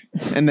Jack,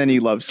 and then he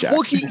loves Jack.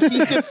 Well, he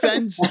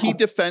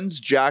defends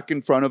Jack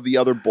in front of the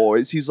other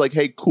boys. He's like,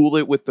 "Hey, cool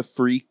it with the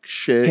freak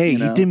shit." hey, you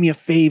know? you did me a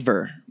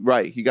favor.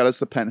 Right. He got us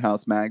the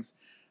Penthouse mags,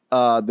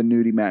 the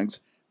nudie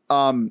mags.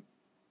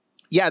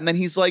 Yeah, and then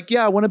he's like,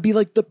 "Yeah, I want to be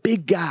like the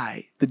big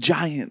guy, the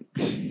giant."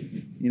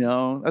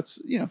 That's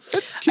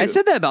cute. I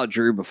said that about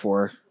Drew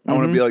before. I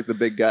want to be like the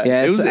big guy.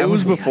 Yeah, It was I it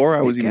was wanna be before a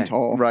I was big even guy.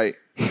 tall. Right.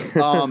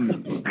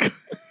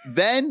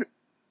 Then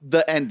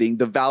the ending,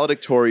 the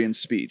valedictorian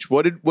speech.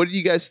 What did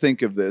you guys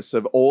think of this?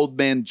 Of old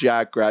man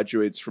Jack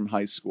graduates from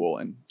high school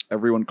and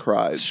everyone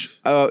cries.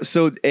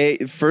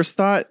 First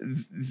thought,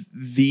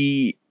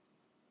 the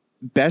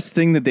best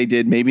thing that they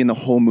did maybe in the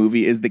whole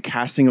movie is the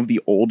casting of the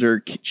older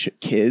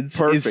kids.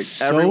 Perfect. Is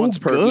so Everyone's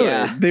perfect. good.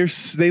 Yeah.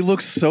 They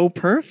look so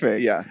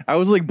perfect. Yeah. I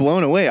was like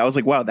blown away. I was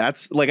like, wow,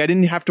 that's like I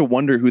didn't have to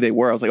wonder who they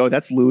were. I was like, oh,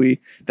 that's Louis.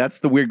 That's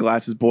the weird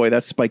glasses boy.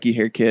 That's spiky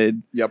hair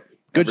kid. Yep.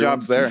 Good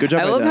Everyone's job there. Good job.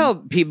 I by love them. how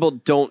people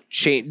don't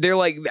change. They're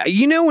like,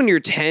 when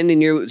you're 10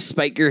 and you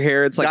spike your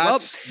hair, it's like,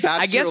 That's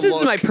I guess your this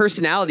is my look.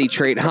 personality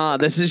trait, huh?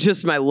 This is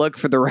just my look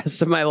for the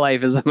rest of my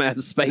life is I'm gonna have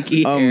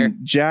spiky hair.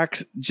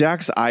 Jack's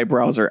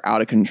eyebrows are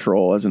out of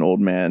control as an old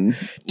man.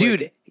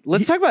 Dude,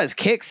 let's talk about his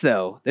kicks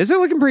though. Those are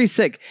looking pretty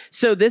sick.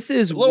 So this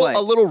is A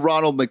what? little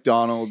Ronald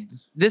McDonald.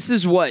 This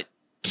is what?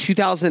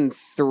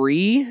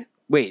 2003?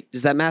 Wait,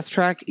 does that math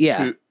track?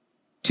 Yeah. Two-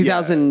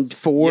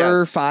 2004,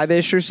 Yes.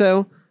 5-ish or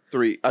so.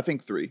 3. I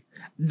think 3.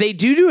 They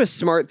do a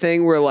smart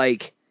thing where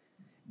like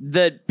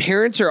the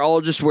parents are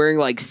all just wearing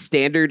like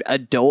standard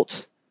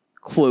adult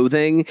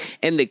clothing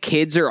and the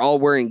kids are all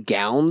wearing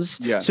gowns.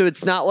 Yeah. So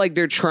it's not like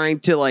they're trying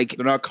to like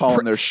They're not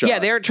calling their shot. Yeah,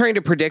 they aren't trying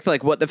to predict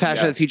like what the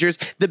fashion Yeah. of the future is.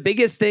 The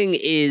biggest thing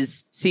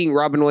is seeing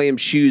Robin Williams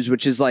shoes,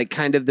 which is like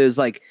kind of those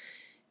like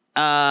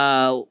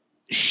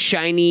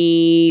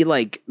shiny,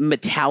 like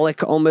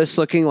metallic almost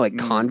looking like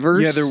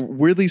Converse. Yeah, they're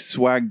weirdly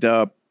swagged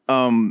up.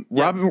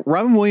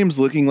 Robin Williams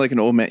looking like an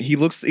old man. He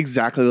looks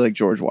exactly like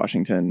George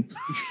Washington.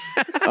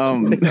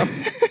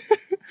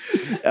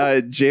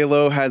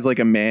 J-Lo has like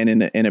a man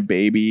and a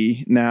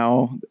baby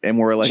now, and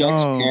we're like,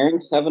 Jack's oh.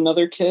 parents have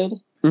another kid.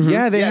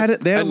 Yeah, they Yes.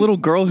 had a little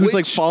girl who's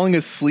like Which- falling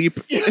asleep.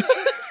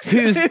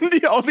 Who's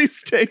In all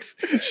these takes,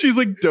 she's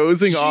like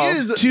dozing She off.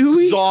 is Do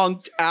we-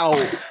 zonked out.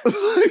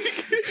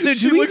 So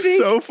she do we looks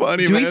think- so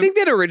funny. Do man. we think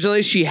that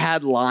originally she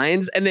had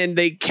lines and then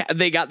they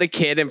got the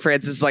kid and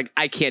Francis is like,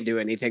 I can't do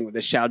anything with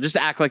this child. Just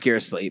act like you're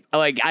asleep.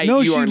 Like No,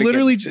 you she's aren't a kid."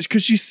 literally just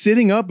because she's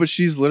sitting up, but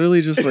she's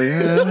literally just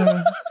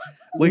like.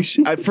 Like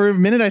for a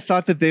minute, I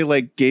thought that they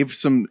like gave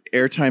some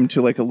airtime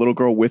to like a little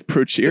girl with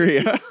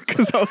progeria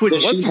because I was like,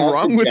 Does she "What's have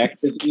wrong the with Jack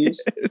this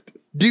disease? kid?"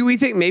 Do we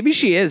think maybe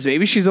she is?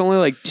 Maybe she's only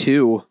like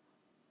 2.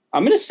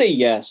 I'm gonna say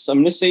yes. I'm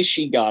gonna say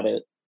she got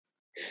it.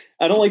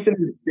 I don't like them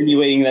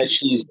insinuating that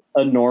she's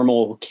a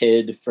normal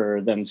kid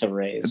for them to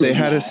raise. They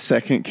had No. a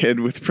second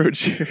kid with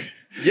progeria.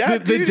 Yeah,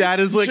 the dude, dad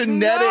it's is like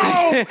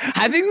genetic. "No!"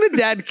 I think the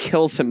dad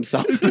kills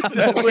himself. at that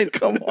Dad's point. like,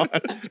 "Come on,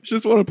 I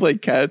just want to play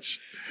catch."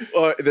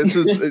 This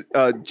is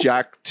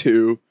Jack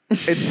 2.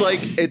 It's like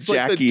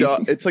Jackie.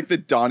 it's like the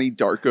Donnie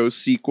Darko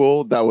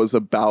sequel that was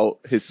about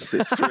his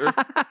sister.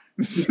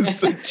 This is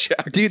the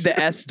Jack. Dude, the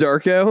S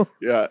Darko.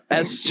 Yeah.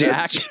 S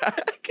Jack.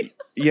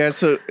 Yeah,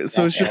 so it's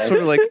just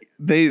sort of like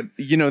they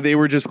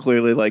were just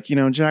clearly like,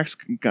 Jack's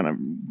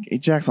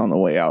on the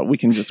way out. We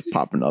can just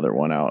pop another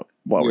one out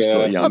while we're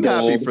still Yeah. young. I'm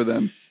happy for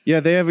them. Yeah,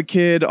 they have a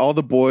kid. All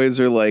the boys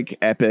are like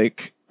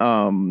epic.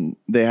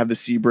 They have the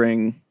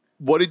Sebring.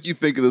 What did you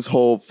think of this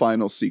whole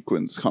final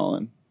sequence,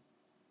 Colin?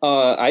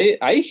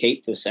 I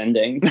hate this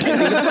ending. I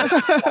think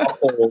it's an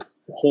awful,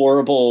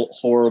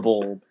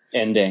 horrible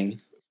ending.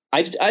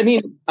 I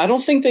mean, I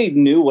don't think they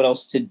knew what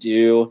else to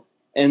do.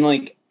 And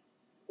like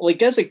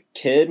as a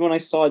kid, when I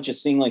saw it,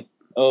 just seeing like,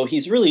 oh,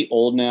 he's really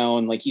old now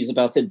and like he's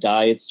about to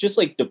die. It's just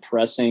like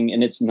depressing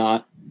and it's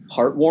not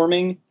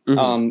heartwarming.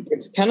 Mhm.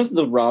 It's kind of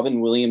the Robin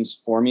Williams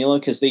formula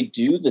because they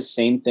do the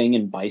same thing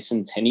in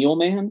Bicentennial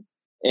Man,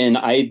 and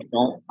I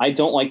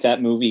don't like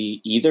that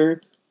movie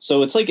either.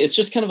 So it's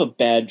just kind of a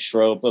bad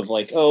trope of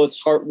like, oh,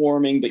 it's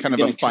heartwarming, but Kind of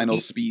you're a gonna final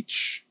keep-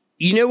 speech.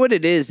 You know what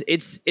it is?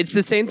 It's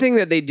the same thing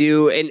that they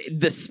do, and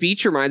the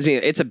speech reminds me.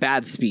 It's a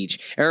bad speech.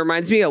 It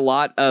reminds me a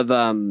lot of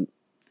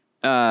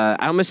I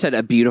almost said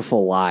A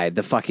Beautiful Lie.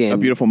 The fucking A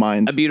Beautiful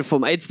Mind.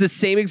 It's the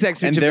same exact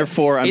speech. And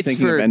therefore, I'm it's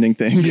thinking for of ending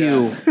things.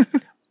 you,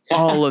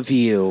 all of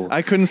you.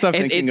 I couldn't stop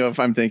And thinking it's- of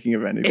I'm thinking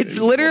of ending It's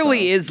things.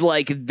 literally is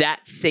like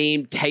that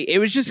same type. It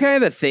was just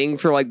kind of a thing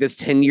for like this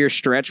 10-year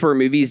stretch where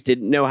movies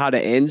didn't know how to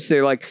end. So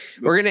they're like,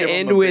 we're Let's gonna give him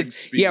end a with big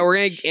speech. we're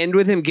gonna end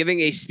with him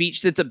giving a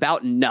speech that's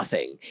about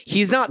nothing.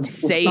 He's not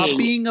saying Not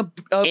being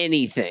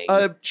anything.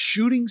 a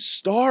shooting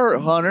star,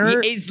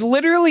 Hunter. It's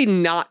literally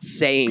not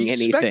saying Be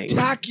anything.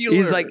 spectacular.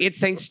 He's like, it's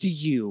thanks to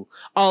you,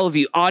 all of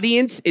you,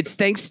 audience. It's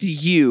thanks to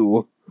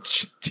you.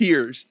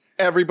 Tears.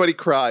 Everybody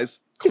cries.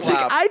 He's like,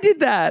 Clap. I did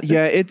that.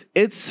 Yeah,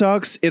 it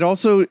sucks. It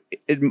also,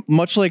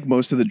 much like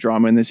most of the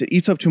drama in this, it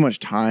eats up too much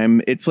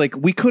time. It's like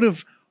we could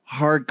have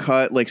hard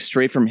cut like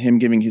straight from him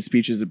giving his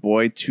speech as a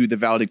boy to the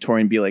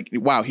valedictorian, be like,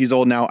 wow, he's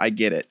old now. I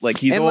get it. Like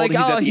he's And old. like, He's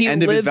oh, at the he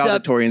end of his lived up-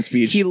 valedictorian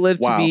speech. He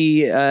lived Wow. to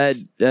be a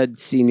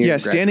senior. Yeah,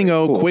 standing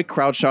graduate. O, Cool. quick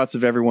crowd shots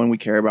of everyone we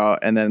care about,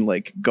 and then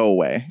like go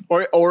away.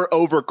 or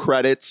over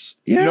credits.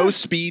 Yeah. No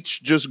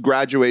speech, just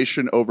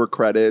graduation over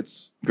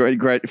credits.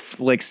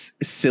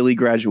 Silly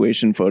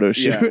graduation photo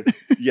shoot.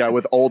 Yeah,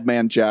 with old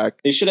man Jack.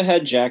 They should have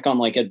had Jack on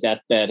like a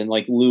deathbed, and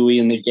like Louis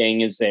and the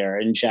gang is there,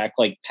 and Jack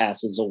like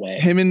passes away.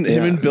 Him and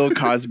Yeah. Bill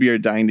Cosby are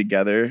dying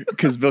together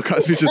because Bill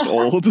Cosby's just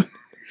old.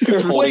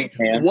 They're holding Wait,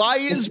 hands. why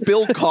is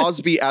Bill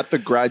Cosby at the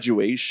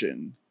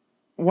graduation?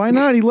 Why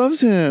not? He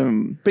loves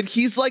him. But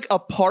he's like a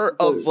part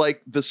of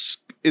like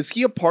is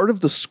he a part of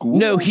the school?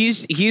 No,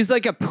 he's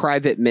like a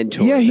private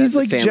mentor. Yeah, he's that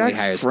like the family Jack's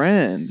hires.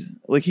 friend.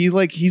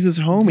 He's his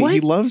homie. What? He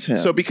loves him.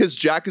 So because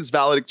Jack is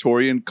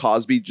valedictorian,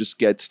 Cosby just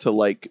gets to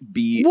like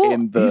be Well,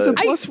 in he's the a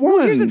plus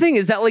Well, here's the one. thing: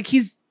 is that like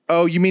he's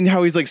Oh, you mean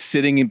how he's like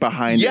sitting in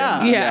behind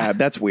Yeah. him? Yeah.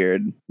 That's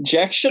weird.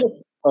 Jack should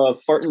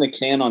have fart in the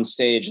can on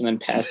stage and then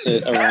pass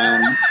it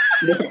around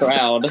the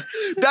crowd.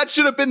 that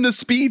should have been the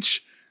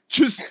speech.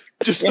 Just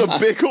Yeah. a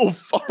big old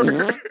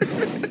fart.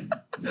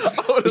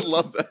 I would have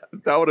loved that.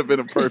 That would have been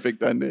a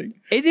perfect ending.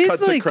 it is Cut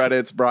to like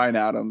credits, Brian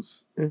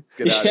Adams. Let's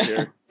get out of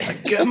here.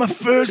 Got my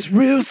first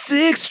real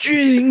six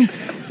string.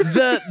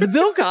 the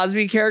Bill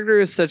Cosby character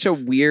is such a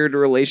weird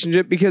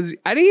relationship because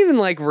I didn't even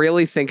like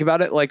really think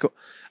about it like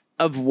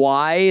of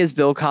why is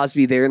Bill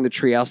Cosby there in the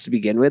treehouse to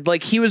begin with.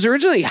 Like he was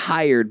originally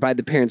hired by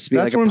the parents to be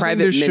That's like what a I'm saying.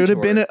 private There should have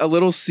mentor. been a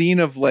little scene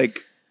of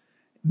like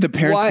the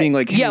parents Why- being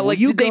like, hey, yeah, will like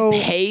you did go? they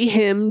pay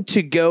him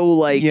to go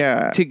like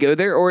Yeah. to go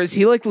there, or is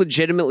he like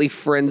legitimately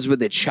friends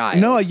with a child?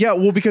 No, yeah,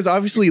 well, because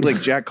obviously,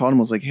 like Jack called him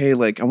was like, "Hey,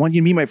 like I want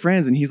you to meet my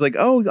friends," and he's like,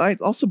 "Oh,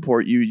 I'll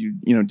support you,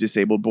 you know,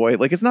 disabled boy."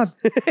 Like it's not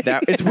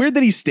that. It's weird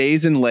that he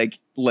stays and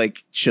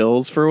like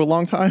chills for a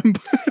long time.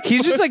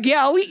 He's just like, yeah,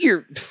 I'll eat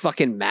your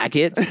fucking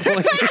maggots.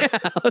 Like, yeah,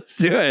 let's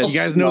do it. You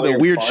guys know the Smell your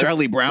weird farts.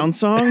 Charlie Brown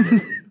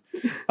song?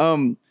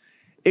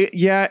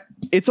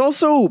 It's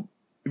also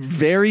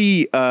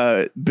very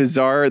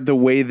bizarre the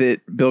way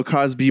that Bill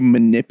Cosby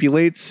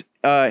manipulates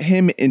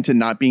him into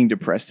not being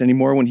depressed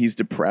anymore when he's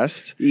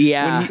depressed.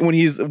 Yeah. When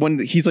he's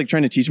like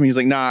trying to teach me, he's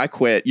like, "Nah, I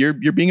quit. You're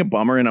being a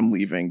bummer, and I'm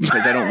leaving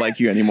because I don't like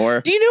you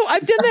anymore." Do you know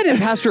I've done that in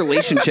past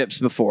relationships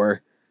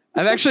before.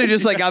 I've actually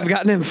just like I've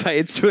gotten in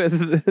fights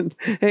with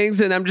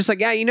things, and I'm just like,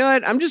 yeah, you know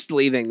what? I'm just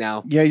leaving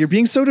now. Yeah, you're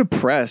being so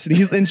depressed.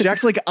 And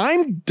Jack's like,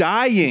 "I'm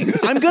dying.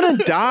 I'm gonna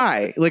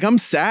die. Like, I'm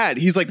sad."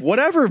 He's like,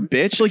 "Whatever,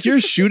 bitch. Like, you're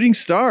a shooting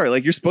star.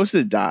 Like, you're supposed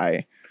to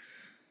die."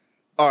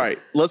 All right,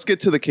 let's get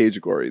to the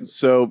categories.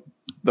 So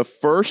the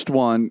first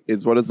one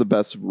is what is the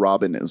best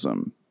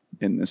Robinism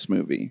in this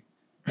movie?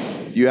 Do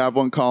you have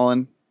one,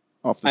 Colin?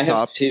 Off the I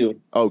top? have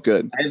two. Oh,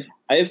 good.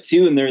 I have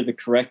two, and they're the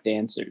correct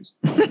answers.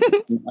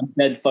 I'm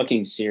dead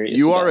fucking serious.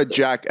 You are about a this.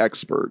 Jack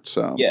expert,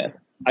 so Yeah,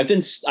 I've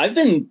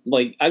been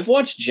like I've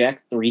watched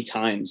Jack 3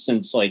 times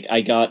since like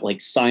I got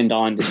like signed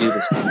on to do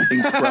this.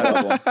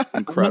 incredible, I'm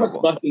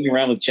incredible. not fucking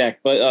around with Jack,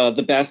 but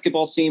the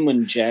basketball scene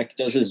when Jack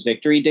does his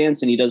victory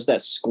dance and he does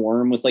that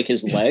squirm with like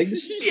his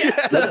legs.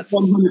 That's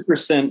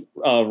 100%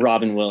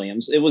 Robin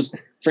Williams. It was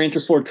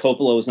Francis Ford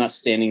Coppola was not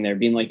standing there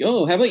being like,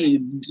 "Oh, how about you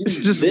do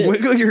Just this?"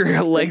 wiggle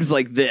your legs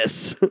like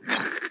this.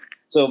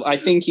 So I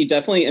think he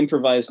definitely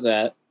improvised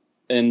that.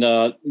 And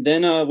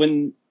then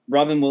when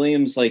Robin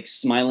Williams' like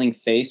smiling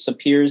face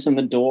appears in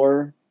the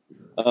door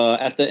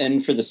at the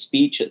end for the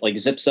speech, it like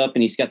zips up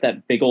and he's got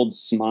that big old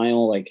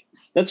smile. Like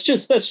That's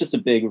just a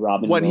big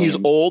Robin When he's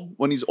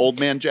Williams. old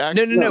man Jack.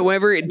 No.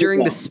 Whenever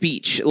during the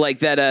speech, like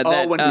that,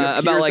 when he about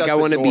appears like at I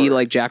the want to be door.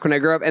 like Jack when I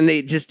grow up, and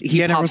he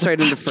pops right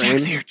into frame.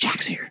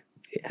 Jack's here.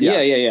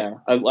 Yeah.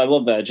 I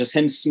love that. Just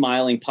him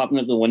smiling, popping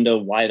up the window,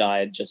 wide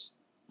eyed, just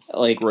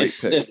like Great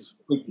if, picks.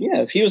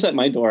 if he was at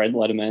my door, I'd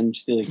let him in.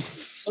 Just be like,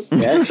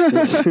 okay.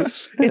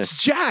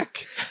 It's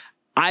Jack.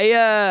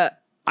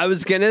 I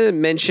was gonna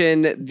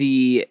mention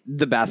the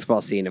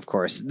basketball scene, of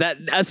course. That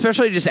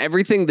especially just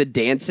everything, the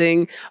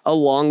dancing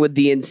along with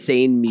the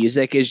insane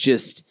music is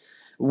just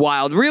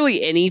wild.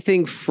 Really,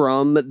 anything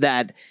from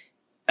that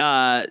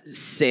that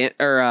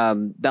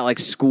like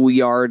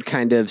schoolyard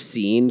kind of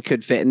scene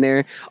could fit in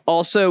there.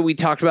 Also, we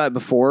talked about it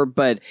before,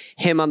 but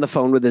him on the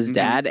phone with his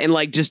dad and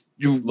like just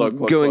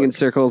Look, going in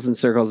circles and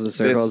circles and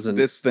circles.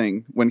 This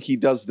thing when he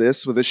does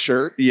this with his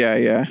shirt, Yeah.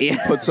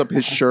 Yeah. puts up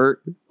his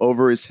shirt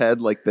over his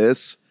head like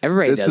this.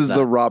 Everybody This does is that.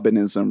 the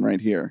Robinism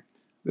right here.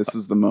 This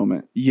is the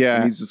moment. And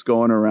Yeah. he's just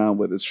going around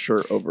with his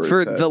shirt over For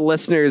his head. the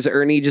listeners,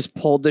 Ernie just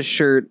pulled the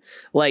shirt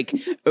like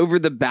over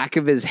the back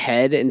of his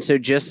head, and so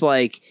just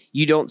like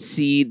you don't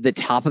see the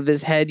top of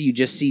his head, you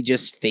just see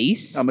just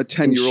face. I'm a and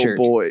 10-year-old shirt.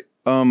 boy.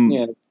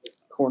 Yeah,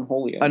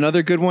 Cornholio.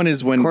 Another good one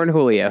is when Corn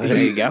Julio.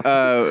 There you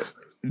go.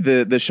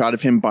 the shot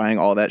of him buying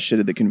all that shit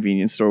at the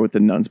convenience store with the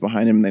nuns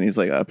behind him, and then he's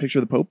like, picture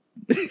of the Pope.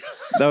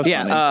 That was funny.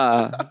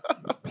 Yeah,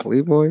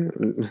 Playboy.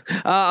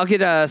 I'll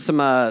get some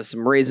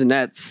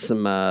Raisinets,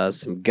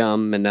 some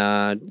gum,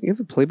 and you have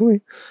a Playboy.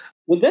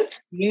 Would that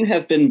scene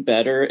have been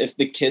better if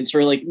the kids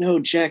were like, no,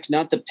 Jack,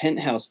 not the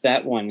penthouse,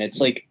 that one.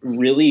 It's like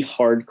really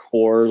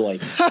hardcore,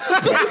 like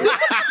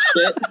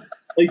shit.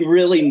 Like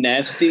really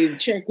nasty.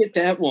 Jack, get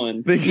that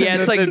one. Yeah,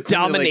 it's like They're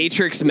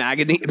Dominatrix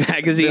magazine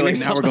They're or like,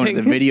 now we're going to the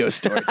something. video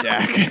store,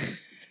 Jack.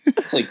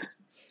 It's like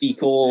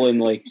fecal and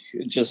like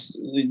just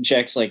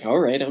Jack's like, all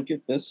right, I'll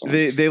get this one.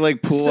 They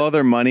like pool all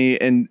their money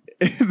and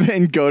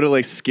then go to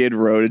like Skid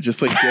Row to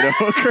just like get a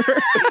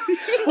hooker.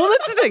 Well,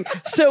 that's the thing.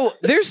 So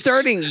they're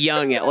starting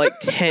young at like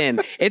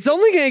 10. It's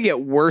only going to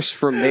get worse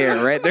from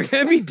there, right? They're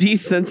going to be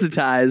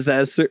desensitized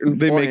at a certain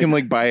They point. make him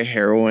like buy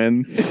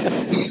heroin.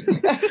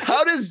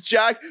 How does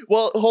Jack?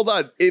 Well, hold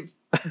on. If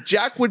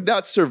Jack would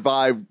not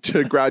survive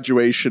to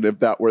graduation if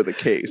that were the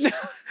case.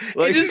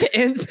 It just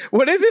ends.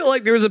 What if it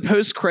like there was a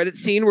post-credit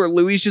scene where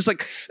Louis just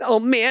like, oh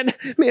man,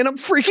 I'm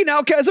freaking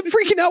out, guys. I'm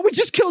freaking out. We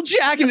just killed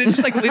Jack. And it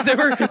just like leads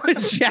over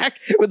with Jack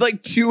with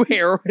like 2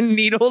 heroin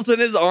needles in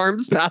his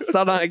arms, passed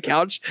out on a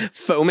couch,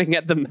 foaming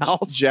at the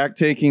mouth. Jack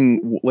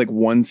taking like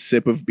one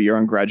sip of beer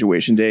on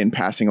graduation day and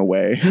passing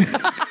away.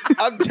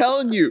 I'm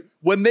telling you,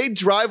 when they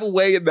drive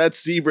away in that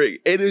Sebring,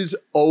 it is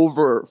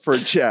over for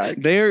Jack.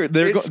 They're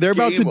It's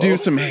about to game do over.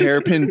 some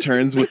hairpin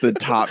turns with the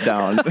top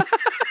down.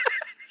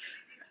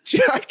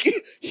 Jack,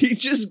 he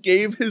just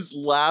gave his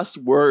last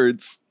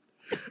words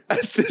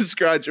at this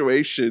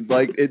graduation.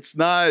 Like, it's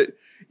not,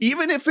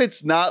 even if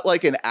it's not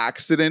like an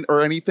accident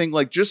or anything,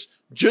 like just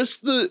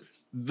the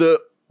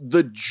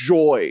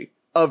joy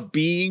of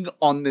being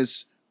on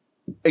this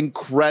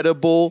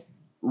incredible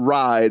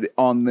ride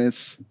on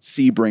this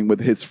Sebring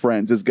with his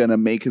friends is gonna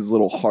make his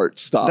little heart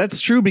stop. That's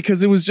true,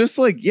 because it was just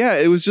like,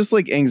 it was just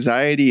like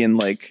anxiety and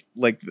like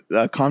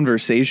a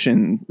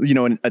conversation,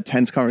 a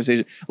tense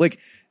conversation. Like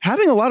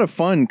having a lot of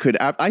fun could.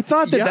 I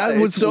thought that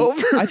was it's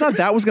over. I thought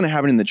that was going to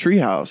happen in the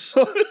treehouse.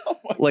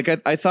 Like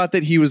I thought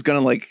that he was going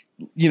to like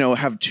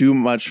have too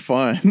much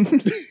fun,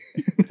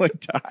 like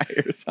die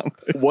or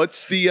something.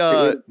 What's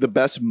the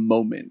best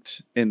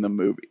moment in the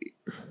movie?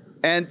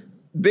 And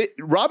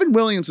Robin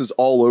Williams is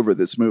all over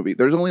this movie.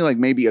 There's only like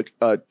maybe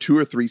a 2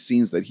 or 3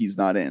 scenes that he's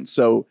not in.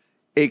 So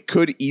it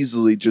could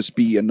easily just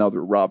be another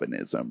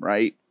Robinism,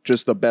 right?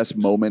 Just the best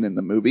moment in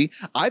the movie.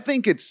 I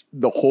think it's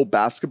the whole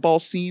basketball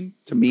scene.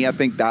 To me, I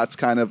think that's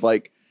kind of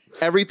like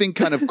everything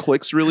kind of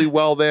clicks really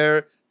well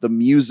there. The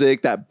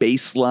music, that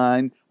bass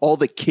line, all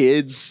the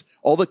kids,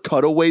 all the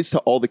cutaways to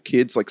all the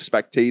kids like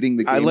spectating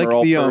the game I like are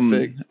all the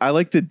perfect. I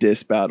like the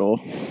diss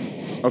battle.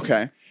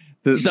 Okay.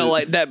 The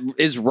like that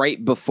is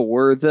right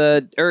before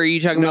the, or are you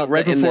talking No, about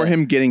right the- in before the-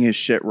 him getting his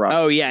shit rocked.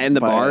 Oh yeah, in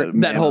the by bar, a that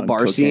man whole on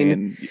bar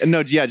scene. cocaine.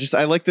 No, yeah, just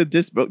I like the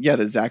diss, but yeah,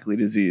 the Zachley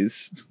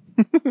disease.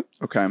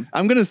 Okay.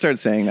 I'm gonna start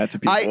saying that to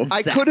people.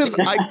 I could have.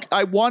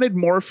 I wanted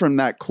more from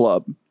that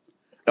club.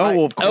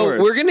 of course. Oh,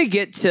 we're gonna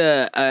get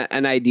to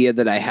an idea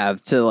that I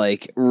have to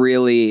like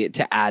really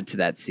to add to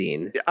that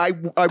scene. I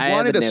have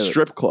wanted a a note.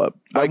 strip club.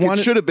 Like it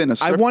should have been a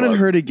strip I wanted club.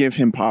 her to give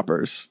him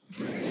poppers.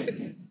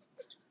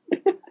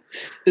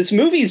 This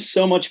movie is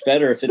so much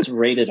better if it's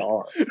rated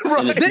R.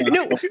 And it's That, not-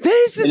 no,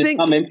 that is the and it's thing.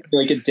 not meant to be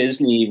like a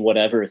Disney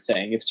whatever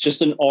thing. It's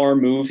just an R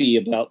movie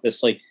about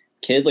this like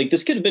kid. Like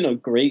this could have been a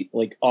great,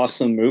 like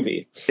awesome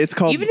movie. It's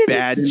called Even if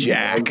Bad it's-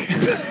 Jack.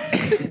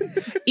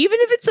 Even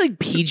if it's like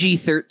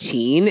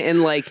PG-13,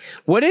 and like,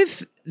 what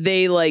if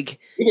they like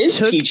It is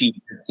Took-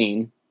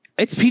 PG-13.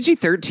 It's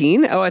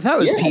PG-13? Oh, I thought it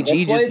was Yeah,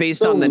 PG that's why just it's based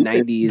so on the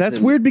weird. 90s. That's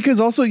and- weird because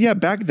also, yeah,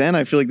 back then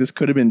I feel like this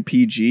could have been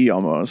PG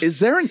almost. Is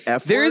there an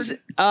F There's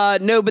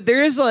word? no, but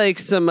there is like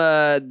some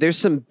there's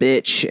some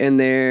bitch in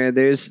there.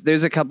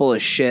 There's a couple of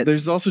shits.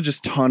 There's also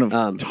just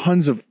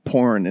tons of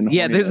porn and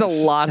yeah, there's a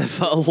horniness.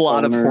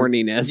 lot of Boner.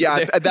 horniness. Yeah,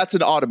 there. that's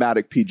an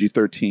automatic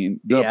PG-13.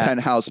 The Yeah.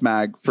 Penthouse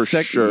mag for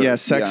Sex- sure. Yeah,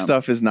 sex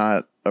stuff is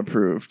not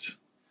approved.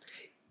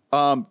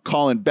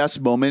 Colin,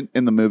 best moment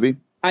in the movie?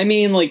 I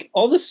mean, like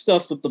all this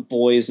stuff with the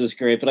boys is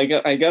great, but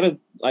I gotta.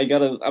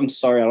 I'm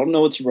sorry, I don't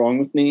know what's wrong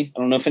with me. I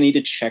don't know if I need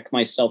to check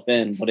myself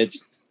in, but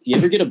it's. Do you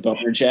ever get a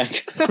boner,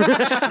 Jack?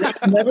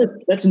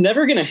 That's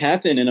never gonna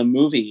happen in a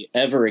movie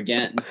ever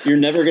again. You're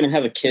never gonna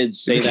have a kid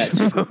say that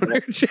to you. Boner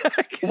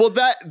Jack. Well,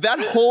 that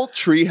whole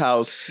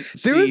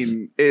treehouse There was-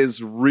 scene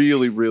is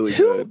really, really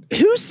good.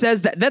 Who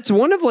says that? That's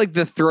one of like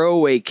the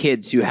throwaway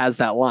kids who has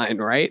that line,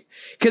 right?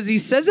 Because he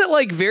says it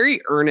like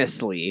very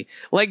earnestly.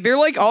 Like they're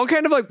like all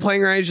kind of like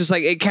playing around. He's just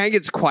like it kind of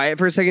gets quiet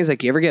for a second. He's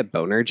like, "You ever get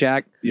boner,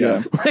 Jack?"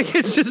 Yeah. Like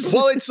it's just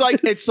Well, it's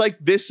like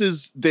this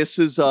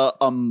is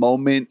a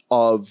moment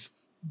of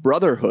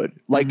brotherhood.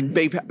 Like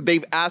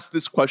they've asked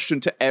this question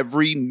to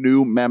every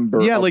new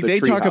member. Yeah, of like the they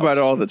talk treehouse. about it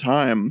all the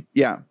time.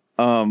 Yeah,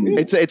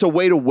 it's a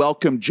way to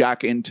welcome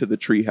Jack into the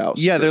treehouse.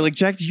 Yeah, they're like,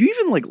 Jack, do you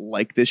even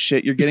like this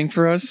shit you're getting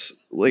for us?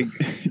 Like,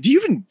 do you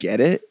even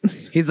get it?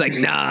 he's like,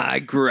 "Nah, I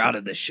grew out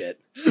of this shit."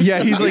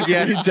 Yeah, he's like,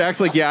 yeah, Jack's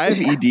like, yeah, I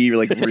have ED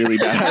like really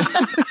bad.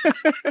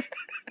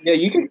 Yeah,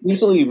 you could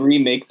easily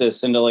remake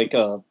this into like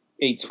a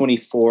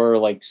A24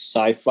 like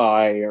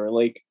sci-fi or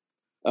like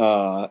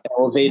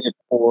elevated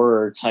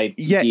horror type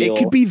Yeah, deal. it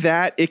could be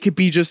that. It could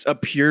be just a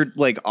pure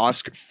like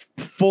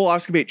full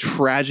Oscar bait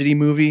tragedy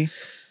movie.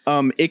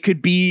 It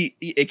could be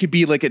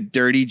like a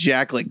Dirty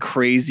Jack, like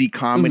crazy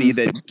comedy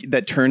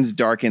that turns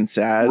dark and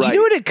sad. Right. You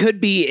know what it could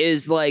be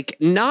is like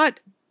not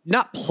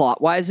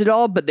plot wise at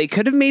all, but they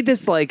could have made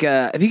this like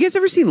have you guys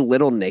ever seen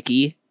Little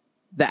Nicky?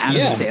 The Adam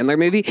Yeah. Sandler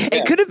movie.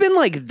 It could have been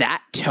like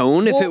that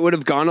tone if it would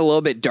have gone a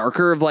little bit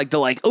darker of like the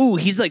like, oh,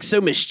 he's like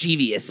so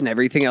mischievous and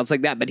everything else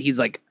like that, but he's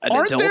like an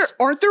adult.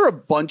 Aren't there a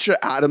bunch of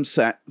Adam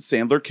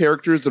Sandler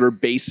characters that are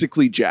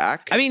basically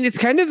Jack? I mean, it's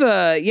kind of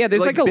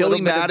there's like a Billy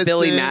little bit of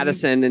Billy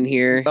Madison in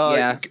here.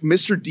 Yeah.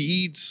 Mr.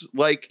 Deeds,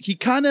 like he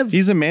kind of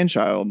He's a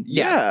man-child.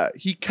 yeah,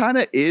 he kind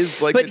of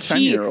is like But a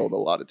 10-year-old a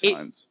lot of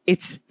times.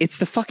 It's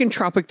the fucking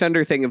Tropic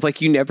Thunder thing of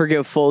like you never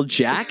go full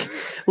Jack.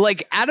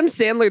 Like Adam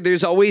Sandler,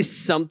 there's always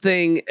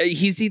something.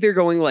 He's either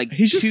going like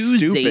He's just too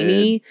stupid.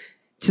 zany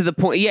to the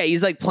point. Yeah,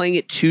 he's like playing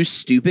it too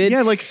stupid.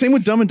 Yeah, like same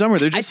with Dumb and Dumber.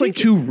 They're just like think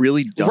two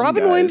really dumb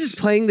Robin guys. Williams is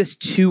playing this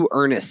too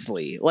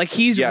earnestly. Like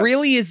he's Yes.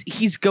 really is.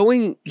 He's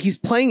playing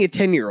a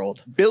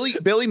 10-year-old.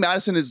 Billy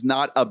Madison is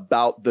not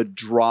about the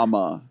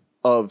drama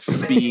of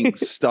being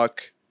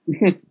stuck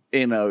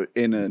in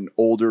an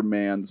older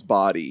man's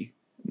body.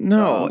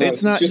 No,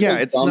 it's not. just Yeah,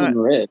 like it's dumb not.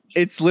 and rich.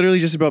 It's literally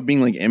just about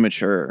being like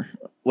immature.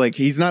 Like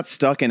he's not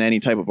stuck in any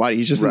type of body.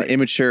 He's just Right. an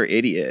immature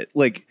idiot.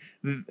 Like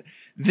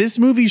this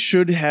movie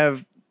shouldn't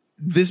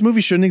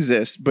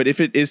exist, but if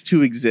it is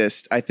to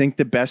exist, I think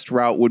the best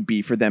route would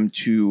be for them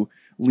to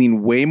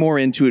lean way more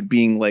into it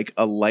being like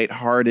a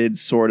lighthearted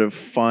sort of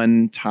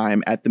fun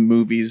time at the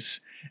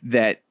movies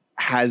that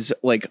has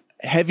like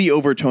heavy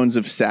overtones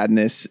of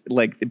sadness,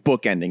 like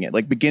bookending it,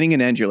 like beginning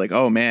and end. You're like,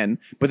 oh man.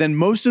 But then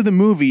most of the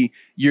movie,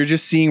 you're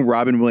just seeing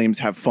Robin Williams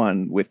have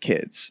fun with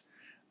kids.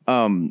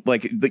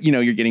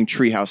 You're getting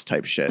treehouse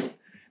type shit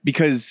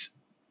because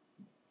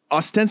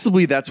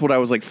ostensibly that's what I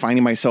was like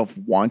finding myself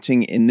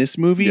wanting in this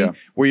movie, Yeah.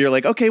 where you're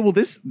like, okay, well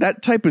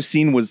that type of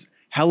scene was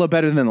hella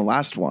better than the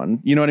last one.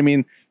 You know what I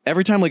mean?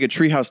 Every time like a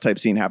treehouse type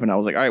scene happened, I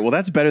was like, all right, well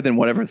that's better than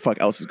whatever the fuck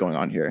else is going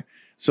on here.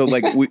 So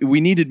like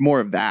we needed more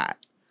of that.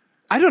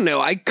 I don't know.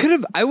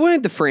 I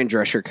wanted the Fran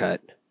Drescher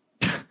cut.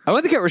 I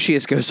want the cut where she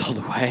just goes all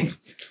the way.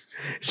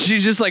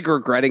 She's just like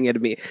regretting it to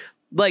me.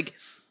 Like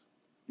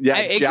Yeah,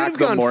 it could Jack have the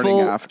gone morning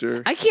full-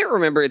 after. I can't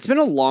remember. It's been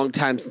a long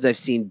time since I've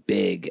seen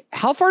Big.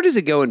 How far does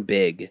it go in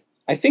Big?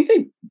 I think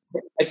they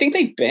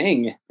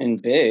bang in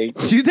Big.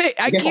 Do they?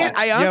 I Yeah. can't.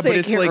 I Yeah, honestly but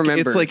it's I can't like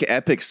remember. it's like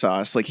epic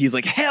sauce. Like he's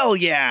like, hell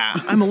yeah,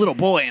 I'm a little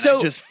boy and So-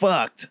 I just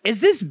fucked.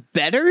 Is this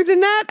better than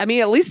that? I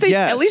mean, at least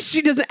Yes. at least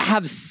she doesn't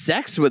have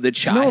sex with a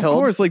child. No, of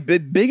course. Like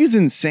Big is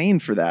insane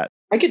for that.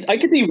 I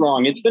could be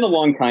wrong. It's been a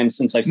long time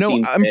since I've No,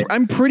 seen Big.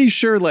 I'm pretty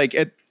sure like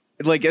at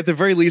the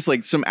very least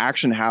like some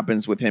action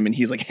happens with him and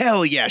he's like,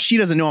 hell yeah, she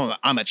doesn't know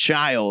I'm a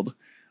child.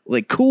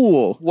 Like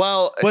cool.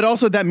 Well, But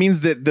also that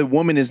means that the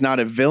woman is not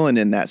a villain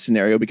in that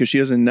scenario because she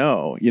doesn't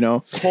know, you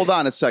know? hold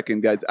on a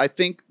second, guys. I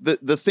think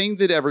the thing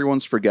that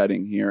everyone's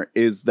forgetting here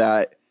is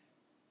that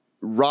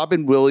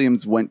Robin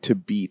Williams went to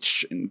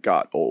beach and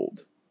got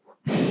old.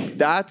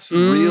 That's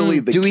really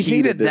the Do we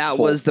key think to that this that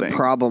whole was the thing.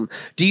 problem?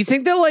 Do you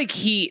think that like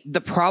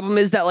the problem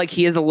is that like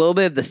he has a little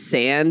bit of the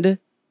sand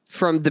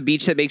from the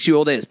beach that makes you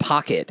old in his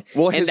pocket,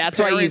 Well, and his that's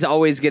why he's parents-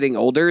 always getting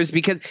older? Is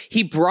because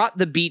he brought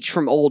the beach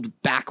from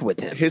old back with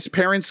him. His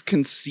parents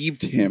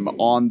conceived him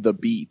on the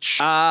beach.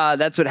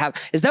 That's what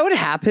happened. Is that what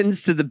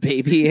happens to the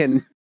baby?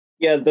 And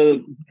Yeah,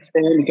 the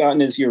sand got in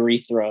his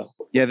urethra.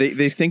 Yeah,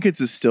 they think it's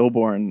a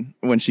stillborn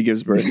when she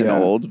gives birth and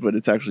old, but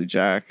it's actually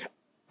Jack.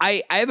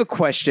 I have a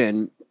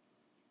question.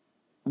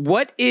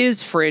 What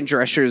is Fran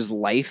Drescher's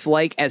life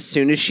like as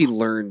soon as she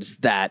learns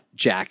that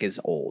Jack is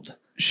old?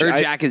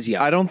 Jack is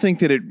young. I don't think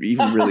that it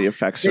even really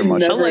affects her They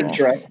much. never at all.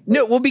 address-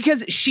 No, well,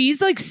 because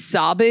she's like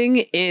sobbing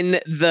in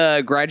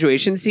the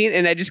graduation scene,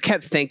 and I just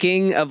kept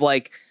thinking of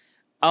like,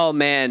 oh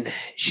man,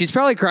 she's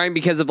probably crying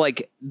because of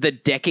like the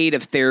decade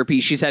of therapy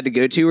she's had to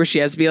go to, where she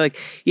has to be like,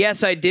 yeah,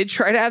 so I did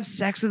try to have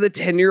sex with a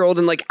 10-year-old,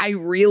 and like I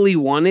really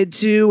wanted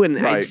to, and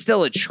I'm Right.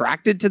 still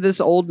attracted to this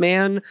old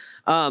man.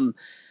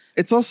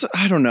 It's also,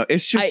 I don't know.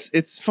 It's just,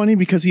 it's funny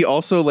because he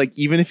also, like,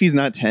 even if he's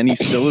not 10, he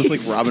still is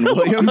like Robin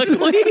Williams.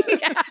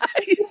 Yeah,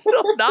 he's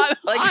still not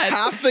Like hot.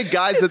 half the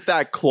guys at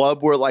that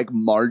club were like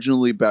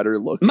marginally better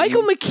looking.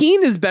 Michael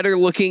McKean is better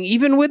looking,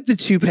 even with the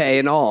toupee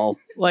and all.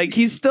 Like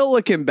he's still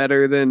looking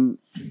better than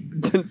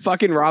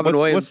fucking Robin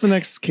Williams. What's the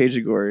next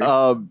category?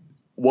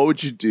 What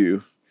would you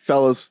do,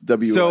 fellows?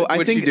 So I What'd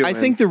you think do, I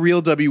man? think the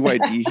real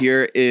WYD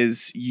here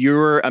is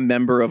you're a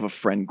member of a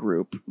friend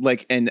group,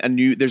 like, and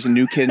there's a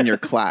new kid in your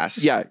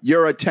class. Yeah,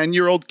 you're a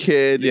 10-year-old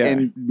kid Yeah.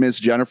 in Miss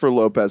Jennifer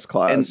Lopez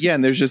class.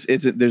 and there's just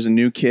there's a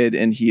new kid,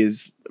 and he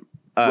is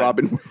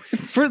Robin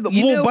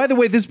Williams. by the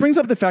way, this brings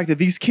up the fact that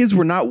these kids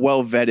were not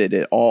well vetted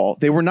at all.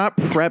 They were not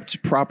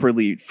prepped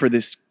properly for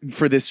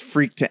this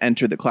freak to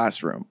enter the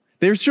classroom.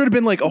 There should have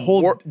been like a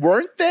whole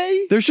Weren't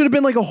they? there should have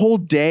been like a whole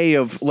day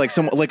of like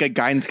a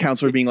guidance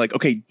counselor being like,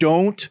 okay,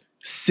 don't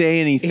say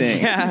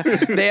anything. Yeah,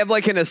 they have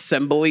like an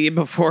assembly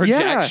before Yeah.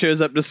 Jack shows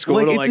up to school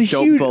Like, to it's like a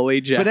don't huge-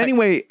 bully Jack. But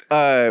anyway,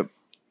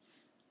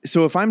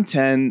 so if I'm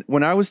 10,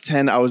 when I was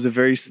 10, I was a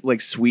very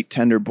like sweet,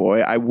 tender boy.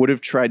 I would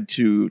have tried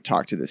to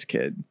talk to this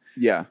kid.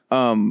 Yeah.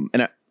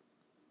 And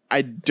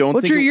I don't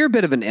well, think Drew, you're a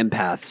bit of an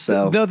empath,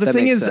 so no, the that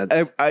thing makes is,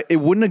 sense. it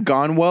wouldn't have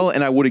gone well,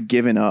 and I would have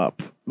given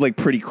up like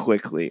pretty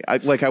quickly. I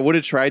would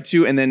have tried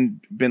to, and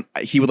then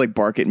he would like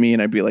bark at me,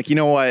 and I'd be like, you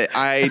know what,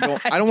 I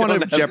don't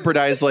want to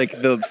jeopardize like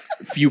the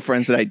few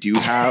friends that I do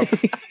have,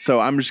 so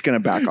I'm just gonna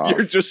back off.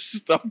 You're just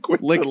stuck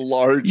with Like, the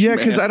large Yeah,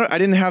 because man. I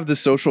didn't have the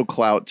social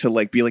clout to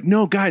like be like,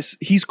 no, guys,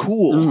 he's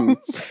cool.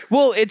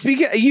 Well, it's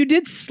because you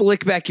did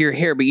slick back your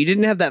hair, but you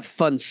didn't have that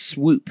fun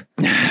swoop.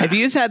 If you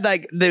just had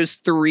like those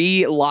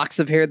 3 locks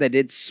of hair that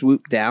did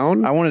swoop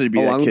down, I wanted to be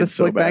along that with kid the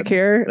so slick bad. back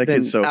hair, That then-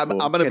 kid's so I'm cool.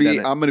 gonna Could've be done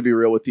it. I'm gonna be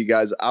real with you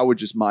guys. I would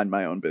just mind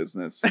my own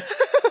business.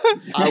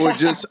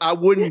 I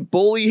wouldn't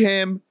bully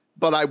him,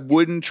 but I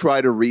wouldn't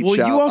try to reach Well,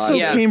 out. you also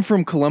Yeah. came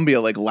from Columbia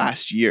like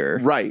last year,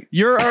 right.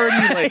 You're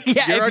already like,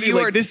 Yeah, you're if already you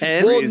like, were this 10.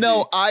 is Well, crazy.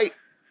 no,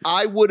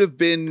 I would have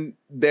been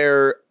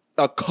there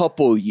a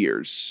couple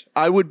years.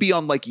 I would be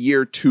on like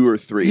year 2 or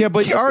 3. Yeah,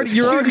 but at you're this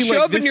already point. you show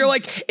like, up and this you're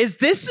is- like, is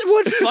this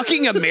what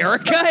fucking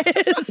America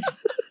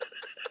is?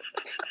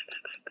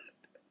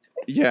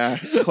 Yeah,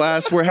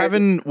 class, we're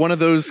having one of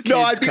those.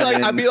 No, kids come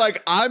in. I'd be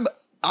like,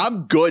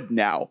 I'm good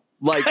now.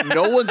 Like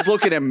no one's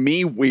looking at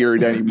me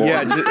weird anymore.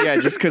 yeah,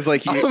 just because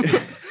like you,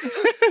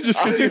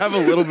 just because you have a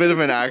little bit of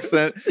an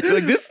accent. You're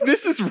like this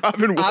is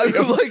Robin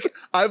Williams.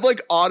 I've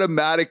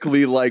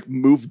automatically like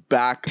moved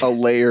back a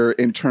layer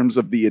in terms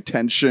of the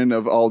attention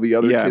of all the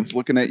other Yeah. kids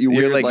looking at you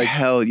You're weird. like,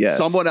 hell yes.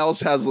 Someone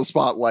else has the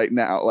spotlight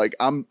now. Like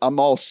I'm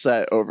all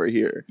set over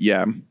here.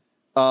 Yeah.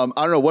 I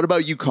don't know. What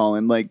about you,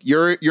 Colin? Like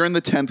you're in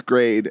the 10th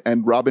grade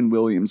and Robin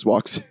Williams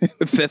walks in.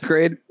 5th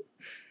grade.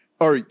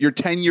 Or you're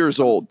 10 years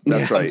old.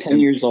 That's Yeah. right. 10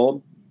 years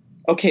old.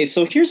 Okay,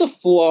 so here's a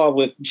flaw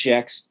with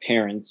Jack's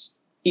parents.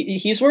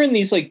 He's wearing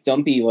these like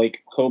dumpy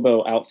like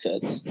hobo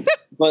outfits,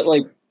 but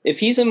like if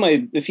he's in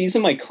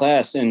my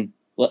class and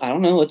well, I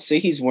don't know, let's say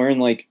he's wearing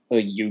like a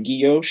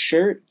Yu-Gi-Oh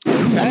shirt, I'm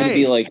gonna Hey,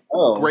 be like,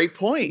 oh, great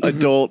point.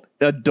 Adult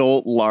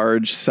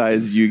large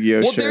size Yu-Gi-Oh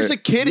Well, shirt. there's a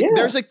kid. Yeah.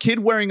 There's a kid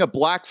wearing a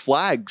Black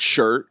Flag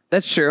shirt.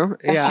 That's true.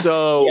 Yeah.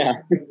 So yeah.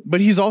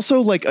 But he's also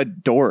like a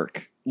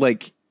dork.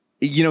 Like,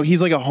 you know,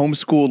 he's like a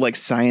homeschool like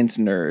science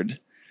nerd.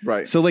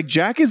 right, So like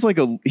Jack is like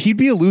he'd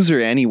be a loser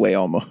anyway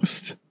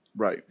almost.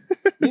 right.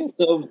 Yeah,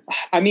 so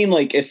I mean,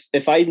 like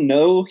if I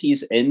know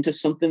he's into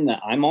something that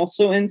I'm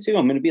also into,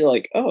 I'm gonna be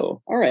like,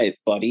 oh, all right,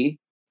 buddy,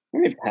 all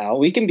right, pal,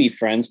 we can be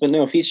friends. But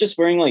no, if he's just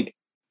wearing like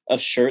a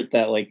shirt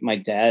that like my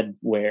dad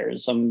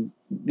wears,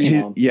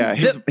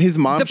 His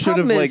mom the should have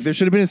problem like is- there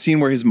should have been a scene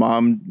where his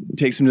mom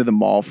takes him to the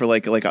mall for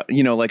like a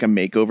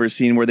makeover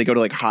scene where they go to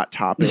like Hot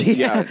Topic.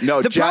 Yeah,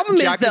 no. The Jack, problem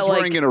is Jack that, is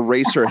wearing an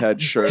Eraserhead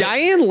shirt.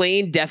 Diane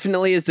Lane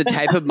definitely is the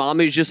type of mom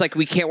who's just like,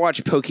 we can't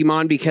watch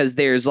Pokemon because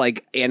there's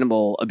like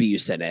animal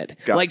abuse in it.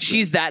 Gotcha. Like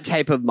she's that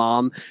type of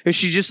mom. Or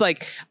she's just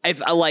like,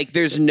 if like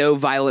there's no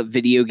violent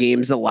video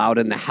games allowed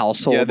in the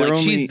household. Yeah, they're like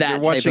she's they're that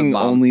type of watching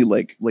mom. only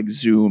like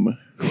Zoom.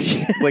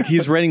 Like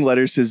he's writing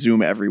letters to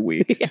Zoom every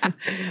week.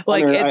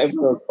 Like I have it's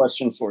a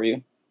question for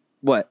you.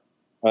 what?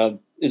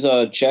 Is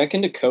Jack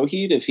into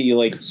Coheed if he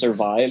like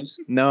survives?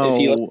 No, If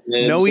he, like,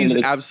 lives no, he's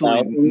into the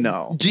absolutely 2000s?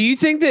 no. Do you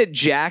think that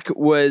Jack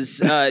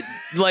was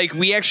like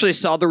we actually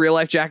saw the real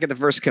life Jack at the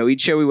first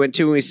Coheed show we went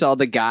to, and we saw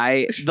the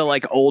guy, the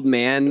like old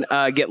man,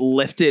 get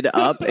lifted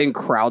up and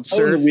crowd Oh,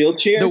 surf. the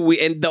wheelchair.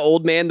 And the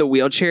old man, the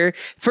wheelchair.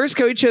 First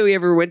Coheed show we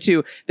ever went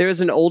to, there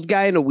was an old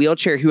guy in a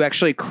wheelchair who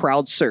actually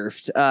crowd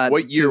surfed.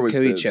 What year to was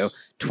Coheed this? show?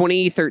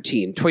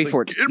 2013,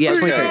 2014. Get Yeah,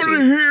 me 2013.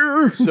 outta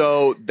here.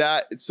 So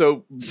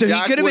So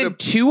Jack he could have been would've-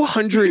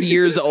 200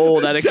 years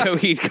old at a Jack- Coheed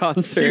He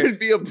concert. would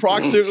be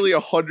approximately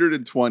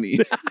 120.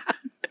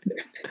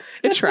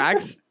 It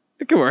tracks.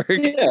 It could work.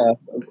 Yeah.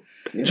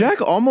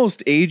 Jack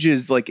almost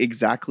ages like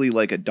exactly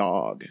like a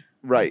dog,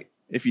 Right.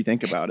 if you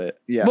think about it.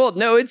 Yeah. Well,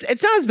 no, it's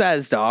not as bad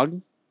as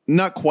dog.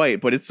 Not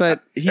quite, but it's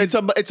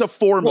it's a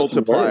 4 Well,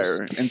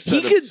 multiplier instead He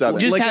of could 7.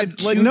 just like, have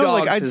I'd, like two no, dogs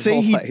like I'd his say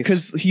whole he life.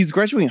 because he's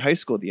graduating high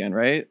school at the end,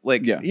 right?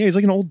 Like Yeah. he's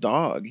like an old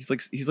dog. He's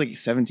like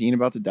 17,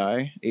 about to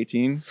die,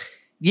 18.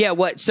 Yeah,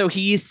 what? So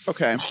he's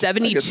Okay, I guess that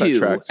 72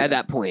 tracks, yeah. at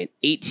that point.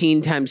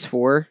 18 times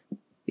 4.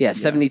 Yeah,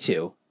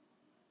 72.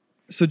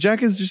 So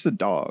Jack is just a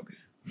dog.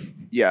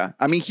 Yeah.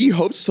 I mean, he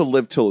hopes to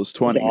live till his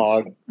 20s.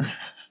 Dog.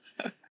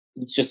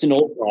 It's just an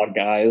old dog,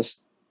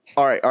 guys.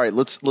 All right.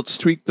 Let's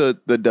tweak the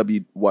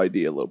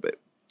WYD a little bit.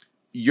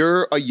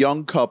 You're a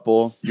young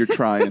couple. You're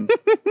trying.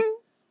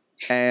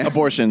 And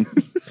Abortion.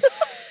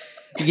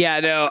 Yeah,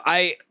 no,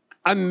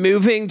 I'm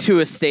moving to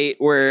a state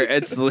where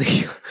it's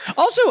legal.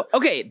 Also,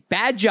 okay,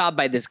 bad job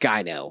by this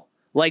guy now.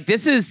 Like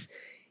this is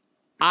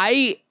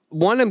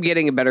I'm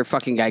getting a better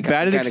fucking guy.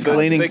 Bad at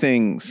explaining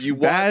things. You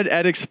want- Bad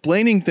at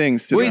explaining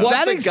things to Wait, them. what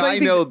that the explains guy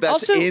things- know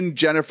that's also- in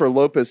Jennifer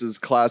Lopez's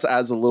class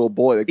as a little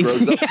boy that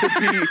grows up to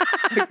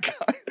be a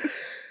guy.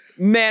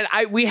 Man,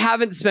 we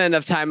haven't spent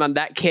enough time on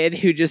that kid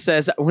who just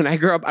says, when I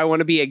grow up, I want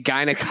to be a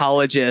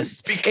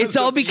gynecologist. Because It's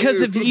all of because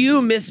you. of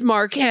you, Miss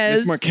Marquez.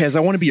 Miss Marquez, I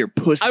want to be your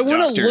pussy I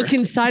want to doctor. look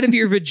inside of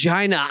your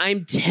vagina.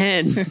 I'm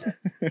 10.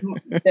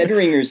 Dead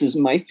Ringers is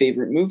my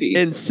favorite movie.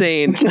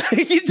 Insane.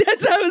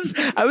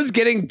 I was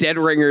getting Dead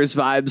Ringers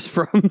vibes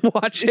from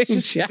watching It's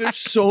just, Jack. there's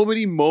so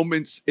many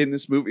moments in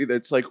this movie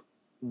that's like,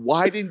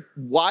 why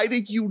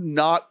did you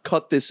not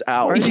cut this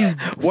out?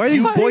 Why are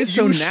these boys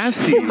so You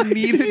nasty?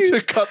 needed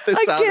to cut this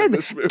out Again, of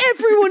this movie.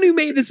 everyone who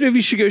made this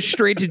movie should go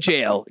straight to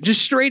jail.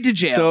 Just straight to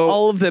jail. So-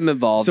 All of them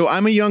involved. So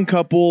I'm a young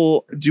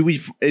couple.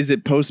 Is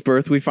it post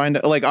birth we find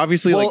out? Like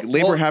obviously, like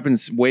labor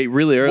happens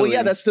really early. Well,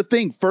 yeah, that's the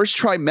thing. First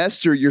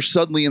trimester, you're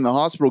suddenly in the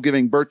hospital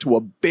giving birth to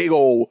a big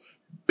old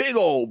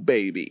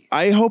baby.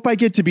 I hope I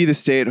get to be the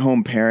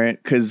stay-at-home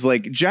parent because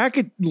like Jack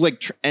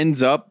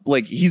ends up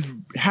like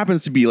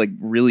happens to be like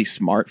really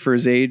smart for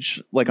his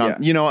age. Like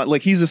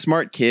like he's a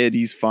smart kid.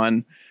 He's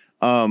fun.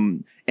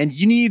 And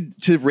you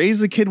need to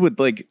raise a kid with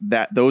like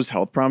those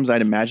health problems.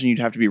 I'd imagine you'd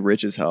have to be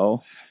rich as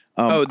hell.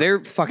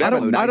 they're fucking. I I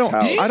don't. nice I don't.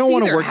 house. Did you I don't see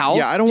want to their work. house?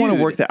 Yeah, I don't want to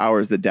Dude. work the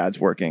hours that Dad's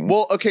working.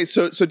 Well, okay,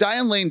 so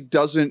Diane Lane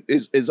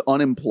is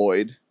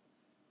unemployed,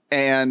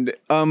 and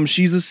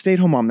she's a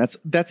stay-at-home mom.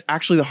 That's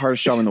actually the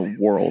hardest job in the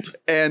world.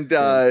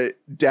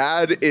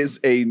 Dad is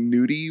a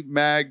nudie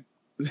mag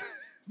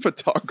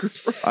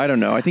photographer. I don't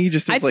know. I think he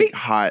just I is like think-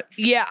 hot.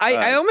 Yeah,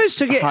 I almost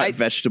took it. Hot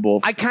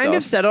vegetable. I kind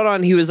of settled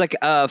on he was like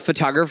a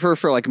photographer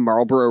for like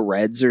Marlboro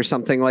Reds or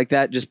something like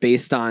that, just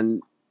based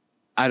on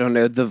I don't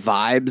know the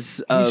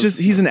vibes of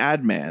He's an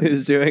ad man.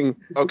 who's doing.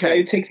 Okay. Okay,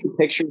 Who takes the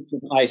pictures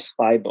with my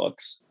spy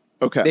books?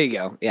 okay. There you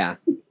go. Yeah.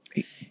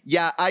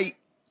 Yeah,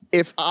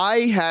 if I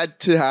had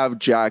to have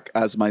Jack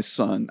as my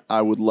son,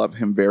 I would love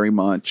him very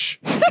much.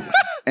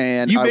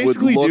 And You I would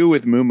basically look do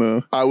with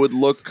Moo. I would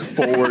look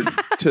forward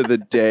to the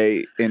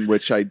day in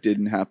which I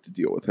didn't have to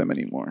deal with him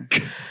anymore.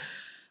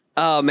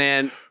 Oh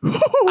man,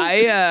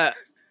 I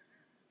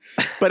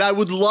But I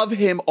would love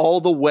him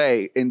all the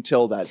way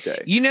until that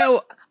day.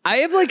 I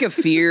have like a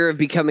fear of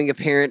becoming a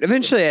parent.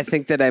 Eventually, I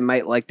think that I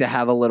might like to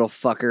have a little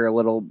fucker, a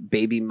little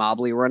baby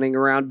Mobley running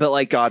around. But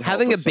like God help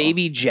having a us all.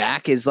 baby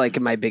Jack is like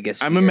my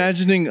biggest. I'm fear.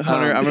 imagining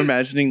Hunter. I'm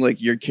imagining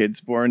like your kid's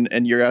born,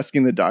 and you're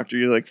asking the doctor.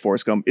 You're like,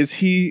 Forrest Gump, is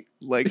he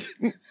like?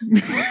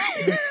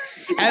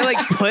 I like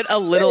put a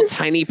little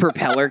tiny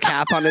propeller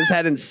cap on his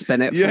head and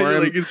spin it Yeah, for you're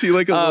him. like, is he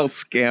like a little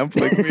scamp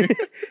like me?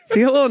 Is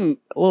he a little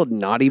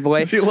naughty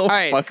boy? Is he a little All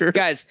right, fucker?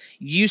 guys,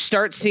 you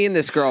start seeing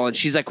this girl and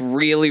she's like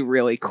really,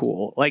 really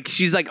cool. Like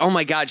she's like, oh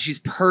my God, she's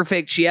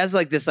perfect. She has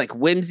like this like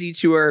whimsy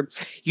to her.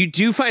 You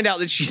do find out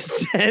that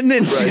she's 10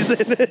 and she's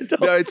an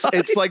adult. No,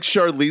 it's like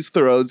Charlize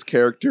Theron's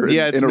character in,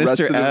 Yeah, it's in Mr.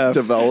 Arrested F.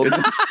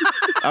 Development.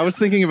 I was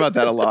thinking about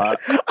that a lot.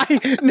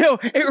 No,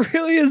 it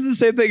really is the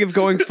same thing of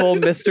going full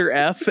Mr.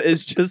 F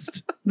is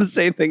just the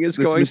same thing as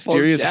This going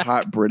mysterious full Jack.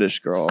 hot British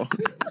girl.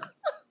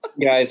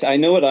 Guys, I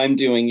know what I'm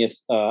doing if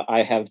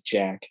I have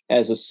Jack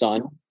as a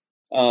son.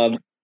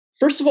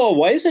 First of all,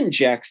 why isn't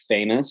Jack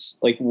famous?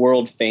 Like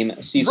world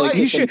famous? He's like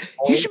He this should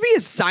entire- be a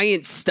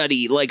science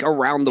study like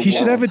around the He world.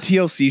 should have a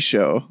TLC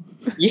show.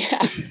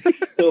 Yeah.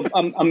 So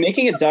I'm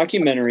making a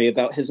documentary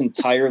about his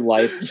entire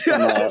life.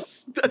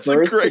 Yes, that's a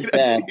birth great to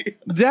death.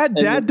 idea.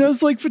 Dad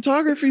does like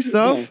photography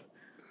stuff.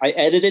 I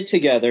edit it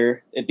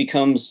together. It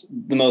becomes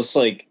the most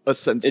like A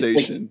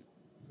sensation.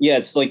 Yeah,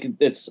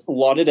 it's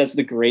lauded as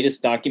the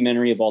greatest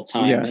documentary of all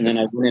time, Yeah, and then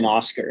I win an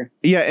Oscar.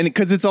 Yeah, and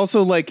because it's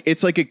also like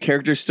it's like a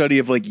character study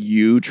of like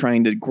you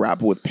trying to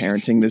grapple with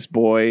parenting this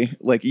boy,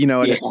 like and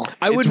Yeah.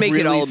 I would It's make it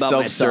really all about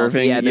myself.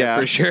 self-serving, Yeah, no, yeah.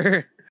 for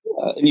sure.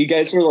 And you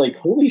guys were like,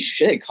 "Holy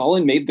shit!"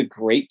 Colin made the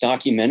great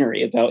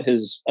documentary about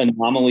his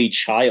anomaly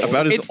child.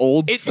 about his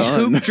old It's son.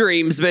 Hoop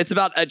Dreams, but it's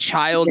about a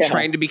child Yeah.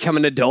 trying to become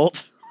an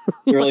adult.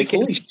 You're like,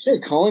 "Holy it's-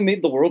 shit!" Colin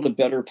made the world a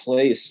better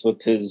place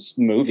with his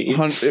movie.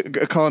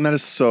 Colin, that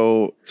is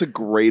so. It's a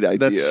great idea.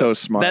 That's so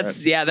smart.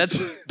 That's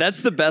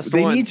the best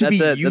They one. need to That's be it.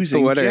 That's the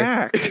using winner.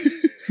 Jack.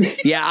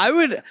 Yeah,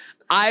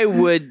 I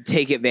would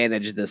take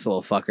advantage of this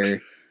little fucker.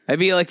 I'd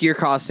be like, you're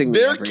costing me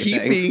They're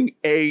everything.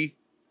 keeping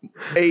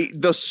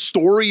the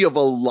story of a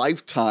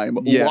lifetime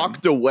Yeah.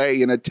 locked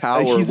away in a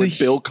tower He's a with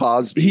Bill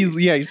Cosby.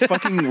 He's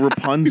fucking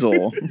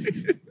Rapunzel.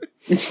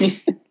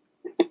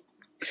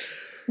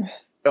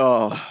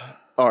 Oh,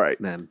 all right.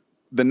 Man.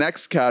 The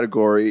next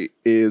category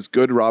is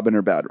good Robin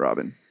or bad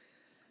Robin.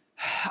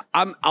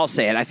 I'll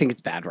say it. I think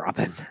it's bad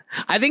Robin.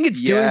 I think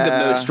it's doing the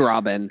Yeah. most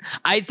Robin.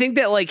 I think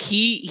that like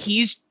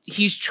he's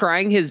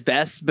trying his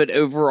best, but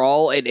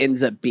overall it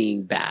ends up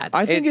being bad.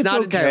 I think it's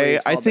not entirely okay.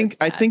 his I fault, think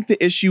but I it's bad. think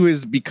the issue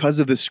is because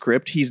of the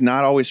script. He's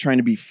not always trying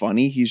to be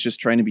funny. He's just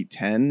trying to be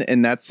 10,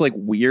 and that's like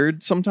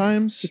weird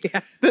sometimes.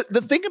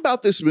 The thing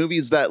about this movie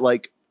is that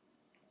like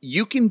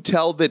you can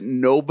tell that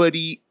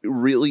nobody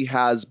really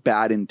has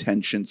bad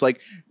intentions. Like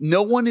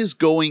no one is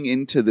going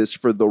into this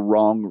for the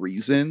wrong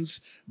reasons,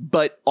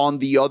 but on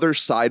the other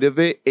side of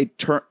it,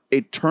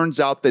 it turns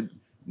out that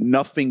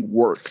nothing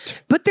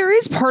worked. But there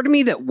is part of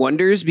me that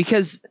wonders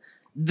because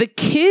the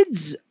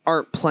kids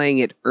aren't playing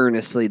it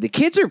earnestly. The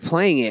kids are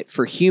playing it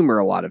for humor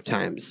a lot of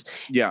times.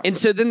 Yeah. And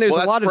so then there's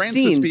well, a that's lot of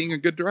Francis scenes. being a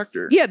good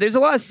director. Yeah, there's a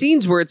lot of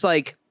scenes where it's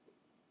like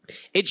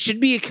it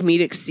should be a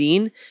comedic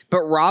scene,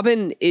 but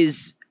Robin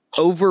is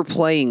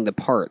overplaying the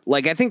part.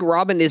 Like I think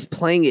Robin is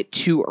playing it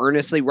too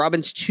earnestly.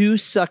 Robin's too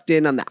sucked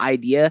in on the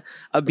idea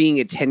of being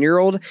a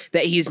 10-year-old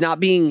that he's not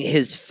being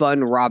his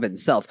fun Robin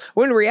self.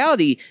 When in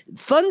reality,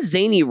 fun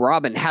zany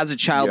Robin has a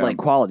childlike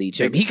quality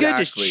to him. He could have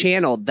just Exactly.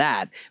 channeled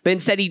that, but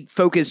instead he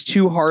focused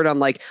too hard on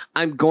like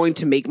I'm going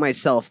to make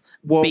myself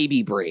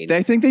baby brain.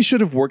 I think they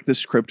should have worked the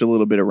script a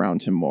little bit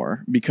around him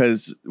more,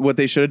 because what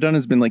they should have done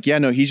is been like, yeah,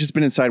 no, he's just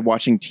been inside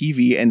watching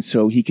TV, and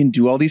so he can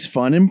do all these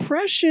fun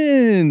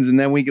impressions, and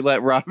then we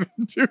let Robin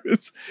do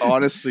his.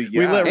 Honestly, yeah.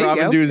 We let There you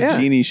Robin go. do his Yeah.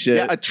 genie shit.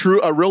 Yeah,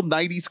 a real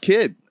 90s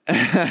kid.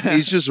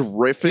 He's just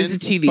riffing. He's a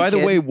TV By the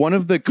kid. way, one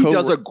of the He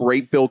does a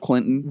great Bill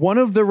Clinton. one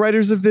of the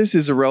writers of this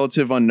is a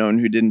relative unknown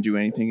who didn't do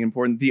anything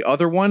important. The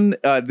other one,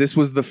 this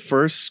was the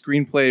first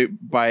screenplay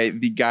by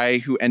the guy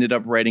who ended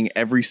up writing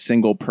every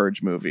single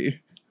Purge movie.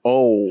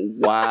 Oh,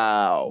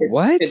 wow.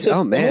 What? It's a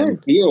Oh similar man.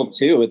 deal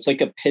too. It's like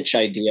a pitch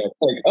idea. It's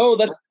like, oh,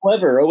 that's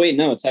clever. Oh wait,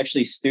 no, it's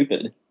actually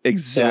stupid. So it's like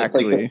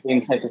Exactly. the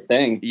same type of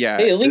thing. Yeah.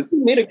 Hey, at least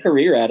he made a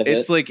career out of it.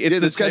 It's like it's Yeah,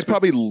 this the guy's type of-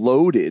 probably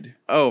loaded.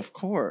 Oh, of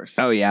course.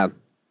 Oh yeah.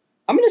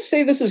 I'm gonna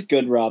say this is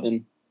good,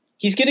 Robin.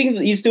 He's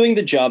doing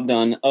the job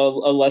done. A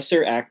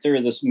lesser actor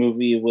of this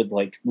movie would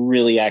like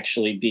really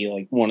actually be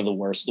like one of the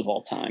worst of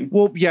all time.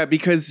 Well, yeah,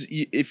 because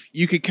if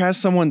you could cast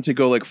someone to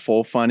go like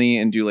full funny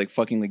and do like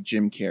fucking like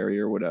Jim Carrey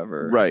or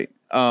whatever, Right.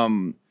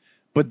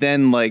 But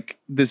then like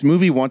this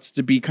movie wants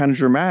to be kind of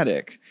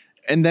dramatic.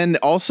 And then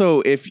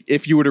also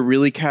if you were to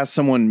really cast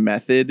someone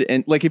method,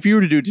 and like if you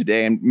were to do it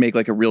today and make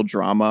like a real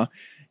drama,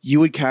 you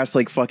would cast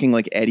like fucking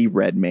like Eddie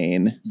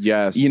Redmayne.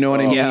 Yes. You know what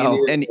I mean? Yeah.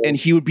 And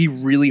he would be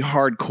really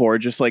hardcore,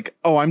 just like,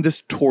 oh, I'm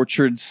this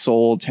tortured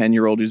soul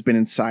 10-year-old who's been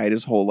inside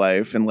his whole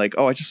life, and like,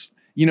 oh, I just,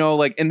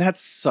 like, and that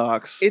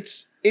sucks.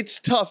 It's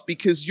tough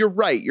because you're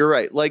right.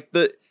 Like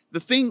the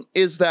thing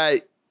is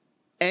that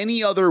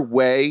any other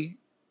way,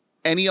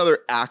 any other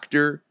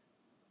actor,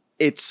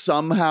 it's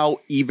somehow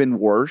even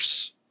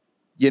worse.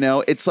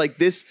 It's like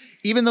this,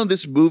 even though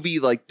this movie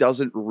like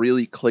doesn't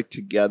really click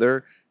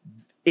together,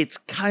 it's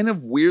kind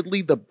of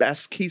weirdly the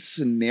best case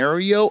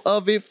scenario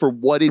of it for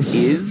what it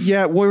is.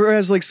 Yeah,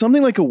 whereas like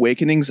something like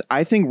Awakenings,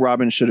 I think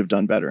Robin should have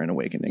done better in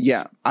Awakenings.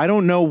 Yeah. I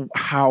don't know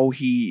how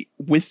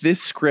with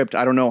this script,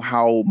 I don't know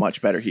how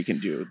much better he can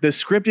do. The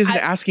script isn't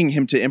asking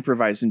him to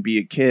improvise and be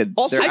a kid.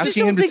 Also, they're I just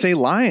asking don't him to think- say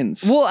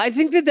lines. Well, I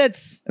think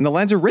that's And the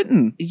lines are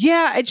written.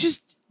 yeah, I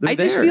just They're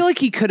there. feel like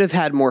he could have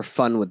had more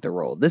fun with the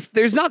role.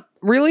 There's not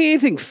really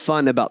anything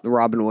fun about the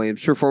Robin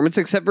Williams performance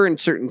except for in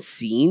certain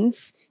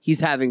scenes he's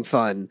having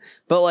fun.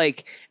 But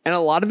like, and a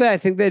lot of it, I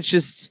think that's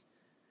just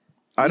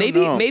I don't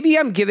know. maybe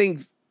I'm giving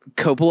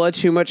Coppola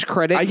too much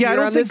credit. I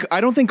here on this.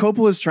 don't think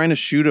Coppola's trying to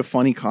shoot a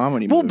funny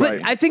comedy Well, movie.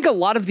 but I think a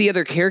lot of the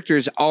other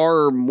characters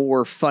are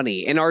more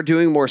funny and are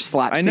doing more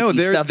slapsticky I know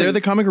they're stuff. they're and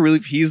the comic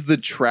relief. He's the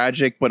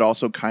tragic but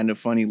also kind of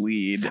funny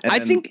lead. And I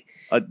then, think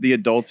the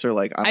adults are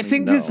like, I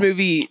think this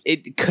movie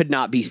it could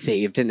not be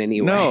saved in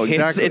any way. No,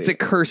 exactly. It's a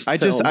cursed. I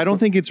film. don't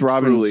think it's Truly.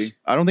 Robin's.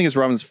 I don't think it's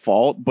Robin's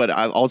fault, but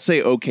I'll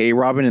say okay,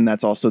 Robin, and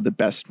that's also the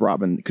best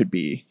Robin could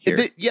be here.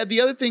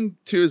 The other thing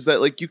too is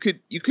that like you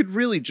could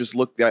really just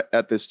look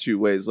at this two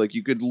ways. Like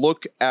you could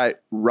look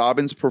at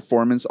Robin's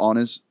performance on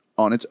its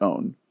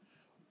own,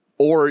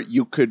 or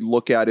you could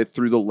look at it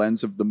through the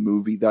lens of the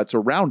movie that's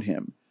around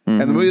him.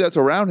 And the movie that's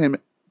around him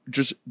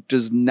just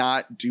does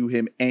not do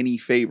him any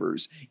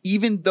favors,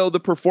 even though the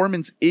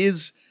performance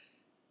is,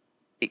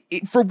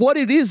 for what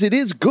it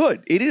is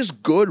good. It is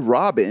good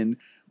Robin,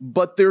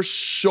 but there's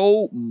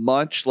so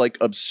much like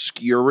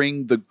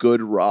obscuring the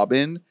good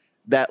Robin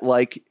that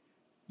like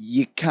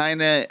you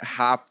kind of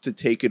have to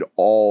take it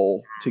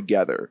all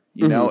together,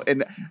 you know?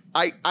 And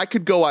I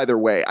could go either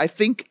way. I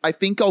think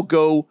I'll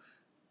go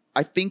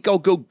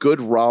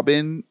good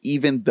Robin,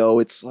 even though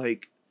it's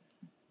like,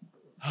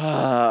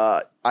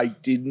 I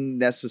didn't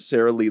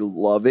necessarily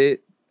love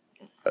it,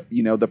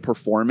 you know, the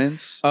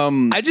performance.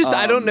 I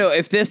don't know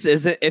if this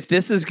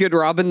is good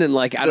Robin, then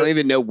like I don't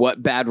even know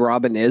what bad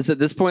Robin is at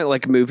this point,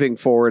 like moving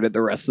forward at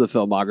the rest of the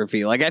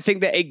filmography. Like I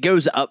think that it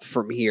goes up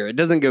from here. It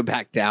doesn't go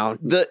back down.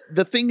 The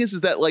thing is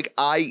that like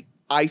I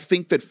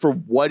think that for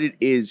what it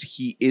is,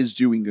 he is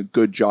doing a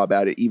good job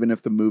at it, even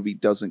if the movie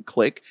doesn't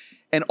click.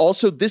 And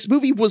also this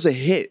movie was a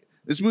hit.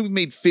 This movie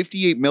made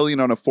 $58 million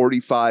on a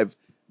 $45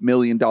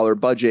 million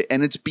budget,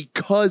 and it's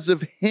because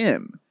of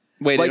him.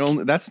 Wait,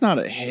 like, that's not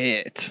a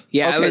hit.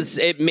 Yeah, okay.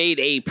 It made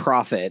a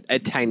profit, a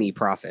tiny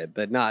profit,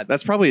 but not.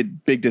 That's probably a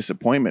big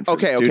disappointment for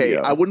the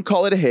studio. I wouldn't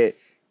call it a hit.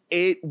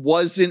 It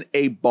wasn't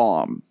a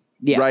bomb.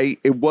 Yeah. Right?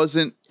 It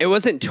wasn't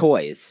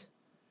toys.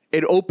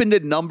 It opened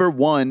at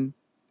 #1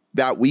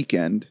 that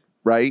weekend,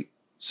 right?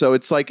 So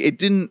it's like it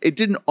didn't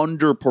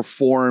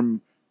underperform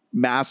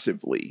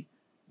massively.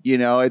 You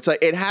know, it's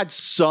like it had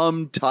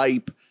some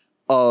type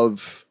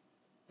of,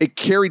 it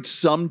carried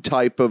some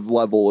type of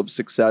level of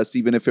success,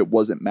 even if it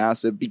wasn't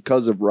massive,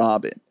 because of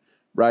Robin,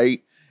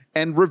 right?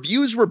 And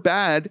reviews were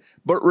bad,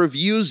 but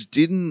reviews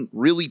didn't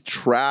really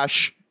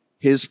trash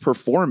his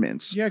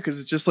performance. Yeah, because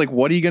it's just like,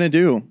 what are you gonna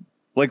do?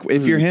 Like,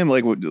 if you're him,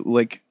 like,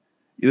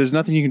 there's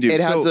nothing you can do.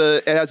 It has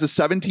a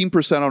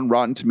 17% on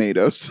Rotten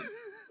Tomatoes.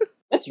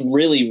 That's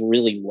really,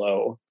 really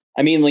low.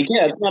 I mean, like,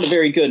 yeah, it's not a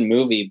very good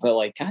movie, but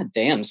like, god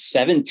damn,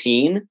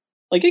 17?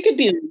 Like, it could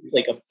be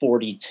like a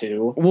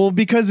 42. Well,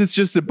 because it's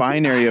just a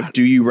binary of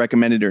do you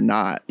recommend it or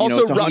not. You know,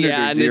 Also, it's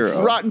 100 or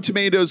 0. Rotten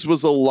Tomatoes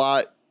was a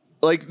lot,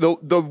 like the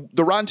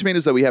Rotten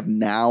Tomatoes that we have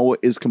now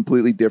is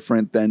completely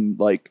different than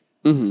like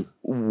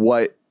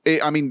what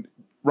I mean.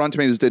 Rotten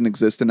Tomatoes didn't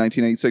exist in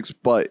 1986,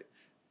 but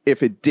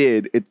if it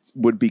did, it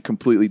would be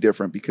completely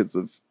different because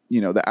of,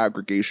 you know, the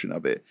aggregation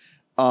of it.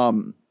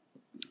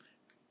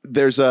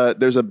 There's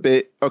a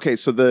bit. Okay,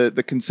 so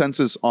the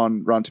consensus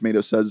on Rotten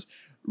Tomatoes says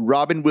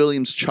Robin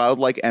Williams'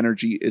 childlike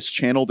energy is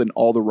channeled in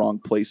all the wrong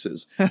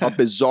places. A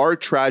bizarre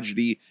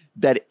tragedy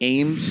that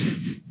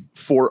aims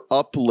for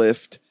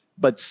uplift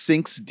but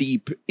sinks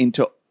deep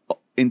into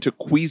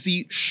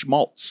queasy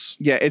schmaltz.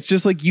 Yeah, it's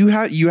just like you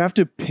have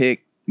to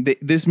pick.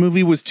 This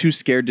movie was too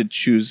scared to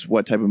choose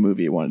what type of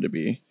movie it wanted to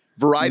be.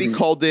 Variety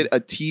called it a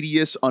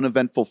tedious,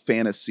 uneventful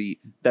fantasy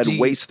that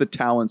wastes the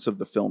talents of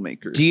the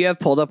filmmakers. Do you have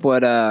pulled up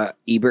what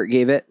Ebert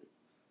gave it?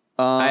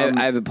 I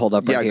have it pulled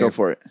up right here. Yeah, go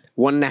for it.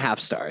 1.5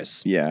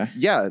 stars. Yeah.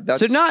 Yeah,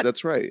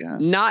 that's right. Yeah.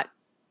 Not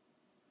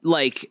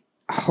like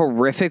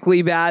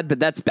horrifically bad, but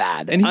that's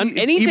bad. And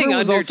anything Ebert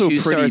was under also 2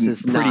 stars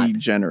is pretty not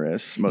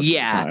generous most of the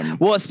time.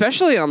 Well,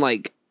 especially on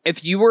like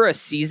if you were a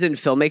seasoned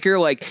filmmaker,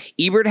 like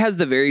Ebert has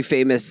the very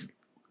famous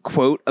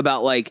quote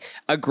about like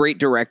a great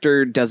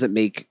director doesn't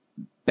make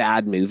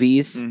bad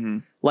movies.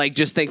 Like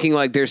just thinking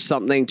like there's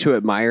something to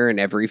admire in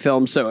every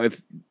film. So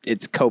if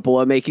it's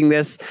Coppola making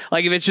this,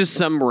 like if it's just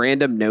some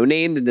random no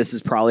name, then this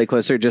is probably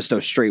closer to just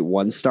a straight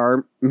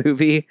 1-star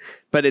movie.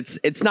 But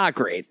it's not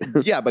great.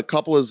 Yeah, but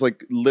Coppola is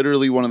like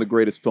literally one of the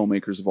greatest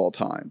filmmakers of all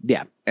time.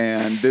 Yeah.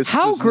 And this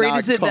How does great not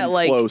is it come that,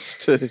 like, close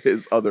to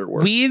his other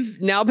work. We've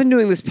now been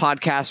doing this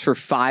podcast for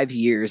 5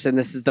 years, and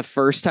this is the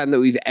first time that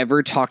we've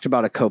ever talked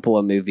about a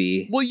Coppola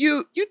movie. Well,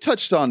 you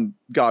touched on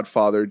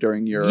Godfather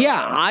during your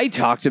I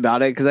talked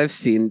about it because I've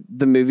seen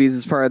the movies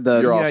as part of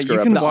the Your Yeah, Oscar you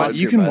can episode. watch.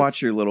 You can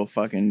watch your little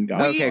fucking.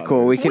 Godfather. Okay,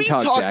 cool. We can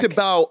talk, talked Jack.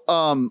 about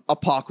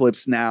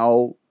Apocalypse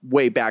Now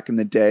way back in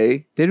the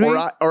day. Did we?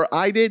 Or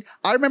I did.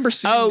 I remember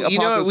seeing Oh, Apocalypse you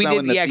know what? We Now did,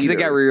 in the yeah, because it got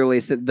theater.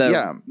 re-released at the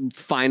Yeah.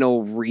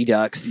 final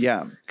redux.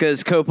 Yeah.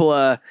 Because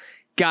Coppola,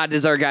 God,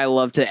 does our guy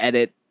love to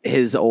edit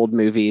his old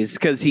movies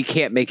because he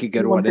can't make a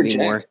good one for Jack?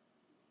 anymore.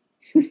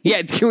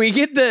 Yeah, can we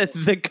get the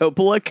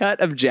Coppola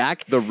cut of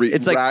Jack?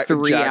 It's like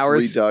 3 Jack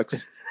hours.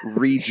 Redux.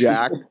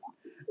 Re-Jack.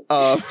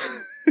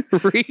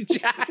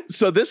 Jack.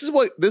 So this is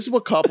what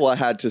Coppola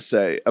had to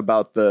say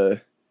about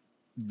the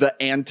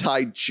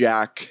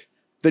anti-Jack,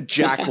 the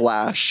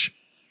Jacklash.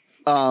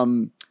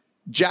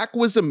 Jack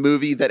was a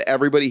movie that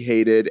everybody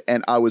hated,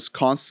 and I was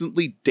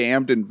constantly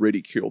damned and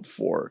ridiculed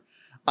for.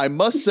 I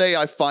must say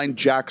I find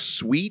Jack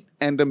sweet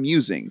and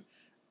amusing.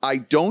 I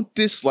don't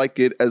dislike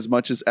it as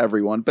much as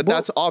everyone, but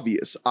that's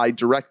obvious. I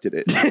directed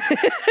it.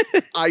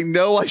 I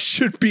know I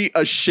should be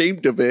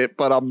ashamed of it,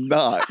 but I'm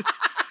not.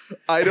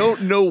 I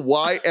don't know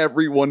why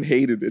everyone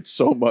hated it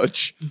so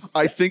much.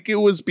 I think it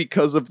was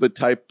because of the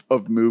type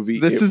of movie.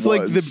 This is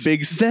like the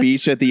big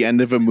speech at the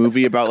end of a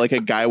movie about like a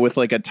guy with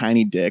like a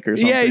tiny dick or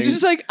something. Yeah, he's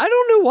just like, I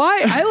don't know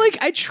why.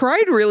 I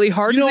tried really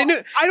hard. You know,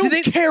 I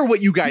don't care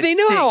what you guys Do they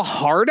know think. how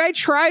hard I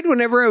tried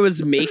whenever I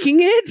was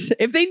making it?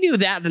 If they knew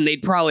that, then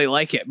they'd probably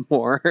like it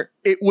more.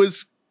 It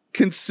was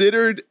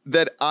considered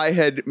that I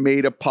had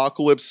made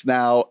Apocalypse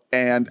Now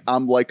and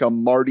I'm like a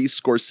Marty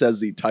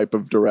Scorsese type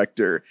of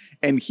director.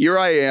 And here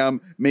I am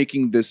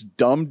making this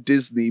dumb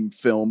Disney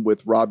film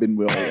with Robin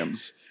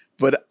Williams.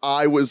 But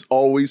I was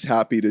always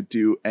happy to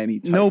do any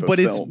type of film.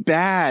 it's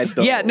bad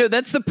though. Yeah, no,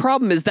 that's the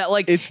problem is that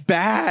like It's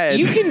bad.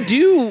 you can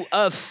do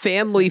a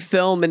family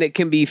film and it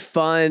can be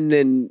fun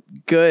and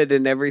good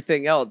and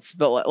everything else.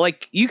 But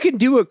like you can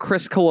do a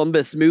Chris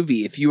Columbus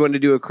movie if you want to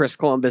do a Chris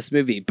Columbus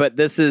movie. But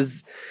this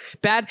is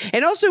bad.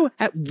 And also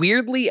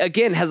weirdly,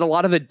 again, has a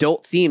lot of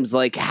adult themes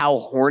like how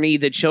horny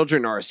the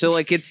children are. So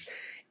like it's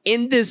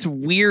in this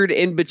weird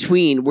in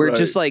between where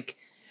just like,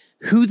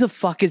 who the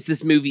fuck is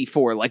this movie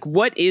for? Like,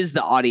 what is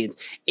the audience?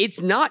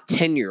 It's not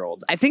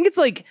 10-year-olds. I think it's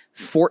like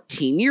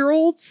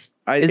 14-year-olds.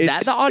 Is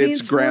that the audience?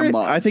 It's for it? grandma.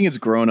 I think it's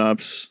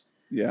grown-ups.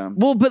 Yeah.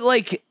 Well, but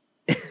like,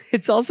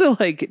 it's also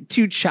like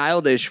too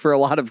childish for a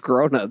lot of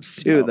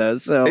grown-ups too, though.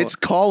 So It's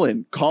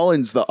Colin.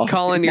 Colin's the audience.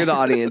 Colin, you're the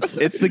audience.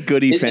 It's the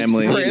Goody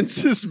family.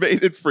 Francis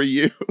made it for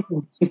you.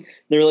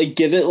 They're like,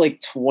 give it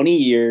like 20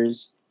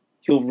 years.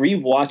 He'll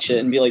rewatch it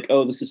and be like,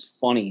 oh, this is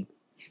funny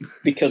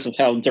because of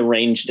how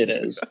deranged it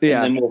is.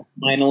 Yeah. And then we'll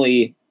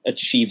finally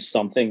achieve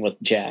something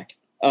with Jack.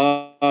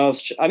 I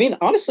mean,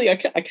 honestly, I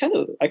kind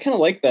of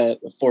like that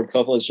Ford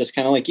Coppola is just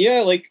kind of like,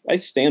 yeah, like I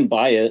stand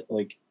by it.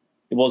 Like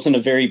it wasn't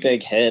a very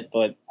big hit,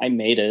 but I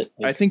made it.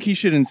 Like, I think he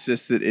should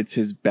insist that it's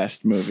his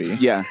best movie.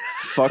 Yeah.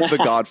 Fuck The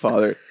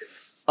Godfather.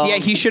 Yeah,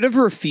 he should have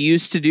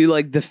refused to do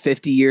like the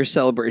 50-year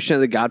celebration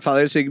of The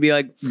Godfather. So he could be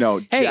like, No,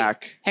 hey,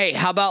 Jack. hey,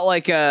 how about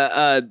like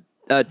a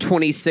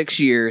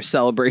 26-year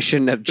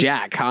celebration of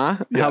Jack, huh?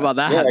 How about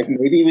that? yeah, like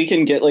maybe we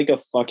can get like a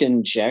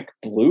fucking Jack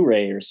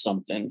Blu-ray or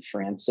something,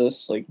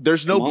 Francis. Like,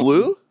 There's no come on.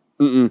 blue?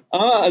 Mm-mm.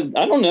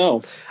 I don't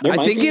know. There I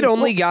might think be. it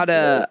only got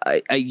a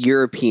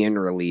European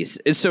release.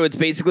 So it's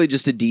basically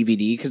just a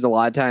DVD because a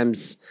lot of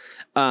times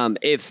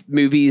if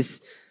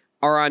movies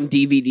are on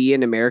DVD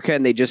in America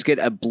and they just get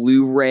a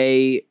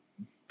Blu-ray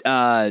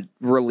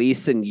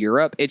release in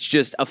Europe, it's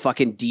just a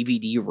fucking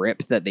DVD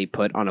rip that they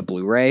put on a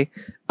Blu-ray.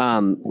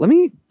 Let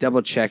me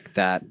double check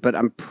that, but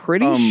I'm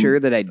pretty sure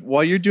that I...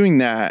 While you're doing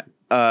that,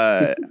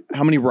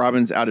 how many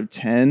Robins out of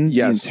 10?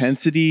 Yes. The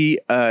intensity,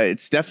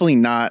 it's definitely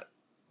not.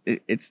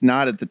 It's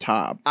not at the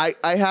top. I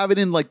have it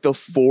in like the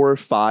 4 or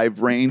 5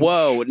 range.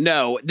 Whoa,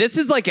 no. This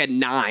is like a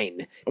 9.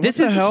 This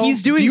What the is... hell?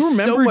 He's doing Do you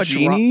remember so much...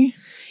 Genie?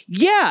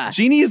 Yeah.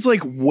 Genie is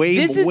like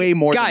way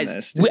more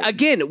guys, than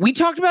this. we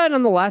talked about it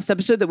on the last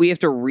episode that we have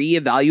to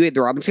reevaluate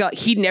the Robin scale.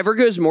 He never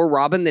goes more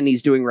Robin than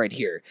he's doing right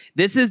here.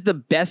 This is the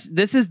best.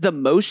 This is the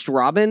most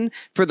Robin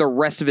for the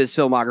rest of his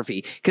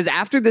filmography. Because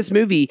after this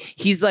movie,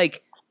 he's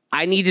like,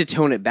 I need to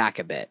tone it back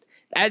a bit.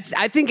 I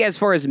think as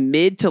far as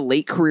mid to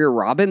late career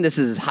Robin, this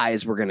is as high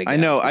as we're going to go. I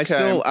know.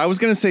 Okay. I was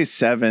going to say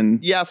 7.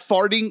 Yeah,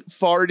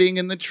 farting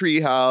in the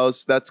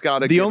treehouse. That's got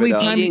to The give only it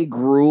up. time- Eating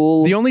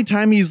gruel. The only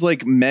time he's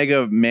like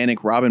mega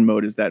manic Robin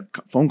mode is that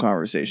phone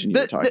conversation you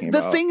were talking the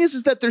about. thing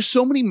is that there's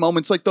so many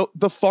moments like the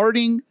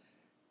farting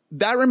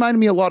that reminded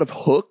me a lot of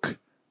Hook,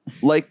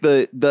 like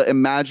the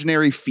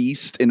imaginary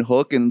feast in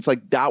Hook, and it's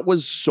like that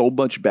was so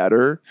much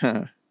better.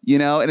 Huh. You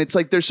know, and it's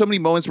like there's so many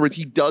moments where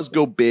he does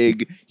go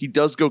big, he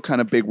does go kind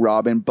of big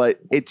Robin, but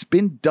it's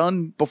been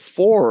done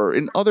before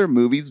in other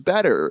movies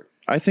better.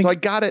 I think, So I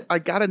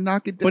gotta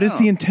knock it down. but it's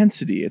the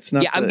intensity. It's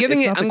not. Yeah, I'm giving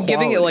it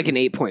like an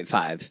an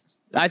 8.5.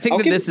 I think I'll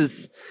that give this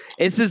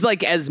is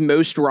like as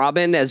most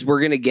Robin as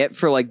we're gonna get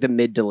for like the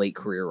mid to late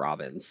career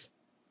Robins.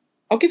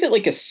 I'll give it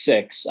like a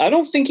 6. I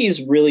don't think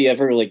he's really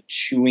ever like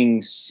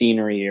chewing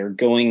scenery or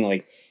going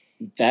like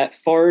that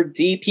far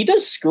deep. He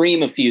does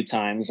scream a few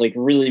times, like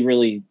really,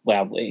 really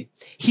loudly.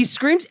 He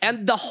screams,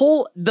 and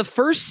the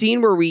first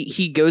scene where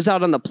he goes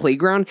out on the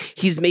playground,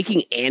 he's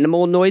making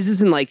animal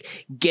noises and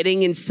like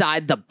getting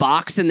inside the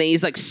box, and then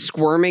he's like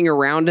squirming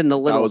around in the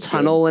little was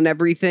tunnel and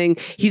everything.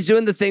 He's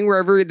doing the thing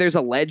wherever there's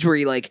a ledge where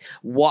he like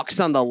walks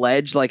on the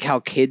ledge like how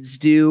kids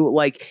do.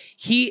 Like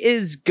he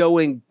is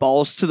going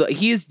balls to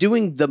he is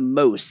doing the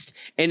most,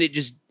 and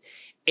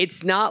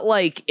it's not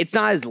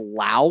as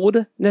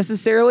loud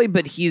necessarily,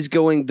 but he's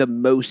going the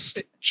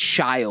most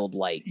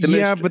childlike.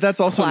 But that's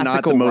also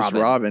not the most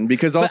Robin,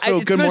 because also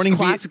it's the most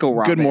classical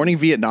Robin. Good Morning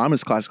Vietnam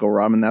is classical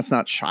Robin. That's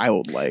not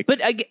childlike.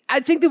 But I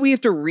think that we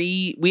have to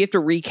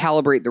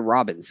recalibrate the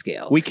Robin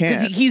scale. We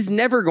can't. 'Cause he's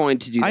never going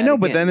to do that. I know,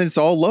 but again. then it's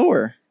all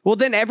lower. Well,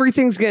 then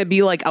everything's going to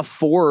be like a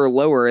 4 or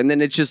lower, and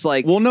then it's just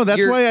like Well, no, that's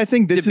you're why I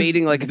think this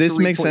debating like a this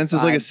makes sense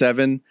as like a 3.5.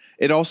 7.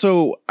 It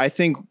also, I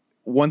think,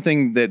 one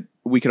thing that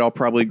we could all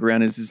probably agree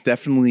on is it's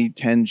definitely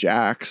 10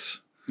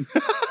 Jacks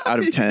out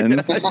of 10.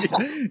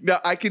 No,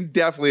 I can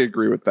definitely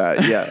agree with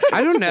that. Yeah,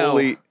 I don't know.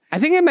 I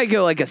think I might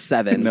go like a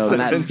 7 No, on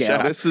that this is scale.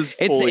 Jack. This is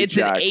It's fully it's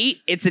Jack. an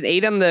 8. It's an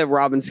 8 on the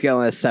Robin scale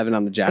and a 7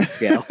 on the Jack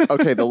scale.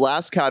 Okay, the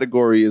last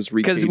category is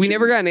Because we recaging.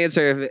 never got an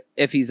answer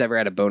if he's ever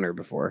had a boner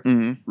before.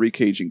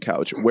 Recaging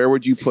couch. Where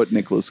would you put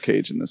Nicolas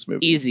Cage in this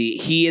movie? Easy.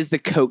 He is the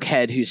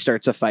cokehead who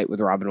starts a fight with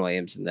Robin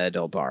Williams in the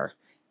adult bar.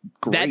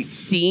 Great. That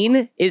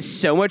scene is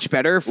so much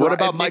better. For What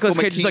about if Michael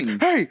Nicolas Cage is like,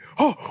 McKean? hey,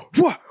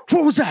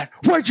 what was that?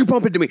 Why'd you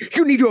bump into me?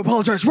 You need to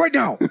apologize right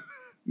now.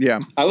 Yeah.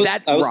 I was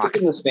That thinking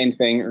rocks. the same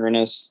thing,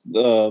 Ernest,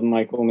 the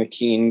Michael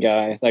McKean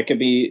guy. That could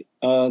be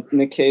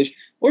Nick Cage,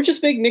 or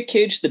just make Nick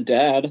Cage the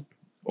dad.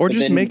 Or But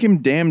just then- make him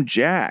damn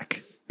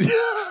Jack.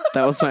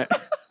 That was my.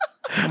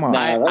 Come on. Nah,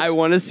 I that's-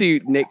 want to see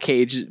Nick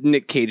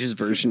Cage's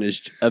version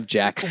of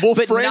Jack. Well,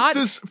 but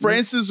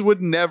Francis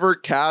would never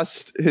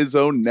cast his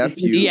own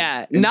nephew.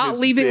 Yeah, in not this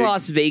leaving big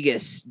Las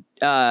Vegas.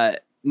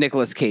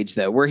 Nicolas Cage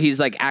though, where he's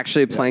like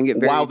actually playing it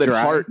very Wild at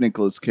dry. Heart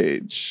Nicolas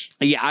Cage.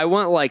 Yeah, I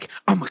want like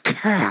I'm a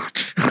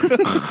cat.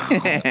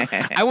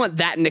 I want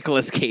that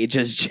Nicolas Cage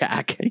as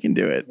Jack. He can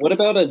do it. What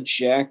about a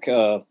Jack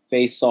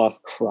face-off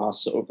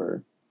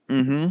crossover?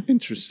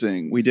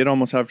 Interesting. We did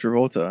almost have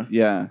Travolta.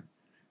 Yeah.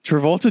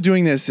 Travolta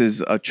doing this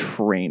is a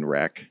train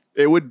wreck.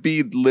 It would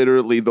be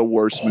literally the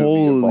worst movie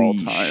of all Holy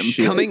time.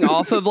 shit. Coming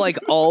off of like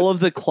all of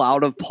the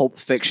cloud of Pulp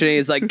Fiction,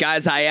 he's like,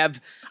 guys,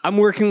 I'm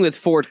working with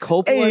Ford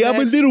Coppola. Hey, I'm a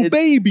next. little It's-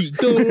 baby.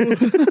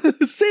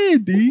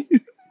 Sandy.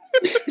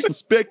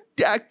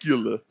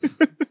 Spectacular.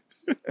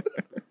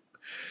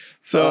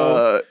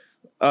 So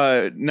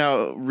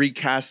now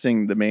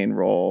recasting the main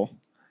role.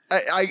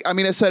 I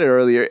mean, I said it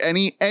earlier.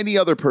 Any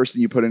other person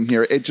you put in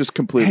here, it just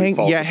completely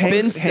falls apart. Ben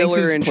Hanks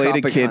Stiller has in played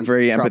Tropic a kid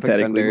very Tropic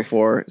empathetically Thunder.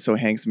 before, so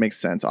Hanks makes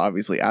sense,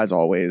 obviously, as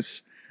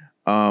always.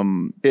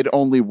 It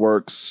only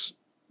works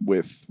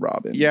with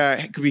Robin.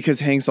 Yeah, because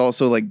Hanks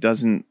also like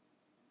doesn't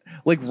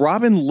like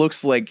Robin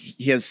looks like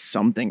he has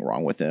something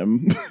wrong with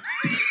him.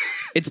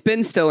 It's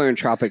Ben Stiller in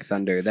Tropic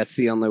Thunder. That's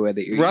the only way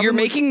that you're Robin looks-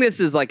 making this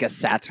as like a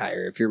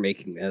satire. If you're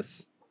making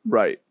this,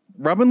 Right.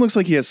 Robin looks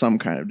like he has some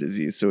kind of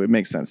disease, so it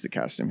makes sense to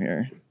cast him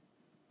here.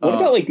 What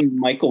about like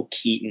Michael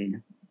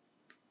Keaton?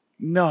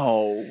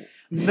 No.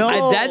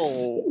 No.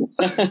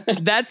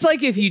 that's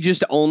like if you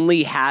just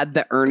only had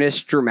the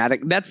earnest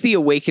dramatic. That's the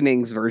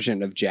Awakenings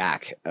version of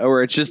Jack,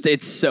 or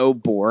it's so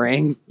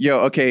boring. Yo,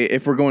 okay,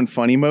 if we're going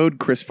funny mode,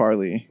 Chris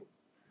Farley.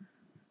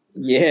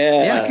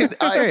 Yeah.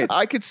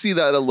 I could see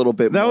that a little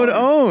bit That more. would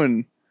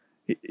own.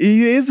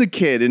 He is a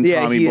kid in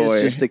Yeah, Tommy he is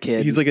Boy. just a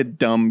kid. He's like a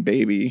dumb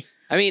baby.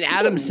 I mean,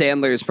 Adam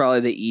Sandler is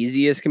probably the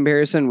easiest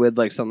comparison with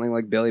like something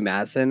like Billy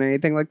Madison or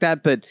anything like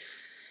that, but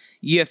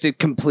you have to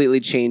completely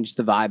change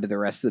the vibe of the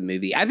rest of the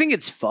movie. I think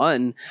it's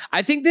fun.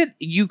 I think that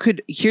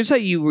here's how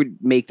you would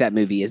make that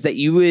movie is that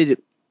you would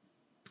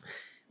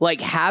like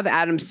have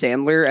Adam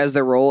Sandler as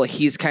the role.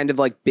 He's kind of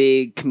like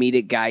big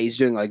comedic guy. He's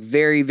doing like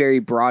very, very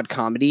broad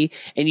comedy.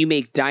 And you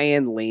make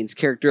Diane Lane's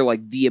character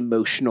like the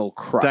emotional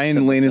crux. of Diane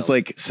the Lane is film.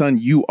 like, son,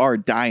 you are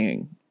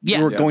dying. Yeah.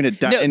 You're going to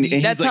die. No, and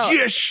he's that's like, how-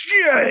 yes,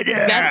 shit.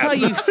 That's how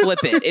you flip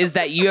it, is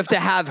that you have to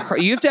have her,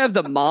 you have to have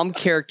the mom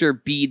character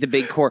be the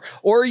big core,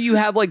 or you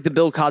have like the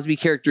Bill Cosby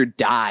character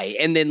die,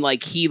 and then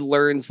like he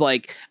learns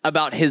like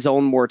about his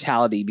own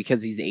mortality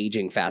because he's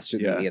aging faster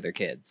Yeah. than the other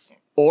kids.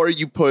 Or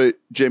you put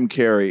Jim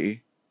Carrey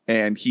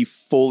and he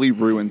fully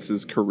ruins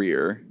his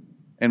career,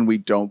 and we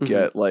don't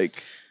get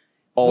like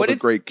all What the if,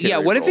 great Carrey yeah,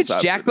 what if roles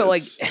it's Jack, after but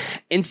like this.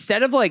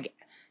 instead of like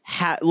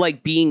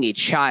like being a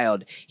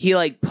child, he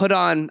like put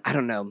on, I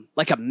don't know,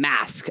 like a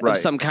mask Right. of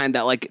some kind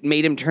that like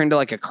made him turn to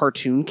like a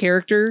cartoon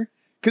character.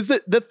 Because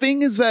the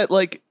thing is that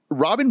like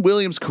Robin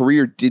Williams'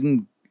 career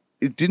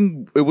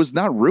it was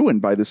not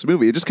ruined by this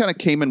movie. It just kind of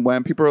came and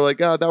went. People are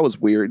like, oh, that was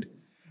weird.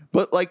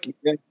 But like,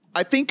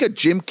 I think a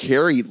Jim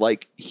Carrey,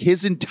 like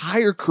his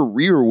entire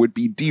career would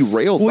be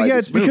derailed. Well, by yeah,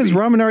 this it's because movie.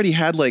 Robin already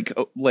had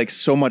like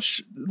so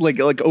much, like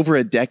over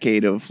a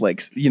decade of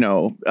like,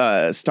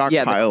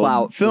 stockpile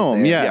clout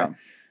film. was there. Yeah.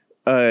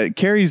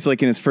 Carrey's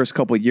like in his first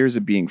couple of years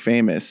of being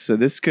famous, so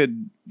this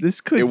could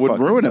It would fuck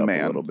ruin things a up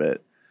man. a little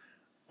bit.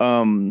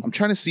 I'm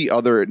trying to see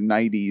other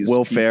 90s.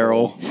 Will people.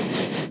 Ferrell.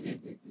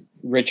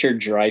 Richard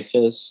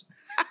Dreyfuss.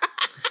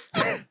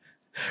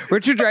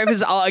 Richard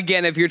Dreyfuss,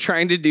 again, if you're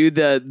trying to do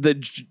the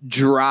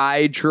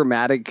dry,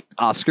 dramatic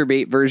Oscar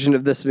bait version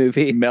of this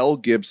movie. Mel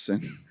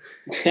Gibson.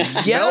 Yo!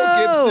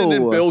 Mel Gibson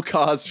and Bill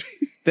Cosby.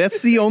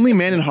 That's the only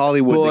man in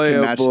Hollywood Boy, that can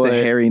oh match boy. the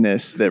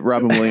hairiness that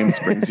Robin Williams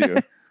brings you.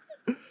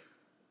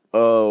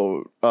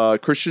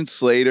 Christian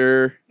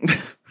Slater.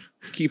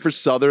 Kiefer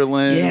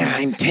Sutherland.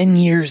 I'm 10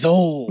 years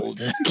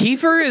old.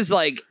 Kiefer is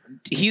like,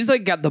 he's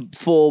like got the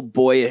full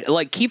boy,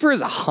 like Kiefer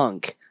is a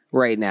hunk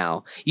right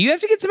now. You have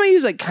to get somebody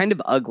who's like kind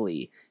of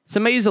ugly.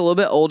 Somebody who's a little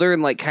bit older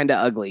and like kind of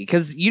ugly.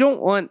 Because you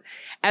don't want,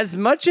 as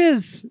much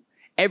as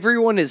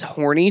everyone is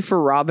horny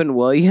for Robin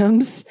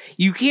Williams,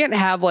 you can't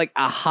have like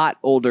a hot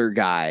older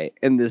guy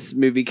in this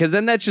movie. Because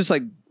then that's just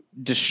like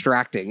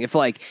distracting. If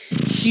like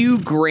Hugh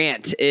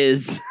Grant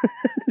is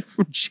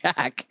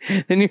Jack,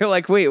 then you're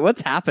like, wait,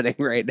 what's happening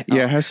right now?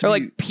 Yeah, it has to or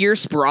be- like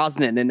Pierce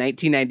Brosnan in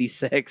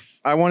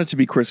 1996. I want it to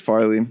be Chris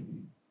Farley.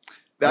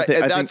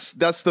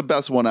 That's the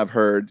best one I've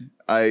heard.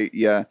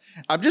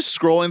 I'm just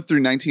scrolling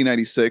through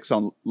 1996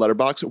 on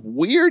Letterboxd.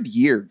 Weird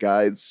year,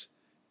 guys.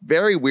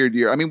 Very weird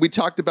year. I mean, we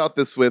talked about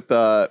this with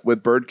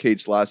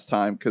Birdcage last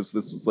time because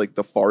this was like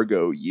the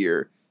Fargo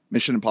year,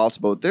 Mission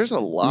Impossible. There's a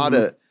lot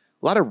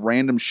of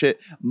random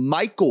shit.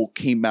 Michael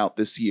came out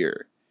this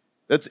year.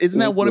 Isn't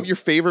that one of your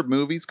favorite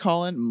movies,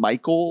 Colin?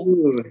 Michael.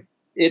 Ooh,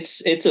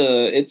 it's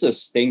a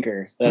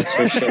stinker. That's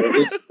for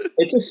sure.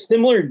 It's a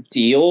similar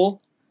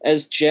deal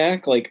as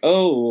Jack.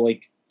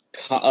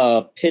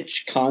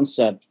 Pitch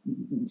concept.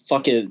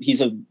 Fuck it.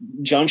 He's a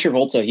John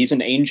Travolta. He's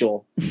an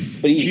angel,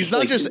 but he's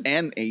not just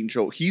an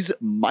angel. He's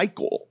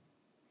Michael.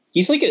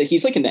 He's like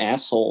an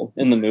asshole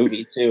in the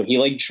movie too. He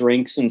like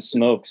drinks and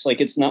smokes.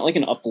 Like it's not like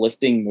an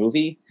uplifting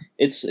movie.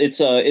 It's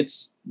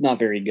not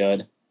very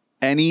good.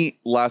 Any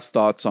last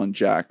thoughts on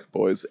Jack,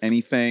 boys?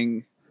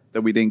 Anything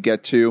that we didn't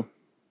get to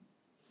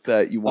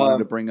that you wanted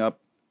to bring up?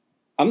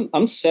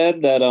 I'm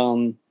sad that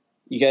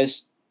you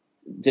guys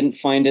didn't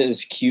find it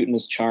as cute and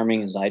as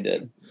charming as I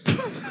did.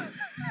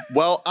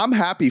 Well, I'm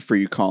happy for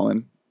you,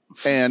 Colin.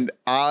 And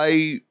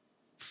I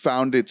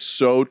found it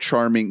so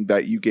charming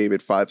that you gave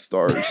it 5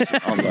 stars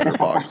on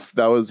Letterboxd.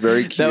 That was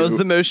very cute. That was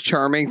the most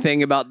charming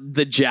thing about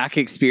the Jack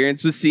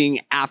experience, was seeing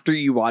after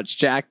you watched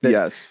Jack that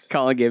yes.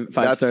 Colin gave it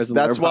 5 stars on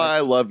That's Letterboxd. why I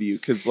love you,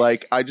 because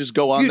like I just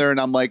go on there and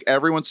I'm like,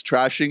 everyone's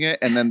trashing it,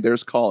 and then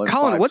there's Colin.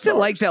 What's it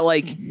like that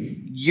like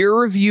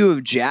your review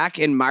of Jack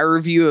and my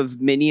review of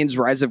Minions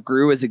Rise of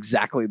Gru is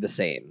exactly the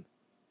same?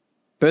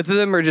 Both of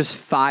them are just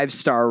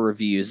 5-star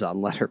reviews on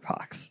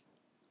Letterboxd.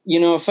 You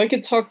know, if I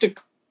could talk to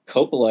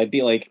Coppola, I'd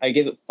be like, I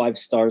give it 5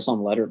 stars on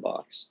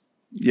Letterboxd.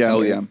 Yeah,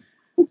 hell yeah.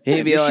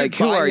 He'd be like,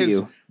 who are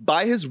you?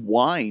 Buy his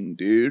wine,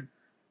 dude.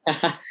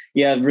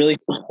 Yeah, really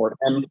support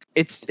him.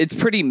 It's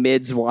pretty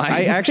mids wine.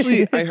 I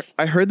actually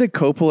I heard that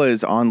Coppola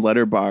is on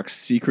Letterboxd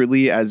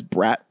secretly as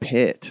Brad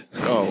Pitt.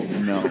 Oh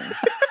no.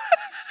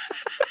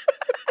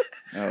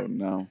 Oh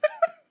no.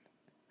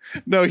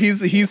 No,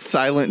 he's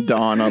Silent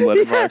Dawn on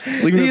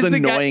Letterboxd. Leaving those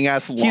annoying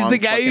ass long. He's the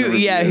guy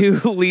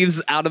who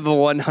leaves out of the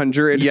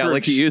 100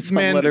 reviews on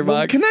Letterboxd.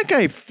 Well, can that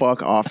guy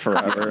fuck off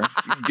forever?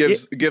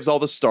 gives all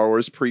the Star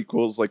Wars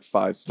prequels like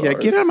 5 stars. Yeah,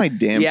 get out of my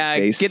damn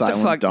face, get Silent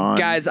the fuck, Dawn.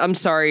 guys. I'm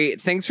sorry.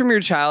 Things from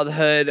your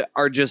childhood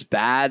are just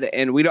bad,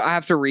 and we don't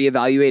have to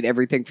reevaluate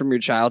everything from your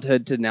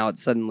childhood to now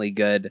it's suddenly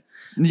good.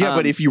 Yeah,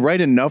 but if you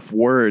write enough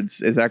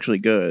words, it's actually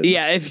good.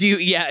 Yeah, if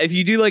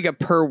you do like a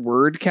per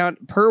word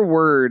count, per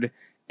word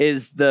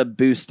is the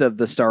boost of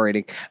the star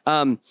rating.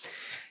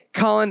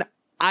 Colin,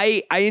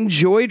 I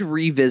enjoyed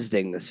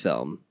revisiting this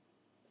film.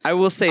 I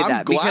will say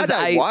that glad because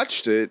I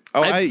watched it.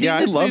 Oh,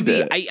 I loved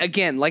it.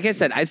 Again, like I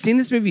said, I've seen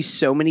this movie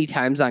so many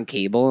times on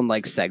cable and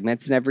like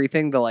segments and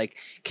everything. The like,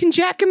 can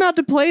Jack come out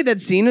to play?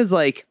 That scene is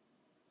like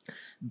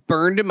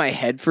burned in my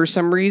head for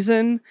some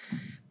reason.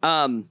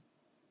 It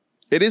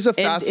is a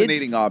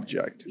fascinating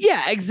object.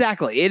 Yeah,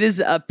 exactly. It is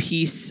a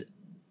piece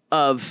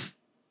of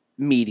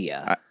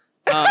media.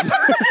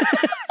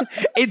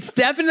 It's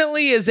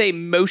definitely is a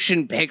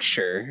motion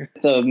picture.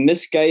 It's a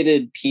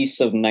misguided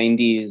piece of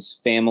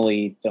 90s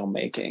family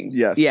filmmaking.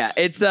 Yes. Yeah,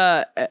 it's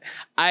a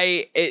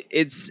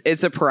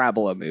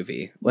parabola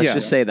movie. Let's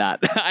just say that.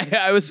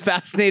 I was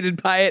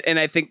fascinated by it, and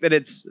I think that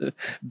it's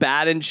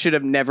bad and should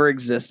have never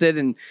existed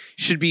and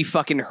should be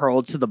fucking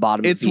hurled to the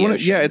bottom of the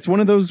ocean. It's one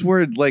of those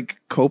where like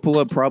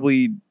Coppola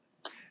probably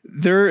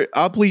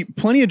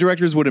plenty of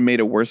directors would have made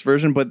a worse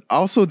version, but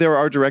also there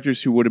are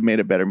directors who would have made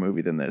a better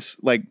movie than this.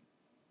 Like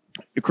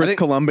Chris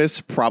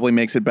Columbus probably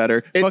makes it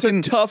better. It's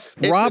a tough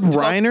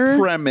Reiner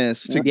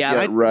premise to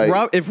get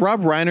right. If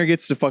Rob Reiner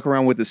gets to fuck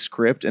around with the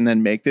script and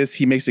then make this,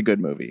 he makes a good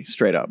movie.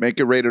 Straight up. Make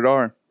it rated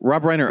R.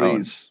 Rob Reiner Please.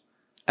 owns.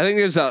 I think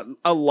there's a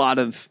lot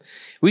of...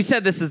 We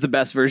said this is the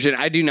best version.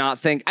 I do not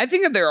think... I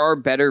think that there are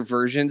better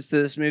versions to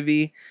this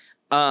movie.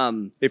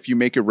 If you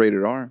make it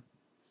rated R.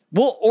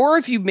 Well, or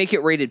if you make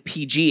it rated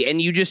PG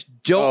and you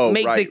just don't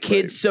make the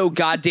kids so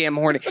goddamn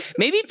horny.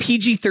 Maybe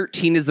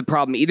PG-13 is the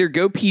problem. Either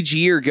go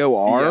PG or go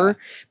R,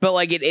 but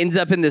like it ends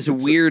up in this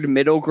weird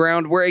middle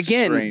ground where,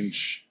 again,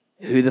 strange.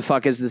 Who the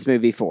fuck is this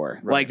movie for?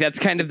 Right. Like, that's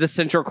kind of the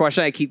central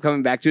question I keep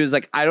coming back to is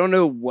like, I don't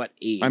know what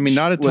age. I mean,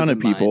 not a ton of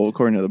people,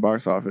 according to the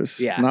box office.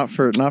 Yeah. Not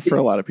for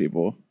a lot of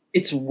people.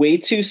 It's way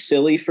too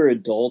silly for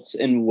adults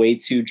and way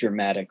too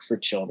dramatic for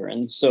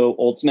children. So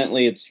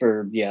ultimately it's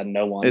for,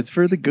 no one. It's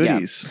for the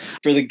goodies. Yeah.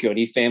 For the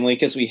Goody family,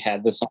 because we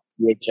had this on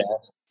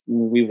VHS.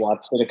 We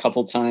watched it a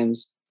couple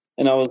times.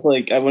 And I was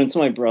like, I went to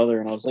my brother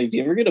and I was like, do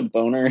you ever get a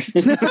boner?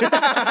 And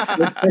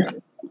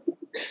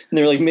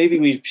they were like, maybe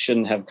we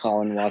shouldn't have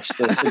Colin watch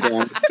this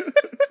again.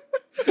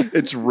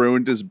 It's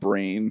ruined his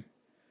brain.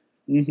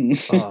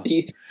 Mm-hmm.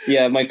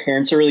 Oh. My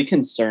parents are really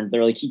concerned.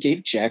 They're like, he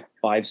gave Jack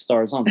 5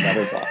 stars on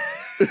Letterboxd.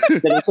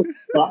 That's a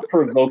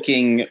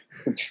thought-provoking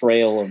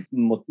portrayal of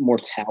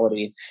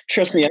mortality.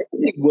 Trust me, I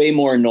think way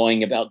more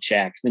annoying about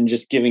Jack than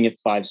just giving it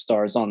 5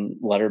 stars on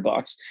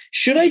Letterboxd.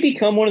 Should I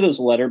become one of those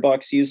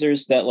Letterboxd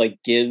users that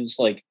like gives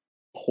like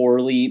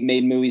poorly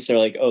made movies? They're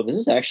like, oh, this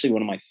is actually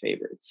one of my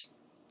favorites.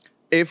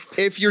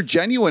 If you're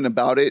genuine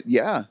about it,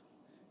 yeah.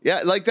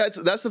 Yeah, like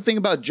that's the thing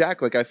about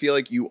Jack. Like I feel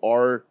like you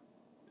are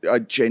a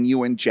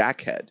genuine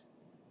Jackhead.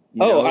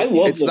 You know? I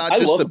love it's not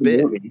just a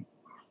bit. Movie.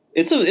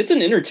 It's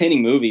an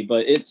entertaining movie,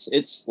 but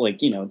it's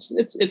like, you know,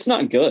 it's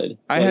not good.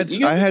 I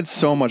Like, had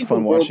so much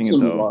fun watching it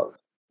though. Love.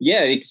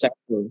 Yeah,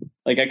 exactly.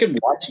 Like I could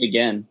watch it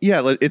again.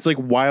 Yeah, it's like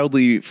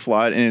wildly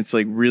flawed, and it's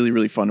like really,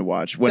 really fun to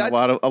watch. When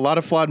a lot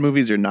of flawed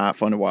movies are not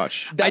fun to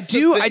watch. I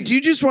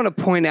do just want to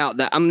point out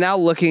that I'm now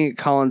looking at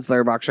Colin's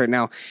Letterboxd right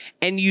now,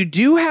 and you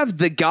do have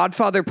The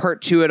Godfather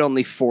Part 2 at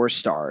only 4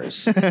 stars.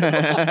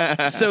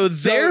 so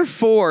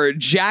therefore,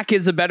 Jack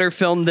is a better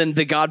film than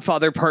The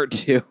Godfather Part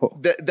 2.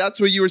 That's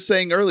what you were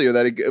saying earlier.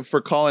 That for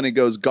Colin, it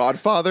goes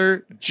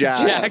Godfather,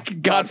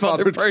 Jack,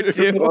 Godfather Part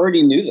 2. I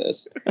already knew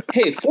this.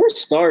 Hey, 4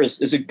 stars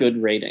is a good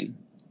rating.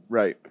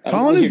 Right.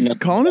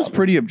 Colin is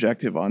pretty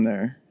objective on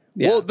there.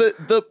 Yeah. Well,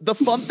 the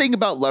fun thing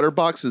about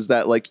Letterboxd is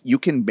that like you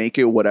can make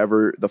it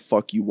whatever the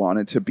fuck you want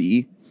it to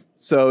be.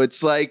 So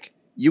it's like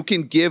you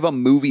can give a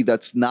movie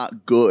that's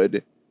not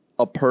good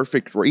a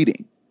perfect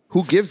rating.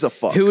 Who gives a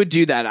fuck? Who would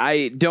do that?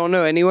 I don't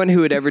know anyone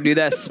who would ever do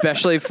that,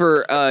 especially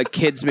for a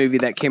kids movie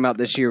that came out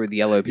this year with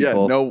yellow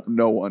people. Yeah,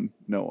 no one.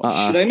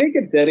 Should I make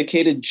a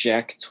dedicated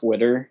Jack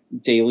Twitter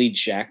daily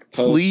Jack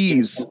post?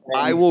 Please,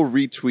 I will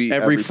retweet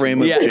every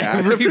frame of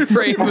Jack. Every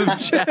frame of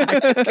Jack.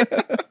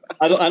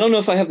 I don't know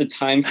if I have the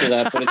time for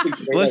that, but it's a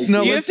great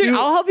idea.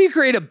 I'll help you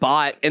create a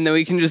bot, and then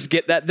we can just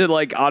get that to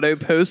like auto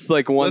post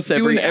like once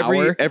every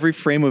hour. Every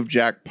frame of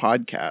Jack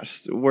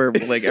podcast, where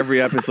like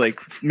every ep is like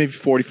maybe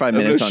 45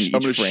 minutes on each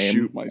I'm gonna frame.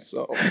 Shoot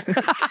myself.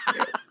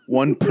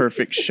 One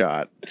perfect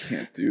shot.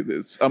 Can't do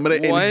this. I'm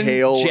gonna One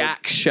inhale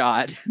Jack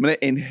shot. I'm gonna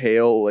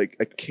inhale like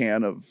a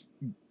can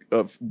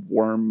of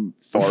worm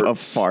farts. Of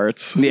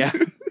farts. Yeah.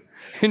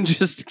 And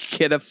just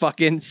get a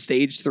fucking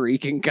stage 3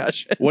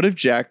 concussion. What if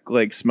Jack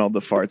like smelled the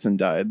farts and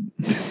died?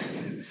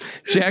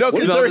 Jack No,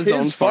 because smelled they're his own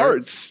his farts.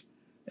 farts.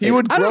 He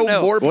would I don't grow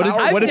know. more What power.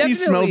 if he definitely-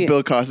 smelled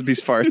Bill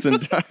Cosby's farts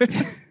and died?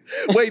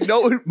 Wait,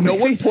 no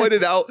one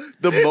pointed out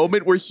the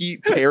moment where he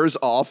tears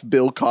off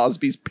Bill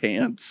Cosby's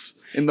pants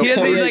in the He's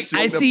first like, scene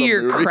I of see the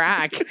your movie.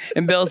 crack.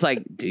 And Bill's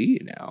like, do you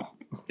know?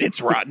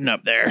 It's rotten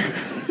up there.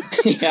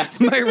 Yeah.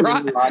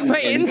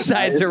 My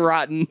insides are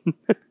rotten.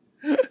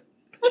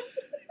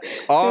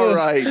 All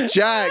right,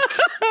 Jack.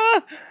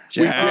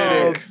 We did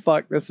Oh, it.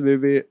 fuck this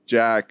movie.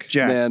 Jack.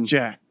 Man.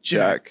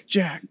 Jack.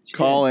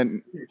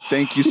 Colin,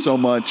 thank you so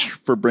much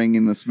for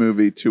bringing this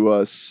movie to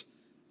us.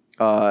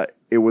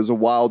 It was a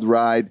wild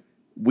ride.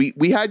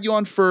 We had you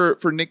on for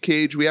Nick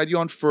Cage. We had you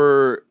on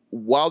for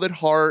Wild at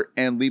Heart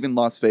and Leaving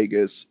Las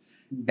Vegas.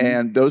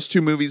 And those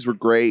 2 movies were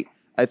great.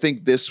 I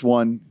think this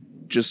one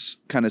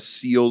just kind of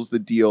seals the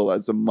deal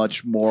as a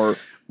much more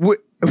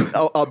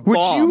a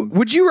bomb.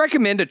 Would you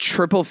recommend a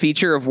triple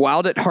feature of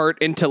Wild at Heart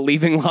into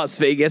Leaving Las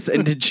Vegas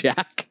into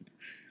Jack?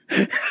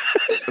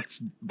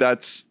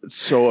 That's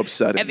so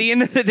upsetting. At the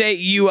end of the day,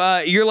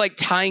 you're like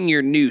tying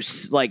your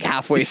noose like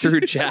halfway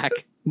through Jack.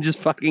 Just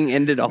fucking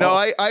end it all. No,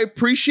 I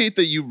appreciate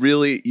that you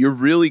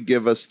really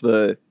give us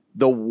the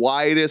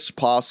widest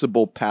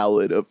possible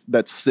palette of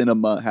that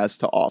cinema has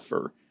to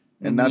offer,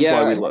 and that's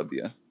why we love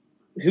you.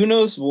 Who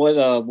knows what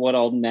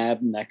I'll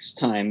nab next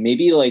time?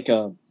 Maybe like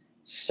a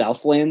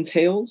Southland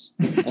Tales,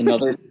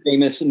 another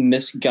famous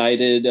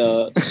misguided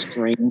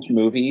strange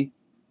movie.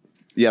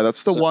 Yeah,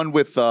 that's the one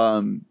with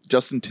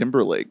Justin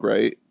Timberlake,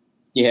 right?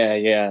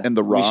 Yeah. And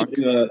The Rock. We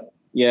should do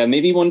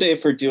maybe one day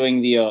if we're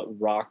doing the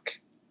Rock.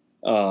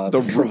 Rock.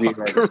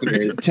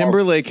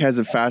 Timberlake has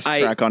a fast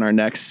track on our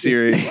next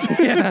series.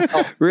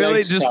 Yeah.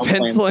 Really, just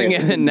penciling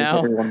it in now.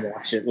 Everyone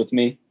watch it with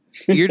me.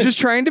 You're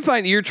trying to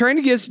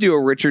get us to do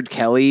a Richard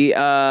Kelly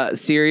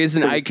series,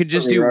 and I could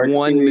just do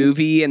one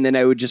movie, and then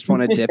I would just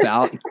want to dip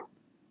out.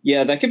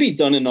 Yeah, that could be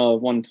done in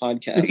one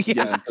podcast.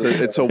 Yeah,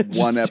 it's a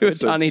one Just do a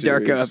episode Donnie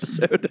Darko series.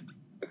 episode.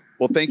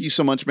 Well, thank you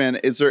so much, man.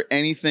 Is there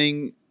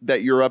anything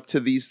that you're up to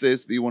these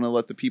days that you want to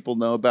let the people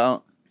know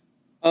about?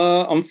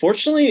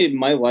 Unfortunately,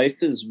 my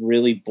life is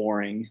really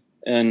boring,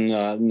 and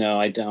no,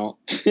 I don't.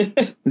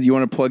 You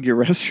want to plug your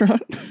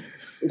restaurant?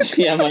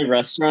 Yeah, my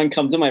restaurant.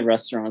 Come to my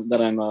restaurant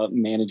that I'm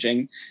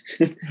managing.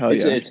 Hell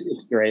yeah.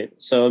 It's great.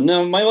 So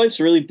no, my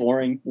life's really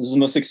boring. This is the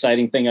most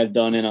exciting thing I've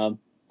done in a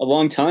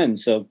long time.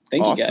 So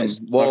thank you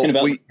guys. Well, Talking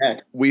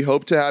about we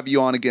hope to have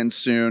you on again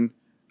soon.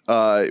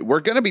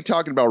 We're going to be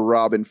talking about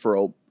Robin for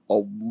a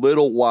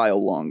little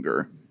while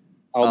longer.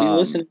 I'll be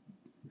listening.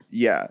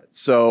 Yeah,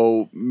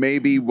 so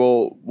maybe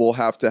we'll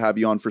have to have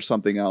you on for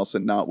something else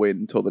and not wait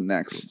until the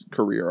next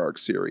career arc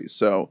series.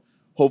 So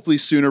hopefully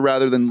sooner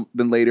rather than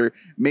later.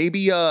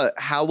 Maybe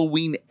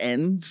Halloween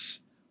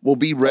Ends. We'll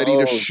be ready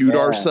to shoot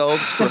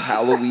ourselves for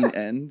Halloween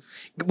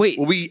Ends. Wait,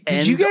 will we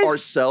end you guys,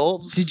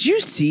 ourselves? Did you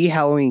see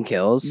Halloween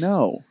Kills?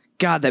 No.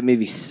 God, that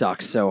movie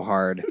sucks so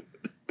hard.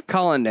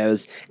 Colin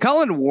knows.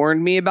 Colin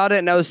warned me about it,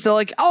 and I was still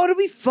like, "Oh, it'll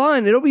be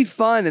fun. It'll be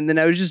fun." And then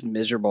I was just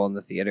miserable in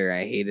the theater.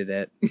 I hated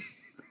it.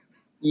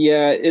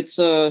 Yeah, it's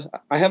I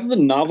have the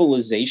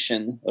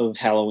novelization of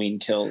Halloween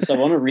Kills. I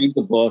want to read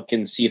the book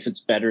and see if it's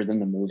better than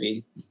the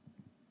movie.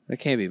 It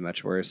can't be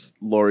much worse.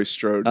 Laurie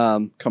Strode,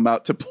 come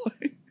out to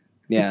play.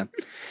 Yeah.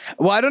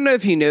 Well, I don't know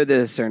if you know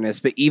this,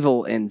 Ernest, but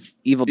evil dies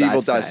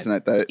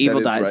tonight.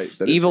 Evil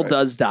dies. Evil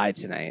does die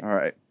tonight. All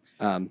right.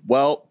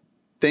 Well,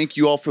 thank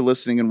you all for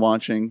listening and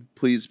watching.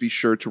 Please be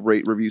sure to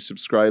rate, review,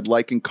 subscribe,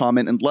 like, and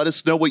comment, and let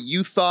us know what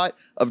you thought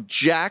of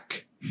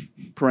Jack,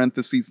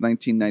 parentheses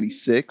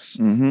 1996.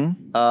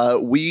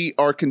 We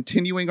are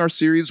continuing our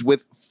series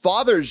with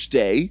Father's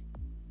Day,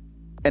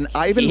 an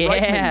Ivan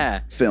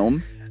Reitman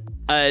film.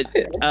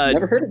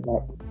 Never heard of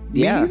that.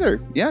 Me neither.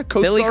 Yeah,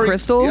 Billy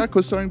Crystal? Yeah,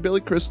 co-starring Billy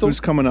Crystal.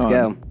 Who's coming on?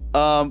 Let's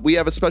go. We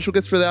have a special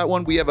guest for that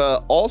one. We have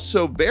a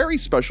also very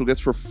special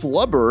guest for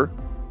Flubber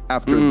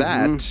after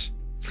that.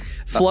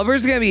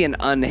 Flubber's gonna be an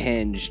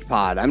unhinged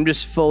pod. I'm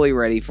just fully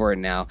ready for it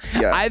now.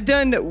 Yeah. I've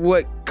done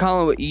what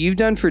you've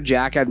done for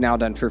Jack, I've now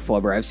done for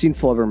Flubber. I've seen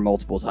Flubber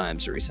multiple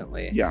times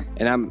recently. Yeah.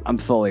 And I'm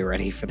fully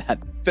ready for that.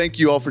 Thank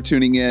you all for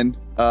tuning in.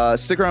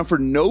 Stick around for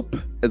Nope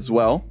as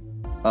well.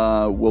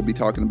 We'll be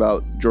talking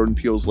about Jordan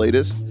Peele's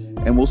latest,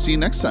 and we'll see you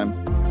next time.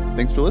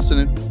 Thanks for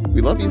listening. We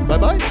love you.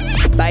 Bye-bye.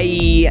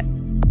 Bye.